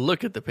itch to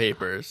look at the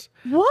papers.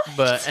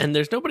 what? And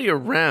there's nobody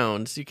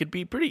around, so you could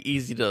be pretty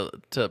easy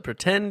to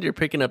pretend you're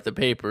picking up the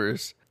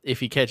papers if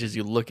he catches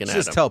you looking at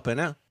Just them. helping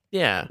out.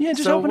 Yeah. Yeah,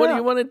 just so helping what do out.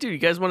 you want to do? You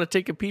guys want to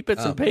take a peep at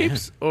some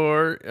papes,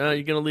 or are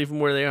you going to leave them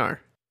where they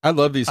are? I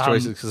love these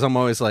choices because I'm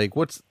always like,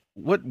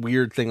 what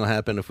weird thing will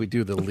happen if we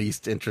do the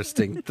least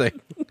interesting thing?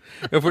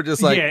 If we're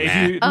just like, yeah,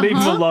 nah. if you leave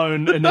them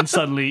alone and then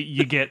suddenly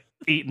you get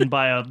eaten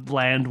by a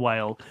land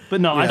whale.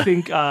 But no, I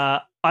think no,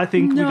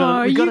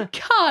 we you gotta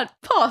can't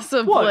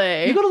possibly.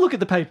 what? You gotta look at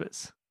the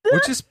papers.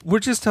 we're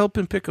just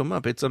helping pick them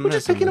up. It's a We're mess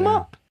just picking in them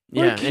there. up.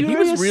 Yeah, We're and he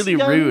was curious really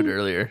young- rude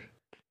earlier.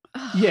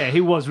 Yeah,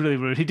 he was really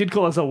rude. He did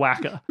call us a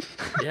whacker.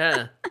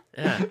 Yeah.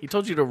 He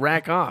told you to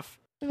rack off.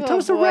 He told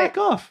us to boy. rack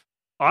off.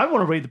 I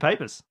want to read the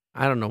papers.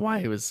 I don't know why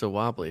he was so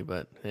wobbly,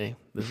 but hey,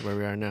 this is where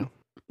we are now.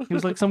 He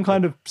was like some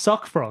kind of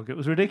sock frog. It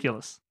was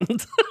ridiculous.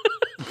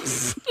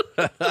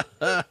 All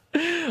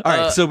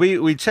right, so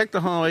we check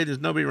the hallway. There's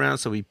nobody around,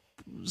 so we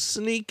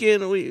sneak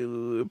in.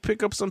 We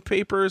pick up some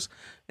papers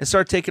and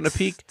start taking a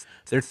peek.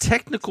 They're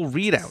technical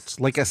readouts,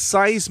 like a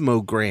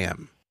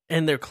seismogram.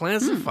 And they're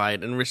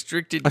classified and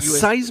restricted. A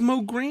US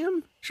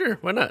seismogram? Sure,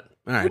 why not?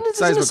 All right,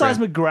 Isn't it a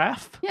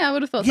seismograph? Yeah, I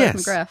would have thought Yes.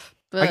 seismograph.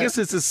 But I guess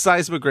it's a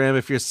seismogram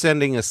if you're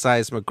sending a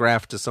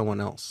seismograph to someone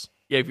else.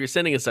 Yeah, if you're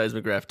sending a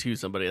seismograph to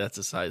somebody, that's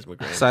a seismogram.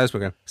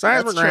 Seismogram. That's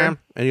Seismogram. true.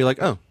 And you're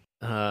like, oh.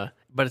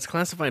 But it's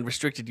classified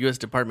restricted U.S.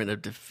 Department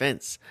of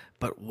Defense.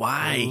 But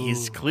why?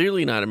 He's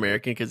clearly not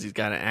American because he's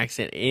got an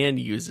accent and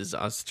uses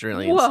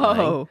Australian slang.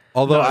 whoa.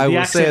 Although No, I the will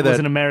accent say was that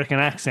an American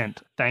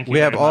accent. Thank you. we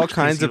have very all much,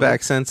 kinds of Casey.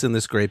 accents in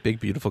this great, big,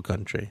 beautiful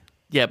country.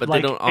 Yeah, but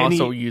Like they don't any-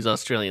 also use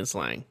Australian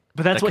slang.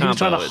 But that's The what he was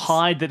trying to combo is-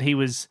 hide, that he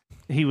was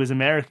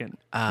American.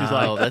 He was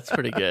Oh, like, that's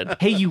pretty good.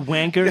 hey, you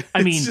wanker.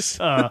 I mean, just-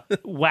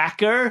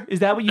 whacker. Is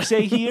that what you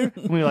say here?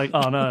 And we were like,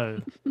 oh,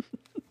 no.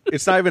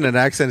 It's not even an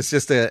accent. It's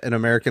just an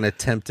American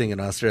attempting an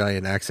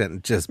Australian accent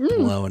and just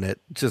blowing it,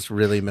 just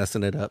really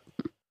messing it up.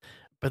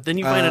 But then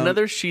you find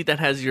another sheet that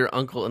has your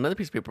uncle, another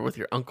piece of paper with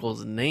your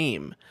uncle's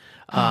name.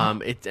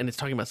 It's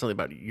talking about something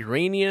about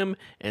uranium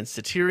and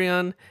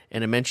Satyrion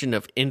and a mention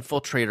of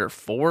Infiltrator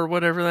 4,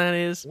 whatever that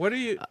is. What are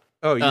you?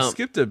 Oh, you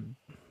skipped a.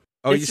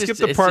 Oh, it's you just- skipped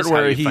the it's part just how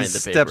where you he find the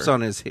steps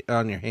paper.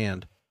 on your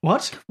hand.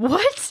 What?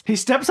 What? He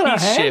steps on He our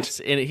hand? shifts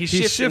in He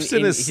shifts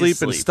in his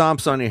sleep and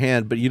stomps on your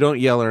hand, but you don't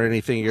yell or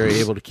anything. You're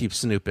able to keep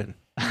snooping.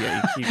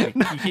 Yeah, you keep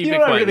You it know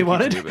what I quiet really and keep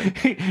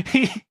wanted?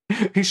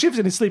 snooping. He shifts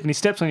in his sleep and he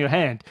steps on your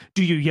hand.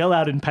 Do you yell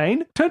out in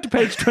pain? Turn to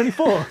page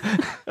 24.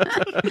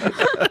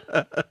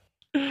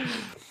 All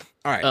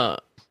right.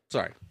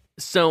 Sorry.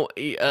 So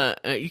you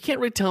can't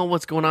really tell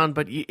what's going on,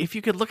 but if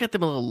you could look at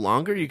them a little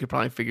longer, you could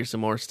probably figure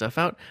some more stuff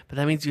out. But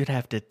that means you'd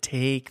have to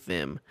take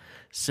them.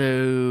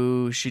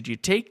 So should you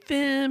take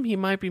them? He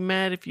might be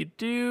mad if you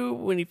do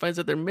when he finds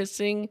out they're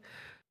missing.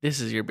 This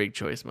is your big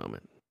choice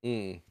moment.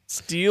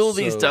 Steal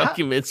these So-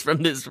 documents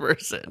from this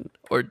person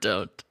or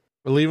don't.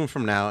 We'll leave him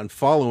from now and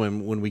follow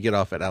him when we get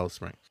off at Alice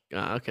Springs.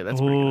 Okay, that's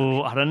pretty good.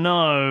 Oh, I don't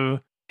know.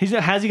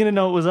 How's he going to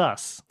know it was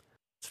us?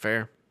 It's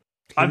fair.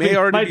 He may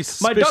already my, be my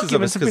suspicious of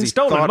documents us have 'cause been he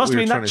stolen. thought Must we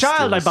have were been that trying to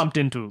child I steal bumped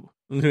into.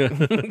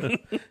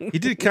 He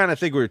did kind of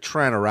think we were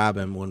trying to rob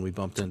him when we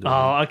bumped into him.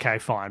 Oh, okay,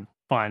 fine.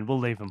 Fine, we'll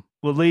leave him.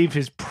 We'll leave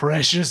his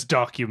precious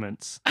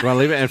documents. You want to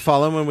leave it and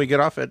follow him when we get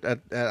off at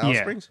Alice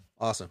Yeah. Springs?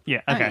 Awesome.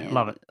 Yeah, I okay, mean,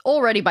 love it.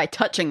 Already by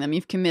touching them,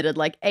 you've committed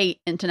like 8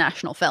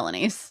 international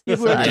felonies. Yeah,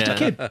 we're just Yeah. a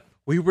kid.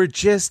 We were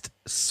just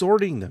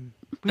sorting them.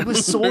 We were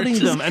sorting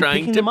Just them and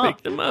trying picking to them up.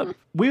 pick them up.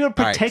 We were right.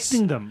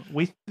 protecting them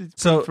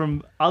So-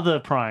 from other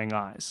prying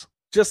eyes.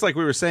 Just like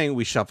we were saying,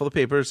 we shuffle the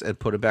papers and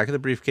put it back in the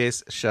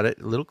briefcase, shut it,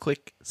 a little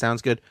click,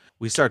 sounds good.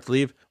 We start to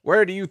leave.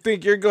 Where do you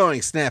think you're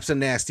going? Snaps a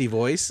nasty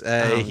voice.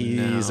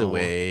 He's no.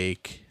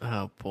 awake.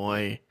 Oh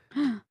boy.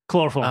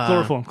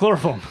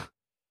 Chloroform.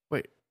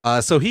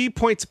 So he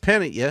points a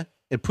pen at you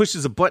and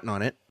pushes a button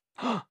on it.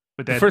 We're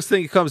The dead. first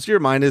thing that comes to your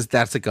mind is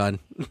that's a gun.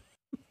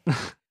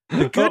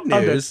 The good I'm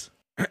dead. news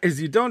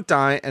is you don't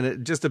die,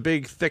 and just a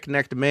big,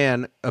 thick-necked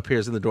man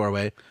appears in the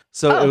doorway.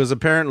 So it was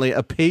apparently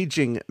a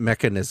paging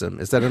mechanism.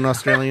 Is that an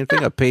Australian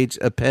thing? A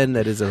pen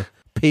that is a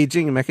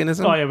paging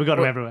mechanism? Oh yeah, we got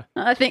them everywhere.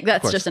 I think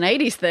that's just an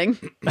 80s thing.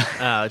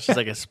 It's just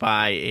like a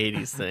spy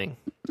 80s thing.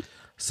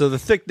 So the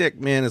thick-necked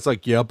man is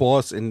like, yeah,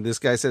 boss. And this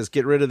guy says,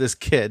 get rid of this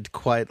kid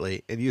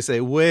quietly. And you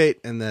say, wait,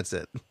 and that's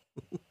it.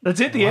 That's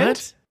it. The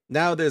end.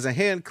 Now there's a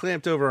hand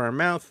clamped over our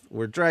mouth.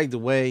 We're dragged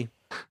away.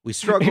 We He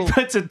struggle.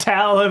 puts a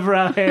towel over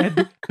our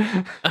head.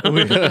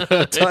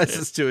 Ties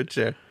us to a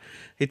chair.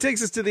 He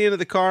takes us to the end of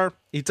the car.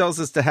 He tells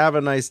us to have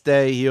a nice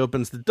day. He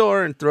opens the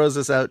door and throws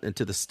us out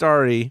into the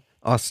starry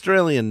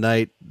Australian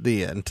night.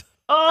 The end.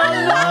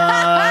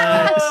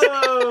 Oh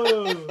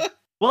no!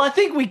 Well, I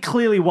think we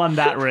clearly won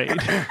that read.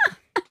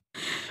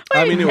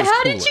 I mean, it was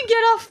How cooler. did you get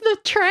off the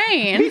He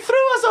train?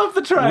 threw us off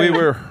the train. We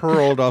were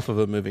hurled off of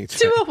a moving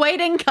train. To a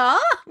waiting car?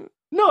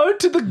 no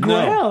to the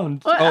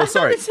ground. What? Oh, I thought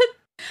sorry. it said-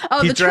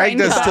 Oh, He the train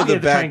dragged us car. to the Yeah,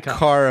 the train back car.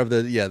 car of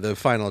the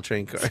final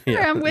train car. Sorry,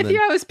 I'm with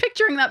you. I was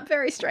picturing that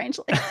very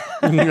strangely.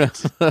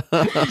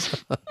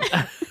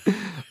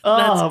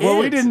 Oh, well,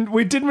 we it.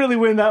 didn't really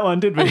win that one,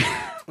 did we?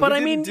 But We I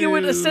mean, didn't you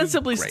would do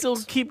ostensibly great. still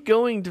keep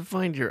going to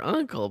find your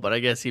uncle, but I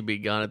guess he'd be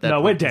gone at that No,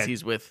 point we're 'cause dead.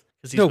 he's with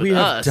No, we have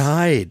us.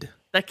 died.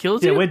 That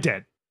kills Yeah, you? we're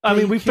dead. I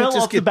mean, You we can't fell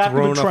just off the get back of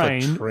thrown the off a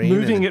train, train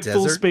moving in a at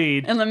full desert?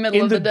 speed In the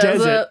middle of the desert.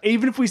 desert.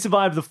 Even if we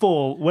survive the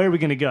fall, where are we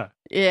going to go?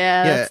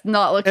 Yeah, it's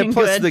not looking And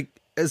plus, good.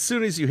 as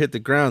soon as you hit the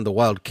ground, the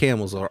wild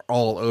camels are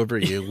all over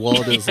you.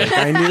 Waldo's like,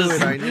 I knew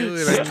it, I knew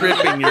it. I knew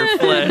Stripping your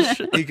flesh.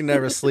 it. He can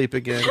never sleep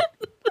again.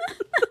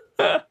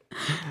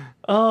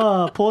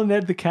 Oh, poor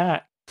Ned the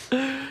cat.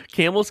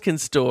 Camels can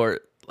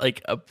store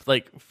like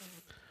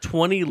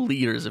 20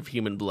 liters of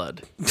human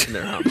blood in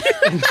their hump.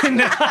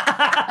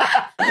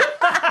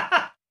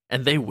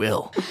 And they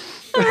will.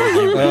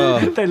 Oh,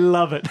 They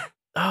love it.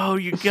 Oh,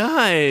 you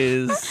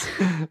guys.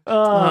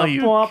 Oh,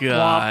 you bwah, bwah,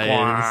 guys.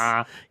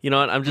 bwah. You know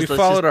what? I'm we just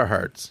followed our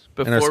hearts.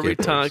 and our before we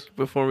skateboards.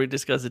 before we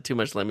discuss it too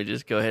much, let me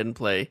just go ahead and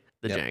play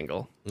the Yep.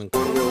 jangle. One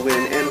will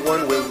win and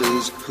one will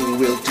lose. Who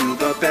will do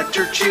the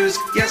better choose?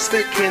 Yes,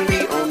 there can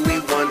be only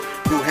one.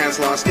 Who has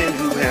lost and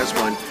who has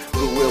won?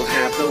 Who will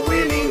have the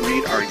winning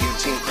read? Are you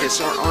Team Chris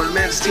or on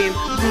Matt's team?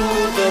 Who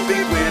will the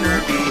big winner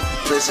be?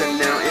 Listen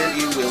now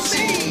and you will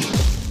see.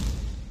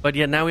 But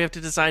yeah, now we have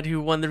to decide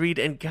who won the read.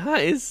 And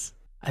guys,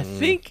 I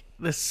think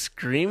the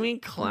Screaming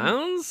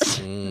Clowns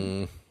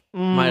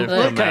might have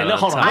come Okay, out no, on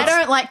hold on. top. I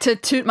don't like to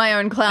toot my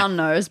own clown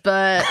nose,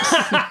 but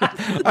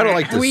I don't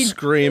like to we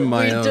scream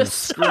my we own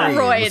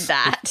destroyed screams.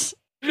 that.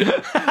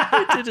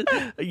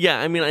 Yeah,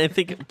 I mean, I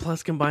think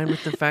plus combined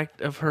with the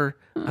fact of her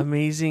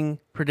amazing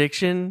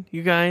prediction,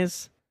 you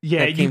guys. Yeah,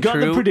 that you came got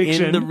the true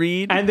prediction in the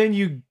read. and then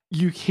you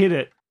hit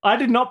it. I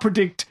did not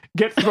predict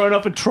get thrown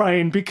off a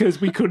train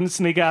because we couldn't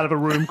sneak out of a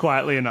room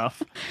quietly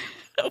enough.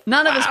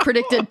 None of us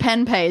predicted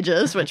pen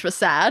pages, which was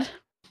sad.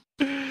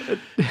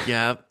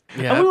 Yeah, And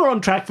we yeah. were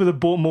on track for the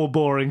more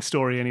boring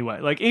story anyway.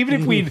 Like, even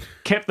if we'd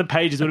kept the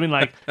pages, it would have been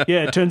like,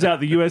 yeah, it turns out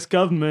the US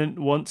government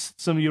wants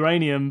some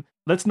uranium.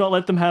 Let's not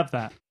let them have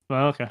that.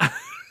 Well, okay.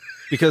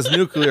 Because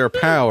nuclear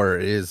power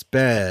is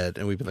bad.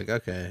 And we'd be like,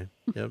 okay.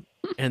 Yep.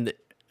 And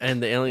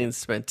the aliens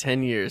spent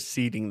 10 years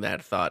seeding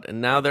that thought,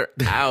 and now they're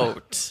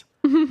out.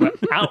 We're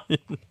out.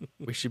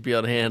 We should be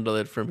able to handle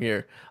it from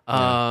here.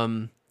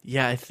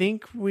 Yeah, I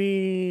think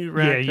we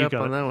wrapped you up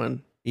got on it. that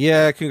one.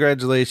 Yeah,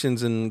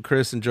 congratulations. And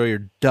Chris, enjoy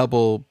your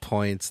double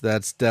points.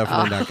 That's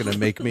definitely not going to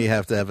make me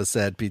have to have a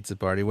sad pizza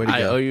party. Way to I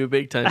go. owe you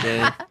big time,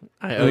 Danny.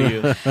 I owe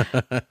you.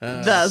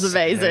 That was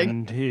amazing.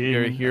 And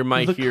here, You're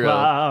my the hero.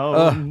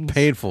 clowns,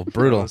 Painful,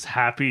 brutal. those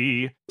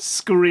happy,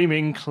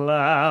 screaming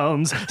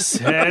clowns,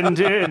 send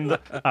in the...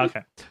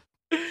 Okay.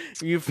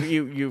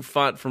 You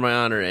fought for my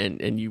honor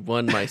and you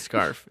won my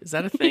scarf. Is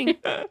that a thing?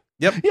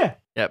 Yeah,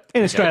 Yep. in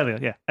Okay. Australia,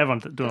 yeah.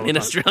 Everyone's doing it all the In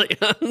time.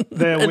 Australia.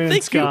 They're And winning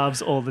thank you.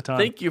 scarves all the time.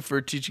 Thank you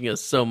for teaching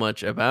us so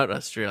much about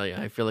Australia.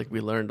 I feel like we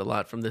learned a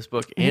lot from this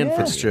book and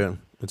from It's you. true.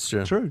 It's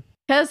true. True.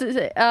 Here's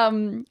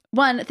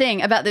one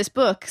thing about this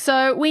book.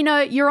 So we know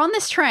you're on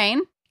this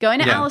train going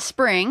to Yeah. Alice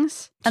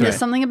Springs, and That's there's right.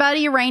 something about a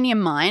uranium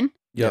mine.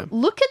 Yep.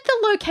 Look at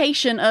the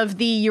location of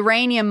the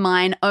uranium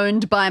mine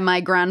owned by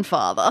my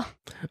grandfather.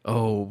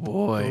 Oh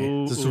boy.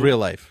 Ooh, This is ooh. real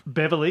life.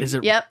 Beverly. Is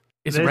it Yep.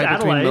 is it There's right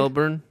between Adelaide.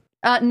 Melbourne?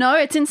 No,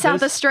 it's in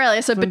South There's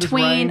Australia. So Flinders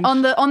between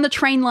Range. on the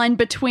train line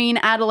between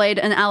Adelaide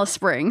and Alice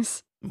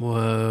Springs.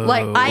 Whoa.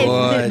 Like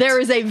What? there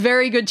is a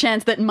very good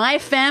chance that my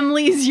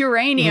family's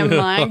uranium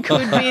mine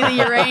could be the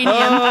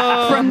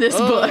uranium from this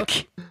book.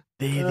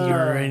 the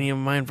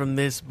uranium mine from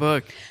this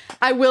book.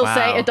 I will Wow.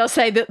 say, it does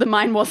say that the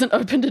mine wasn't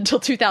opened until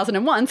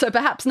 2001, so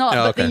perhaps not,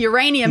 Oh, but the okay.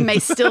 uranium may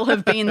still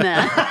have been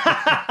there.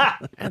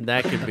 And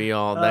that could be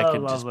all. That Oh,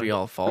 could just lovely. be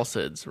all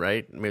falsehoods,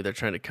 right? Maybe they're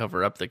trying to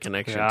cover up the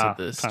connection Yeah,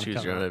 to this trying to Choose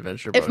cover Your Own up.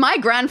 Adventure book. If my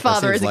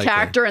grandfather That is seems a likely.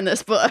 character in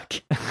this book,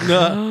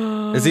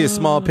 Is he a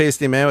small,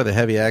 pasty man with a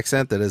heavy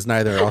accent that is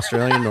neither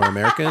Australian nor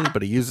American,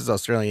 but he uses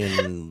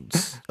Australian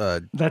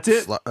That's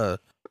it.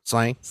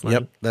 slang?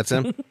 Yep, that's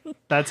him.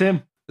 That's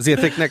him. Is he a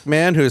thick-necked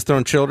man who has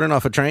thrown children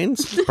off of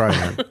trains? Probably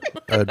not.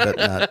 I would bet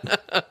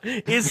not.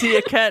 Is he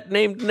a cat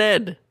named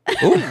Ned?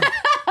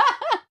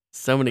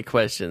 So many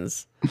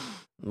questions.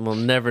 We'll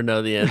never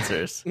know the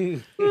answers.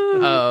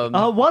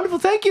 Oh, wonderful!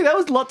 Thank you. That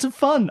was lots of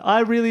fun. I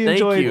really Thank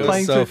enjoyed you. It was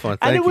playing so through. fun. And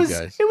Thank it you, was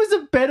guys. it was a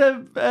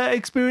better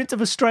experience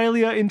of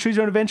Australia in Choose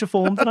Your Own Adventure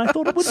form than I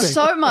thought it would be.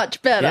 so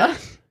much better.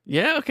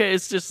 Yeah, okay.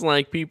 It's just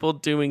like people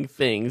doing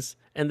things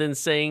and then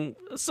saying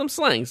some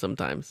slang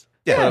sometimes.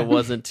 Yeah. But it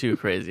wasn't too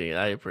crazy.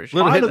 I appreciate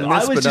Little it. hit and miss, I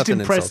was but just nothing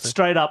impressed insulting.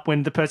 straight up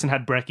when the person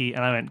had brekkie,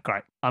 and I went,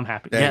 "Great, I'm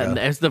happy." There you Yeah, go. and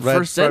as the Right-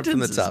 first right from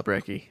sentence the is top.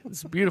 Brecky.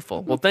 It's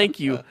beautiful. Well,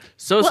 thank you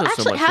so Well, so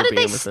actually, much how for did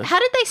being they with us. how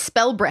did they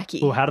spell Brecky?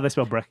 Oh, how do they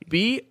spell brekkie?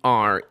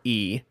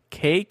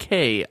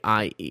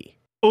 BREKKIE.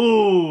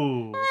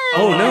 Ooh.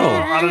 Oh, no.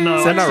 I don't know.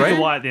 Is that not I just right?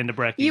 the Y at the end of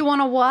brekkie. You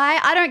want to why?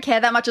 I don't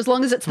care that much as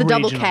long as it's the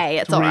double Regional. K.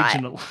 It's all right.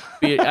 regional.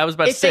 I was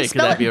about to If say, they could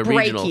spell that it be a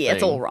regional breaky, thing?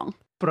 it's all wrong.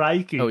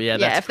 Brekkie. Oh, yeah, Yeah,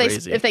 that's if they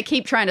crazy. if they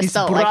keep trying to It's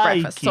spell it like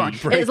breakfast, it's all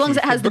breaky. right. As long as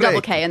it has the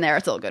double Breaky. K in there,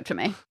 it's all good for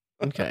me.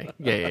 Okay.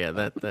 Yeah.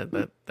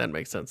 That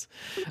makes sense.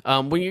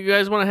 When you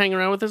guys want to hang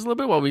around with us a little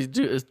bit while we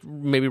do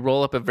maybe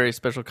roll up a very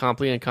special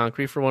Comply and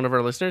Concrete for one of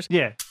our listeners.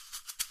 Yeah.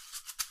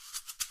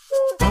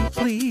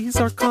 Please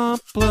are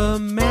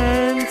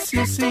compliments,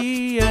 you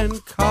see,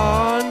 and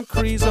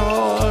concretes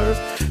are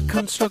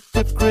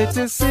constructive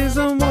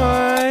criticism.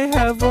 Why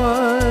have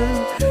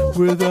one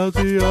without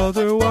the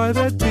other? Why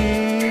that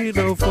be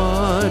no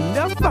fun?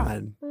 No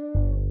fun.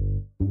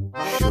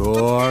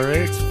 Sure,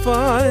 it's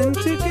fun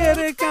to get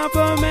a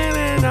compliment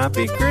and not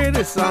be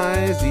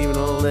criticized even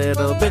a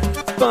little bit.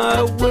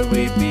 But would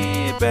we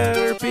be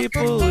better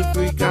people if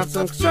we got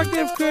some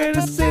constructive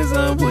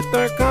criticism with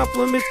our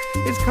compliments?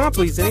 It's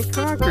Complies and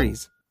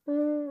Concretes.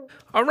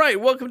 All right,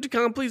 welcome to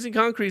Complees and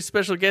Concrete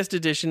special guest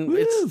edition.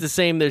 It's the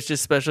same. There's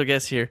just special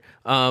guests here.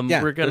 We're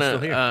they're gonna still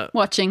here.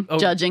 Watching,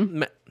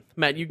 judging.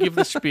 Matt, you give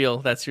the spiel.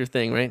 That's your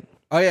thing, right?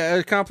 Oh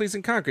yeah, Complies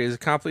and Concrete. A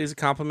Comply is a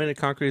compliment, and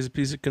Concrete is a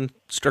piece of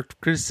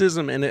constructive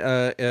criticism. And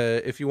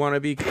if you want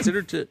to be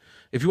considered to,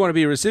 if you want to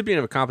be a recipient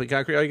of a Comply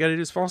Concrete, all you got to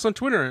do is follow us on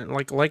Twitter and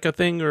like a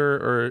thing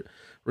or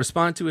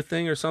respond to a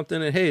thing or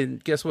something. And hey,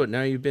 guess what?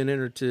 Now you've been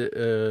entered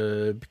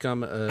to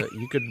become.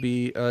 You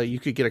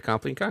could get a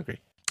Comply and Concrete.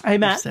 Hey, I've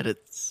Matt. said it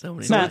so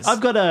many Matt, times. I've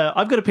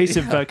got a piece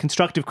of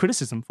constructive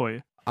criticism for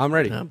you. I'm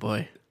ready. Oh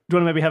boy. Do you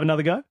want to maybe have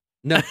another go?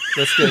 No,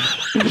 that's good.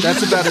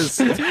 That's about as.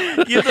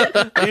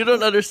 You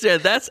don't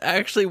understand. That's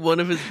actually one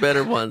of his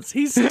better ones.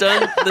 He's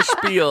done the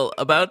spiel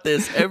about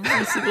this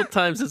every single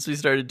time since we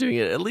started doing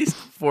it, at least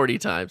 40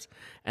 times.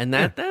 And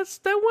that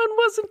one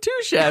wasn't too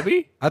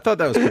shabby. I thought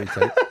that was pretty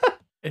tight.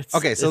 It's,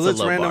 Okay, so it's a let's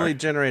low randomly bar.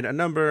 generate a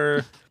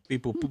number.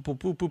 Beep boop boop boop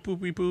boop boop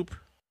boop beep boop.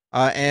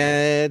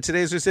 And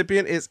today's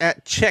recipient is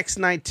at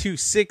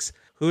Chex926,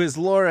 who is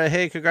Laura.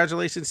 Hey,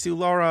 congratulations to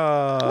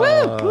Laura.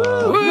 Woo!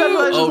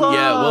 Congratulations, Oh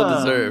yeah, Laura. well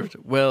deserved.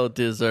 Well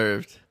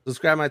deserved. Let's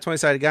grab my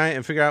 20-sided guy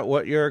and figure out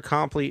what your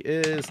Comply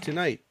is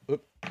tonight.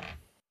 Oop.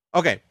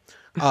 Okay.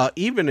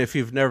 Even if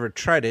you've never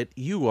tried it,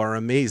 you are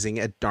amazing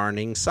at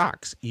darning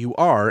socks. You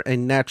are a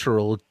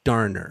natural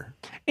darner.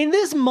 In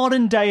this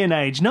modern day and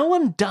age, no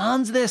one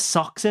darns their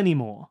socks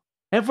anymore.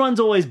 Everyone's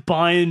always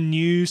buying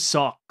new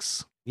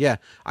socks. Yeah,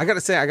 I got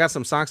to say, I got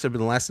some socks that have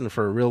been lasting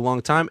for a real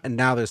long time, and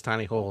now there's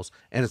tiny holes.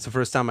 And it's the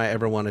first time I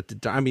ever wanted to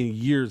darn. I mean,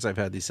 years I've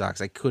had these socks.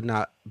 I could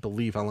not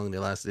believe how long they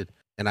lasted,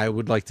 and I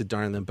would like to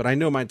darn them. But I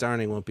know my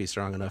darning won't be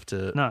strong enough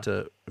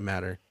to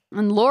matter.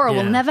 And Laura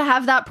will Yeah. never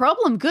have that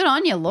problem. Good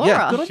on you, Laura.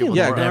 Yeah, Good on She you, will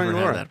Yeah, Laura. good on never you,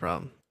 have Laura. that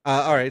problem.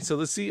 All right, so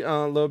let's see a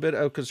little bit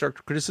of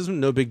constructive criticism.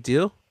 No big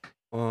deal.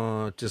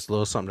 Just a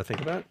little something to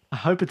think about. I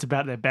hope it's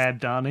about their bad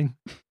darning.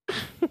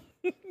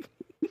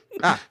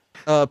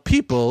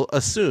 People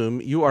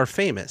assume you are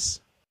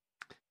famous.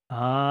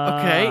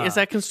 Okay, is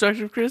that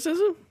constructive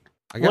criticism?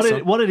 I guess so.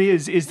 What it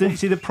is that,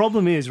 see, the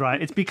problem is, right,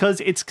 it's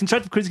because it's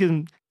constructive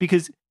criticism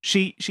because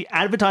she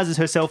advertises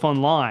herself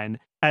online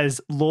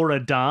as Laura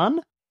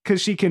Darn because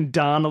she can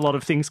darn a lot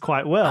of things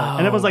quite well.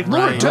 And everyone's like,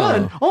 Laura right.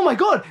 Darn? Oh my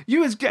God,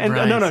 you as... And,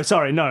 Right. No,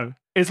 sorry, no.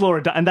 It's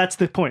Laura Darn. And that's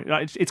the point,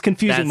 right? It's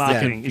confusing That's the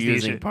marketing is the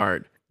confusing issue.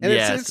 part. And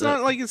Yes, it's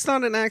not like it's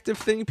not an active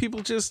thing.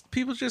 People just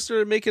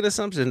are making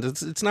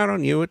assumptions. It's not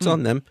on you. It's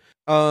on them.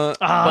 But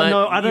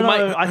No, I don't you know.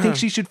 might- I think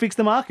she should fix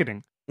the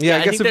marketing. Yeah,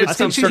 I I guess think if there's it's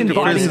some constructive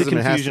inviting the criticism,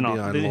 it has to confusion be on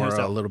on Laura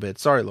herself. a little bit.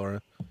 Sorry,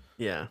 Laura.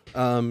 Yeah.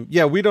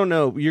 Yeah, we don't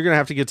know. You're gonna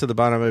have to get to the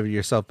bottom of it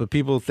yourself. But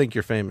people think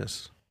you're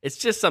famous. It's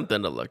just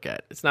something to look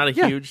at. It's not a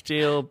Yeah. huge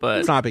deal, but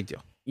It's not a big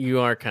deal. you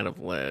are kind of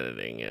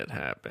letting it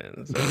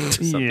happen. So it's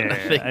just something to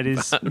Yeah, think it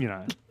is,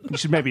 about. you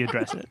should maybe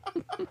address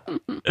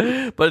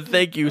it. But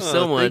thank you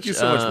so much. thank you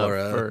so much,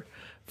 Laura.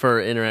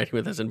 for interacting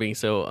with us and being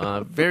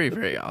so very,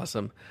 very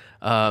awesome.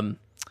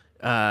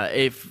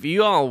 If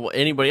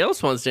anybody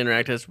else wants to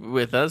interact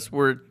with us,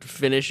 we're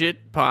Finish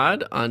It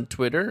Pod on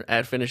Twitter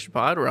at Finish It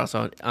Pod. We're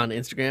also on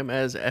Instagram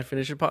as at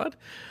Finish It Pod.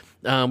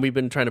 We've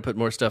been trying to put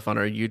more stuff on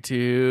our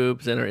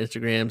YouTubes and our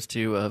Instagrams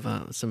too,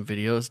 of some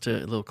videos to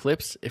little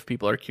clips. If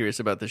people are curious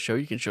about the show,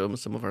 you can show them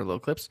some of our little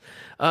clips.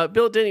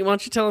 Bill, Denny, why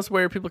don't you tell us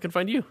where people can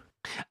find you?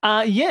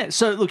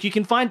 So look, you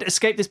can find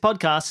Escape This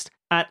Podcast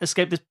at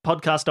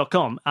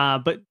escapethispodcast.com.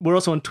 But we're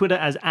also on Twitter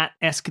as at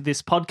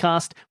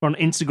EskThisPodcast. We're on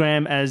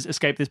Instagram as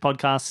Escape This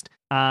Podcast.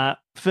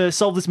 For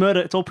Solve This Murder,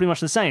 it's all pretty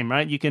much the same,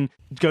 right? You can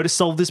go to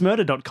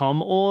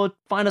solvethismurder.com or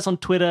find us on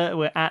Twitter.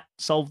 We're at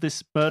Solve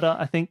This Murder,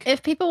 I think.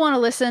 If people want to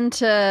listen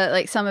to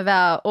like some of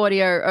our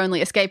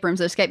audio-only escape rooms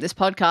that Escape This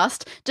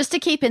Podcast, just to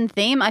keep in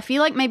theme, I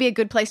feel like maybe a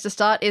good place to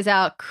start is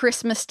our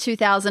Christmas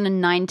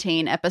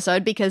 2019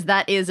 episode, because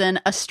that is an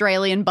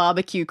Australian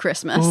barbecue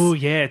Christmas. Oh,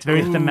 yeah, it's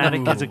very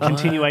thematic. It's a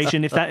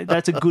continuation. If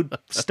that's a good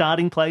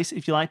starting place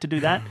if you like to do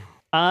that.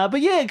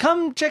 But yeah,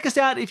 come check us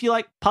out if you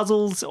like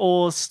puzzles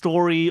or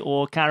story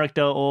or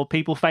character or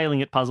people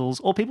failing at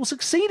puzzles or people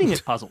succeeding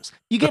at puzzles.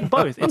 You get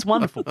both. It's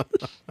wonderful.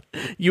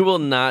 You will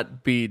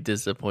not be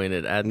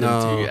disappointed. Add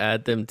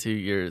them to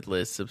your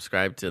list,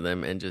 subscribe to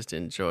them, and just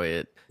enjoy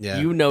it. Yeah.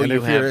 You know, and you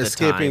if have you're the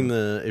escaping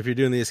time. if you're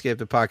doing the Escape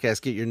the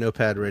Podcast, get your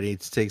notepad ready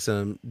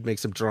to make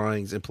some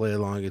drawings and play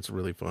along. It's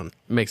really fun.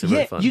 Makes it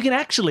really fun. You can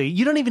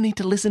you don't even need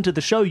to listen to the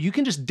show. You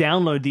can just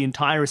download the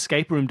entire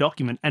escape room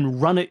document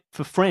and run it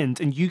for friends,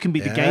 and you can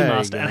be the game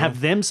master and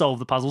have them solve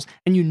the puzzles,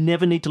 and you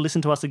never need to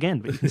listen to us again,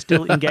 but you can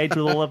still engage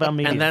with all of our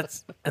media.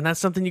 And that's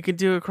something you can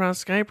do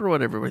across Skype or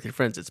whatever with your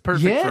friends. It's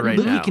perfect for right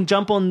now. You can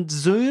jump on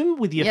Zoom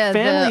with your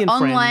family the and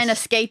friends. online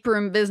escape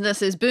room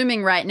business is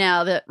booming right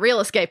now that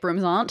real escape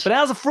rooms aren't. But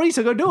ours are free,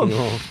 so go do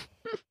them.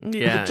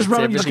 Yeah, Just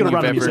run it, it's you're just everything gonna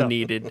run it you've ever yourself.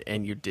 needed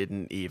and you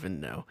didn't even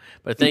know.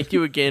 But thank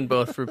you again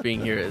both for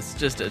being here. It's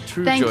just a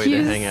true Thank joy you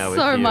to hang out with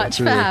you. so much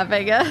for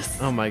having us.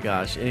 Oh my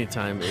gosh,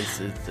 anytime.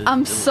 It's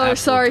I'm so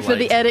sorry for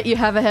the edit you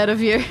have ahead of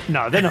you.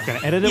 No, they're not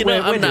going to edit it. You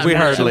know, I'm really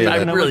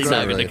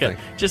not going to cut. think.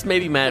 Just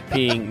maybe Matt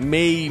peeing.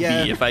 Maybe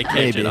if I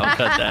catch it, I'll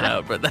cut that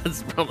out. But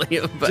that's probably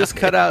about Just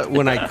cut out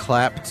when I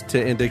clapped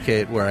to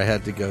indicate where I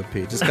had to go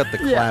pee. Just cut the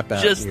clap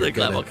out. just and you're the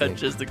clap. good, I'll I cut think.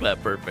 just the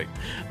clap. Perfect.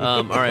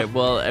 All right.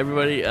 Well,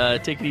 everybody,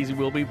 take it easy.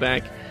 We'll be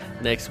back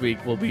next week.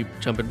 We'll be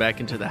jumping back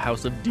into the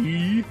House of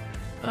D,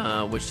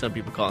 which some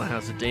people call the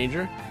House of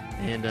Danger.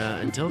 And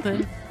until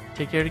then,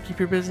 take care to keep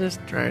your business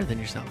drier than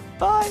yourself.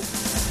 Bye.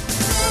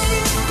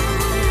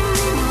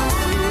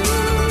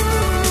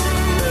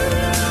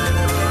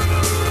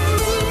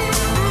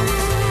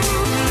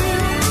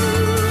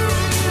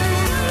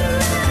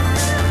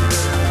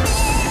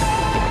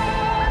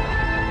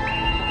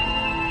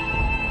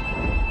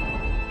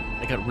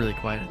 I got really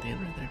quiet at the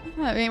end right there.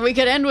 I mean, we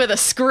could end with a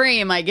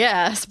scream, I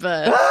guess,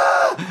 but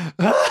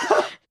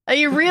are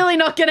you really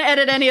not going to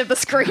edit any of the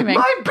screaming?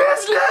 My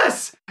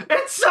business!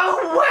 It's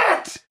so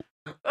wet!